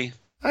 maybe.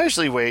 I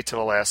usually wait till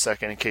the last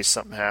second in case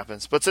something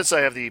happens. But since I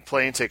have the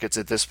plane tickets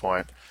at this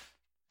point...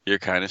 You're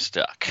kind of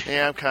stuck.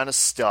 Yeah, I'm kind of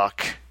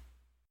stuck.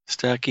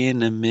 Stuck in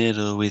the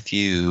middle with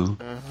you.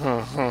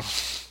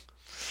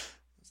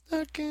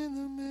 Stuck in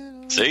the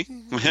middle. See?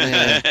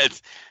 Yeah.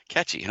 It's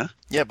catchy, huh?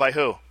 Yeah, by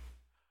who?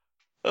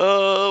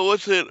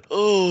 What's it?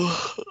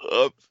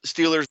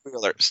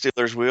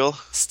 Steelers Wheel.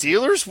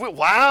 Steelers Wheel?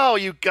 Wow,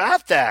 you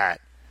got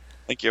that.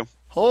 Thank you.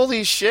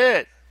 Holy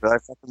shit. I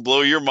fucking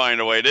blew your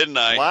mind away, didn't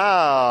I?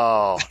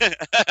 Wow.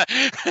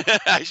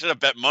 I should have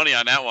bet money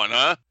on that one,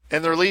 huh?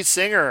 And their lead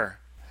singer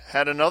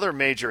had another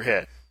major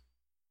hit.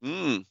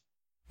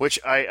 Which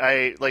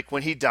I like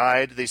when he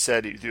died, they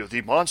said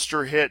the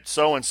monster hit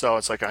so-and-so.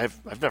 It's like,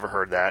 I've never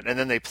heard that. And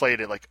then they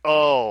played it like,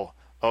 oh,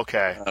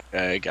 okay.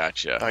 Okay,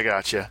 gotcha. I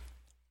gotcha.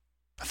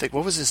 I think,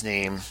 what was his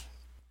name?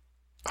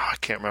 Oh, I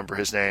can't remember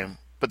his name.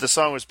 But the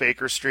song was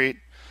Baker Street.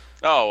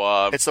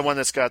 Oh, it's the one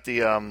that's got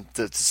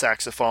the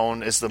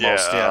saxophone is the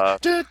most. Yeah.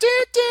 I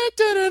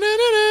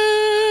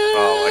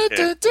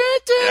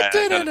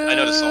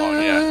know the song.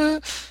 Yeah.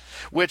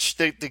 Which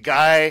the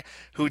guy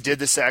who did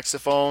the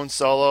saxophone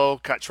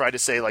solo tried to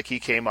say like he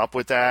came up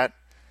with that,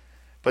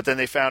 but then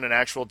they found an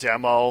actual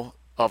demo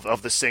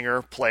of the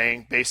singer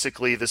playing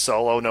basically the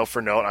solo note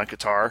for note on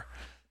guitar.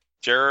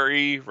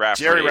 Jerry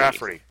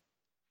Rafferty.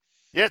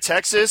 Yeah,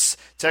 Texas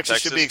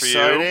should be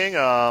exciting.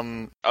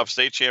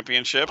 Upstate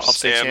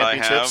Championships. I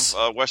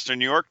have Western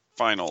New York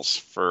Finals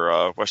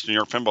for Western New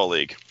York Pinball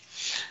League.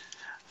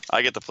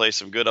 I get to play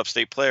some good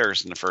Upstate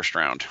players in the first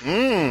round.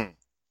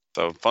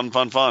 So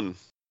fun.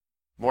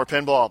 More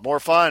pinball, more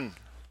fun.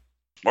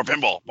 More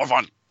pinball, more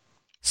fun.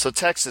 So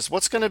Texas,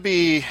 what's going to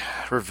be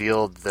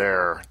revealed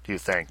there, do you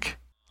think?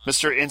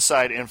 Mr.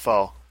 Inside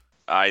Info.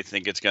 I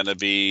think it's going to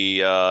be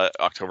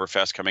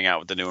Oktoberfest coming out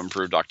with the new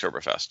improved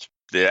Oktoberfest.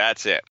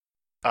 That's it.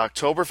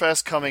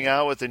 Oktoberfest coming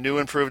out with the new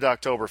improved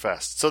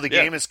Oktoberfest. So the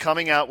game is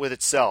coming out with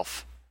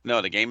itself.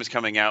 No, the game is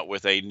coming out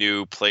with a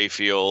new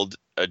playfield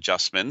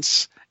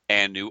adjustments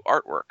and new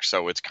artwork.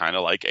 So it's kind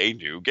of like a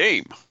new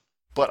game.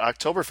 But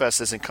Oktoberfest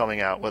isn't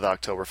coming out with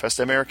Oktoberfest.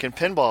 American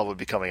Pinball would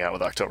be coming out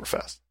with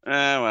Oktoberfest.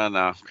 Well,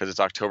 no, because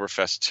it's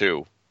Oktoberfest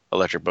 2,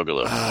 Electric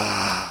Boogaloo.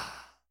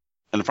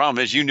 And the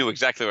problem is you knew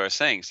exactly what I was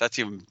saying, so it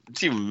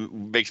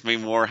even makes me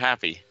more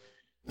happy.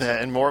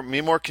 And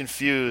more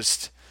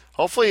confused.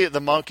 Hopefully the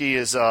monkey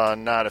is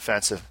not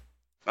offensive.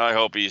 I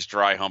hope he's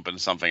dry humping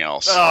something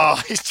else. Oh,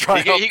 he's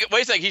dry humping.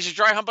 Wait a second, he should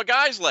dry hump a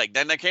guy's leg.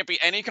 Then there can't be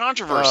any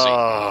controversy.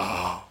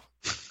 Oh.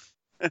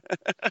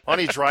 Why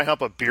don't you dry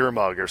hump a beer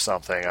mug or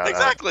something?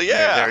 Exactly,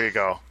 yeah. There you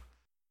go.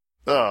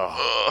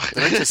 Oh,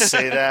 did I just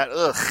say that?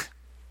 Ugh.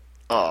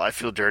 Oh, I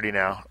feel dirty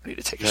now. I need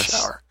to take a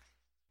shower.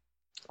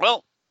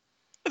 Well,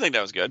 I think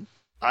that was good.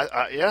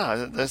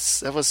 Yeah,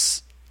 that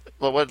was.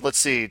 Well, let's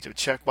see.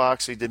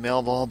 Checkbox. We did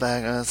mail ball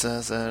bag.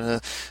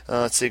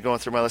 Let's see. Going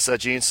through my list.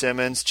 Gene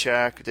Simmons.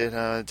 Check.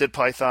 Did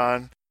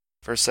Python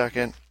for a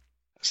second.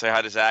 Say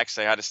hi to Zach.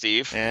 Say hi to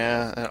Steve.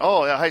 Yeah.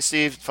 Yeah. Hi,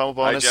 Steve. Fumble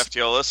bonus. Hi,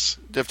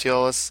 Jeff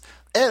Teolis.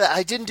 And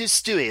I didn't do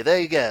Stewie. There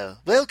you go.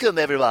 Welcome,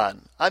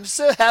 everyone. I'm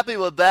so happy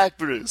we're back,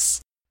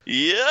 Bruce.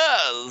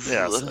 Yes.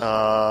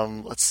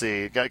 Let's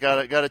see. Got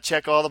to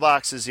check all the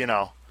boxes.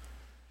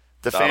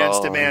 The fans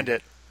demand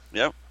it.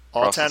 Yep.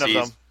 All Cross 10 of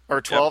them.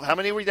 Or 12. Yep. How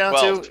many are we down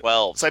 12, to?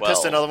 12. So I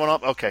pissed another one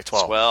up? Okay,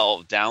 12.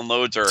 12.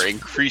 Downloads are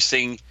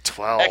increasing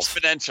 12.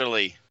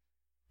 exponentially.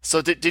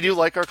 So did you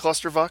like our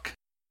clusterfuck?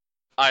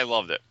 I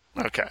loved it.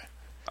 Okay.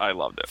 I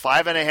loved it.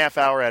 5.5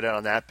 hour edit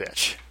on that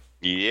bitch.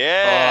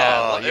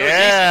 Yeah. Oh,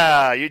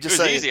 yeah. You just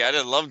it was easy. I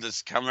didn't love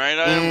this. Come right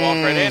in, walk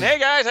right in. Hey,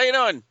 guys, how you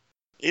doing?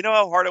 You know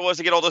how hard it was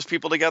to get all those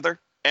people together?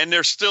 And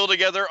they're still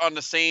together on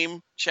the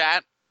same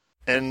chat?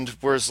 And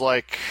where's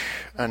like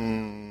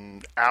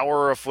an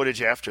hour of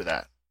footage after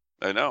that.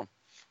 I know.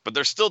 But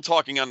they're still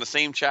talking on the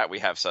same chat we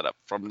have set up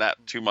from that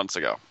 2 months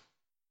ago.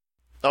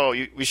 Oh,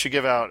 we should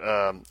give out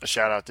a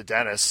shout out to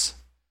Dennis.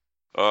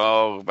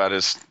 Oh, about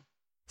his...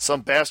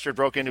 Some bastard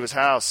broke into his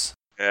house.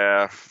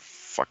 Yeah,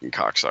 fucking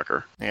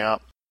cocksucker. Yeah.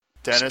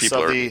 Dennis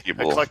of the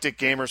Eclectic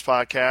Gamers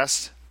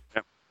podcast.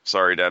 Yep.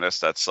 Sorry,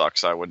 Dennis. That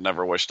sucks. I would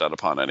never wish that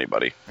upon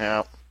anybody.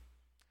 Yeah.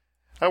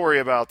 I worry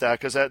about that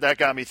because that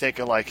got me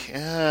thinking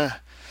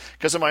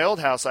because in my old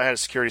house I had a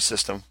security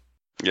system.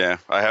 Yeah,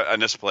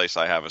 in this place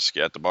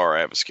at the bar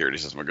I have a security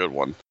system, a good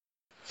one.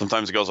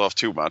 Sometimes it goes off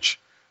too much.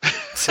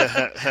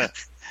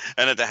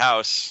 And at the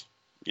house,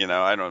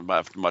 I don't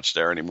have much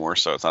there anymore,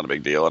 so it's not a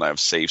big deal. And I have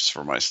safes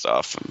for my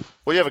stuff. And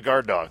well, you have a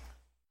guard dog.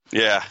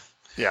 Yeah.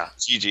 Yeah.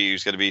 Gigi,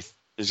 who's gonna be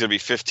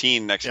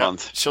 15 next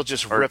month. She'll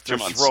just rip their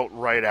throat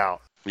right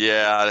out.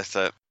 Yeah, that's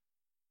it.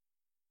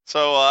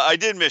 So I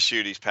did miss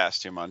you these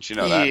past 2 months. You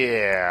know that.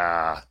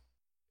 Yeah.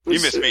 You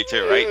miss me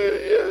too, right?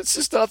 Yeah, it's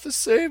just not the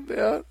same,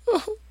 man.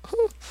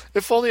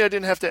 If only I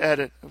didn't have to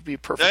edit, it would be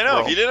perfect. I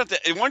know. If you didn't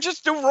have to, why don't you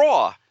just do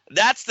Raw?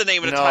 That's the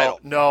name of the title.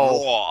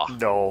 No. Raw.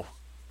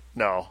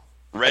 No.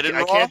 Red and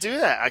Raw? I can't do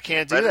that. I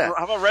can't do that.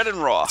 How about Red and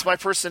Raw? It's my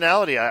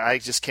personality. I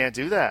just can't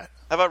do that.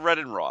 How about Red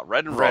and Raw?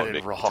 Red and Raw. Red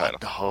and Raw.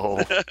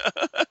 No.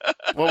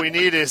 What we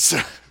need is...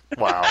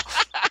 Wow.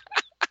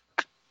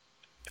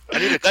 I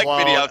need a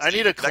clone. I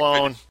need a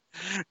clone.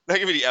 That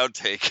could be the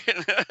outtake.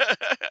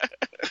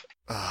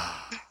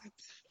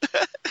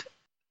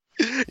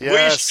 Yes.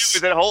 What you should do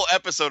is that whole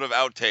episode of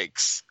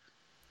outtakes.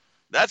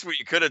 That's what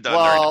you could have done.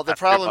 Well, the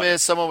problem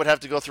is someone would have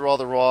to go through all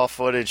the raw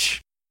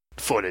footage,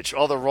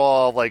 all the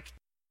raw the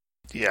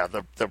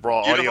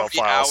raw audio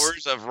files.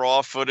 Hours of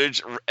raw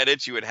footage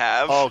edits you would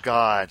have. Oh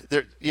God, it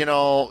would be 2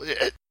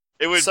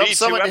 episodes.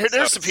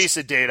 There's a piece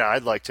of data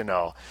I'd like to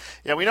know.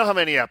 Yeah, we know how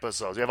many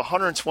episodes. We have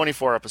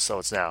 124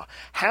 episodes now.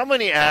 How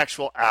many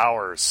actual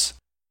hours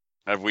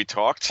have we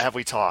talked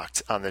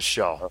on this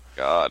show? Oh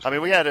God! I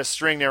mean, we had a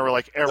string there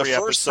where every episode.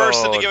 The first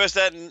person to give us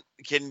that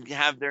can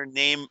have their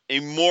name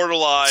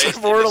immortalized.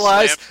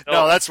 Immortalized?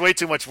 No, that's way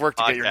too much work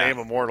to get your name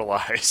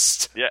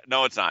immortalized. Yeah,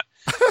 no, it's not.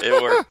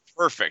 It worked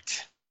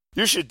perfect.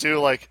 You should do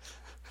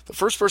the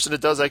first person that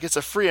does that gets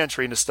a free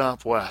entry into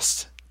Stomp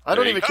West. I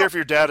don't even care if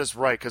your data is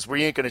right because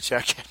we ain't going to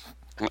check it.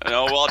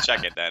 No, well, I'll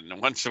check it then.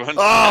 Once.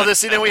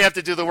 Then we have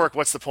to do the work.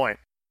 What's the point?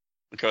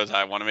 Because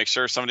I want to make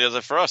sure somebody does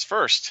it for us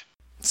first.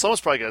 Someone's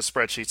probably got a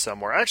spreadsheet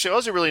somewhere. Actually,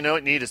 all you really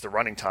need is the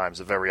running times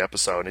of every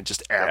episode and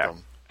just add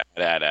them.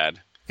 Add.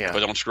 Yeah.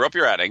 But don't screw up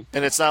your adding.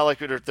 And it's not like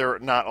they're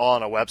not all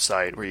on a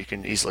website where you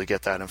can easily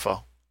get that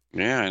info.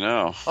 Yeah, I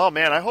know. Oh,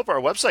 man, I hope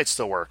our website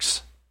still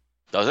works.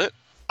 Does it?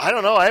 I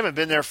don't know. I haven't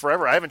been there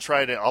forever. I haven't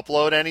tried to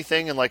upload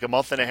anything in a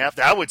month and a half.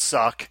 That would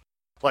suck.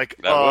 I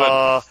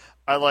can't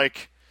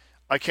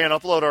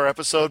upload our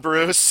episode,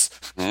 Bruce.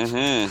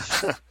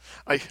 Mm-hmm.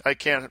 I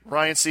can't.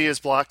 Ryan C. has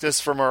blocked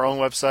us from our own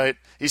website.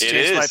 He's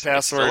changed my password.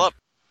 It's still up.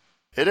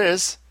 It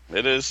is.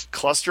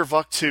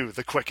 Clusterfuck 2,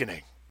 The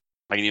Quickening.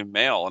 I can even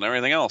mail and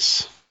everything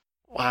else.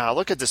 Wow,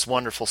 look at this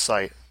wonderful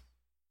site.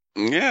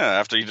 Yeah,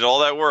 after you did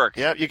all that work.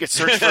 Yeah, you could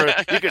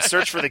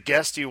search for the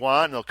guest you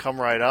want, and they'll come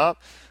right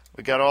up.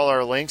 We got all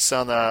our links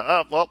on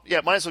the...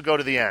 might as well go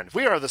to the end.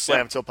 We are the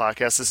Slam Till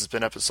Podcast. This has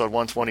been episode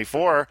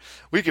 124.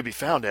 We could be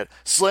found at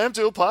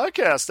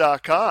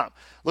slamtillpodcast.com.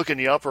 Look in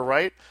the upper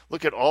right.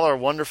 Look at all our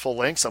wonderful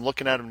links. I'm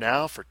looking at them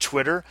now for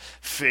Twitter,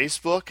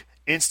 Facebook,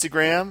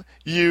 Instagram,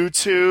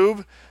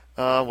 YouTube,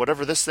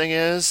 whatever this thing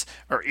is.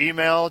 Our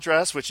email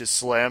address, which is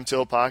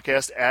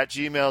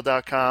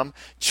slamtillpodcast@gmail.com.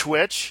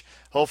 Twitch.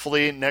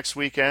 Hopefully next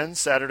weekend,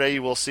 Saturday,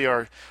 you will see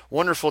our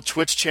wonderful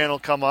Twitch channel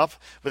come up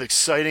with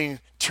exciting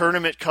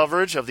tournament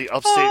coverage of the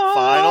Upstate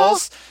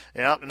Finals.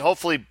 Yeah, and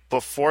hopefully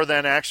before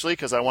then, actually,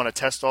 because I want to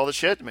test all the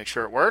shit to make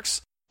sure it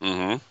works.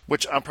 Mm-hmm.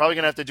 Which I'm probably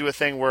going to have to do a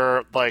thing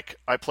where,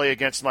 I play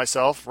against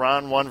myself,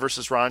 Ron 1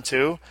 versus Ron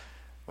 2.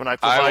 when I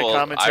provide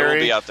commentary? I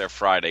will be out there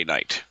Friday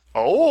night.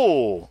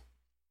 Oh.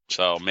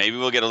 So maybe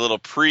we'll get a little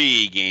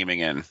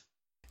pre-gaming in.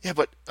 Yeah,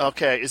 but,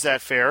 okay, is that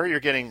fair?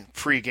 You're getting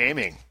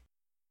pre-gaming.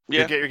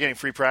 Yeah. You're getting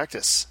free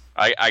practice.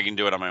 I can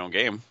do it on my own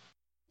game.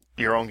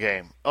 Your own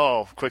game.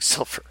 Oh,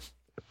 Quicksilver.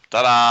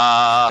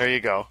 Ta-da! There you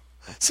go.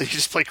 So you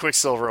just play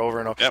Quicksilver over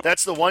and over. Yep.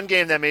 That's the one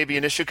game that may be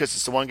an issue because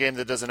it's the one game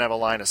that doesn't have a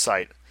line of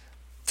sight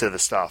to the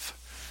stuff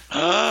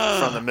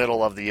from the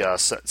middle of the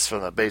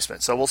from the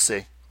basement. So we'll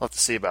see. We'll have to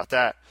see about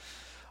that.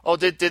 Oh,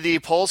 did the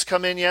polls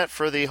come in yet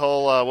for the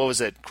whole what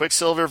was it?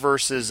 Quicksilver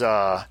versus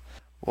what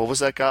was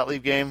that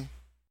Gottlieb game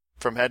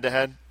from head to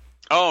head?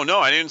 Oh no,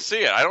 I didn't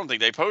see it. I don't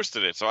think they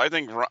posted it. So I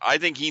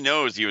think he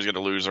knows he was going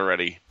to lose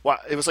already. Wow,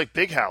 it was like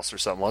Big House or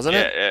something, wasn't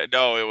it?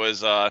 No, it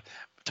was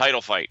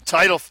title fight.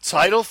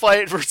 Title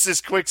fight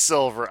versus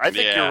Quicksilver. I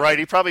think you're right.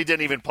 He probably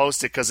didn't even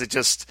post it because it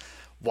just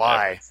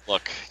why?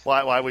 Look.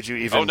 Why would you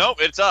even? Oh no,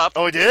 it's up.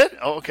 Oh, it did?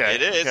 Oh, okay.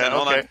 It is. Okay, and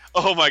hold on.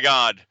 Oh my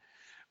God,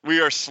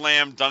 we are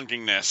slam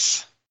dunking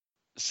this.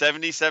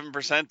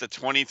 77% to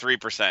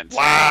 23%.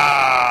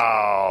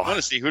 Wow. I want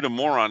to see who the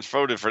morons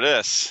voted for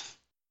this.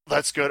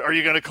 That's good. Are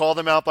you going to call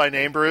them out by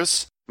name,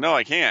 Bruce? No,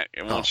 I can't.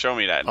 It won't show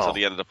me that until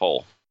the end of the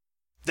poll.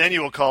 Then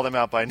you will call them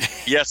out by name.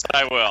 Yes,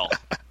 I will.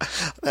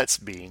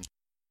 That's mean.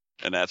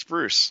 And that's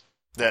Bruce.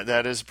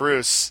 That is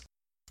Bruce.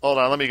 Hold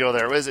on, let me go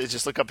there. What is it?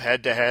 Just look up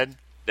head to head.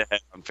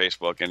 On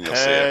Facebook, and you'll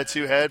see it. Head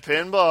to head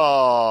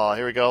pinball.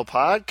 Here we go.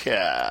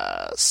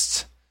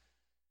 Podcast.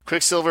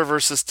 Quicksilver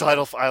versus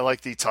title. I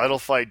like the title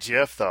fight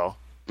GIF though.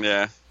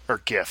 Yeah. Or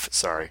GIF.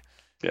 Sorry.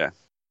 Yeah.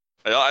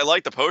 I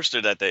like the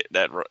poster that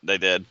they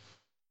did.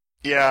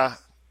 Yeah.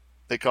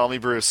 They call me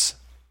Bruce.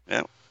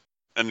 Yeah.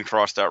 And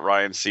crossed out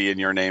Ryan C in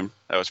your name.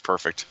 That was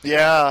perfect.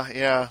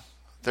 Yeah.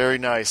 Very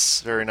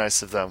nice. Very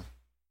nice of them.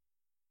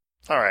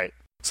 All right.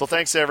 So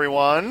thanks,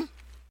 everyone.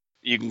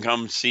 You can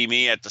come see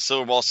me at the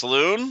Silver Ball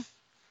Saloon,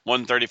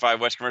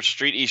 135 West Commercial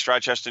Street, East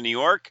Rochester, New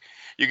York.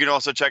 You can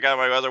also check out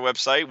my other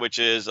website, which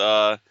is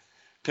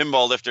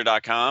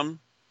pinballlifter.com.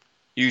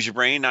 Use your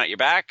brain, not your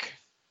back.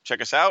 Check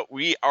us out.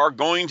 We are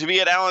going to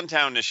be at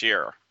Allentown this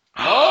year.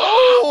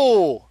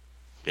 Oh!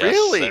 Yes,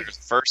 really? There's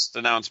the first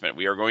announcement.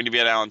 We are going to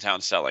be at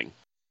Allentown selling.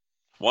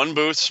 One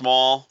booth,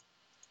 small,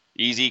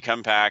 easy,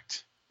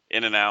 compact,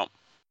 in and out.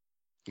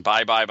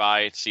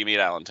 Bye. See me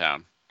at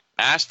Allentown.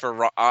 Ask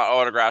for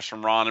autographs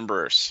from Ron and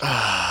Bruce.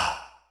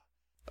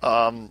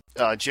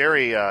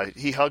 Jerry,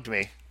 he hugged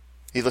me.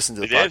 He listened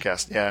to the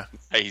podcast. Yeah.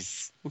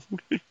 Nice.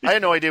 I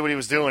had no idea what he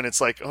was doing. It's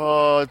like,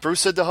 oh,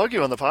 Bruce said to hug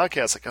you on the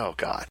podcast. Like, oh,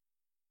 God.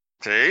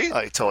 See?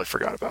 I totally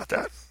forgot about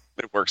that.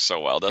 It works so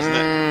well, doesn't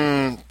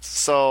it?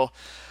 So,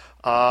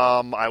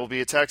 I will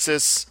be at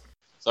Texas.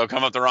 So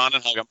come up to Ron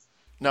and hug him.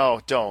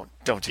 No, don't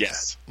do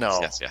that. No.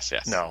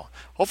 Yes. No.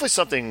 Hopefully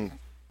something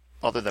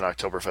other than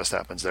Oktoberfest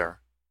happens there.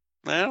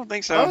 I don't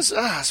think so. I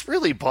was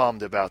really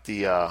bummed about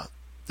the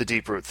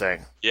deep root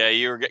thing. Yeah,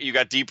 you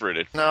got deep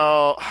rooted.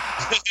 No,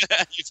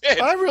 you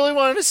did. I really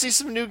wanted to see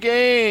some new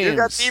games. You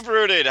got deep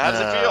rooted. How does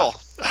it feel?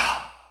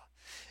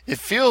 It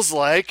feels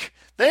like.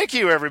 Thank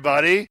you,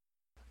 everybody.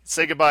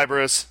 Say goodbye,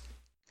 Bruce.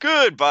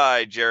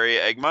 Goodbye, Jerry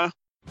Egma.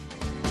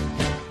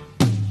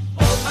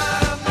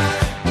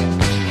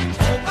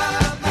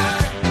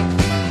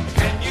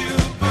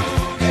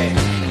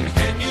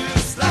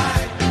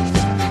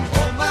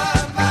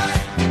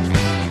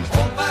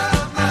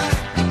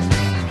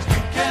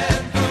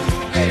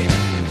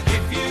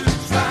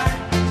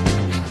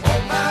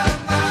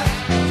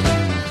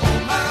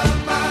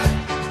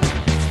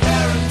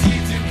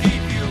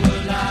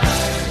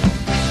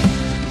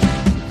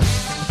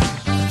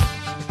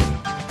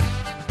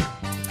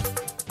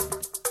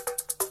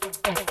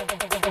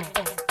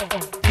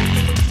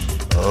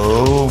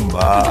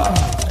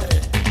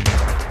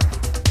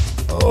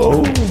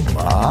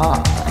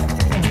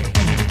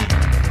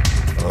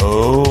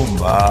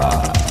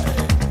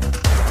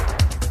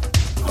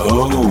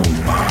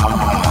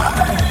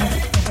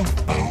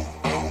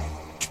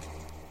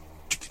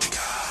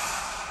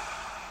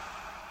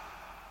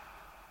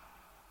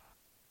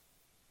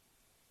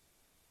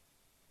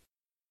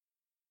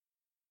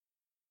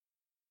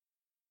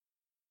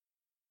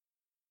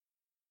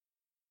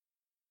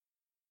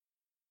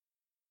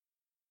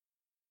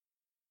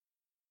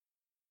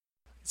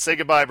 Say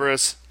goodbye,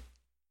 Bruce.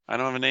 I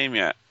don't have a name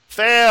yet.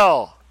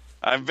 Fail.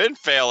 I've been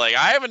failing.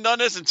 I haven't done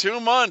this in 2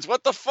 months.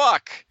 What the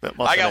fuck?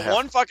 I got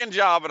one fucking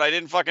job, but I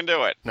didn't fucking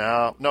do it.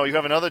 No, you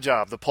have another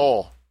job, the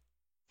poll.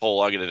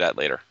 I'll get to that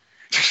later.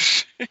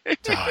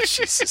 Oh,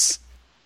 Jesus.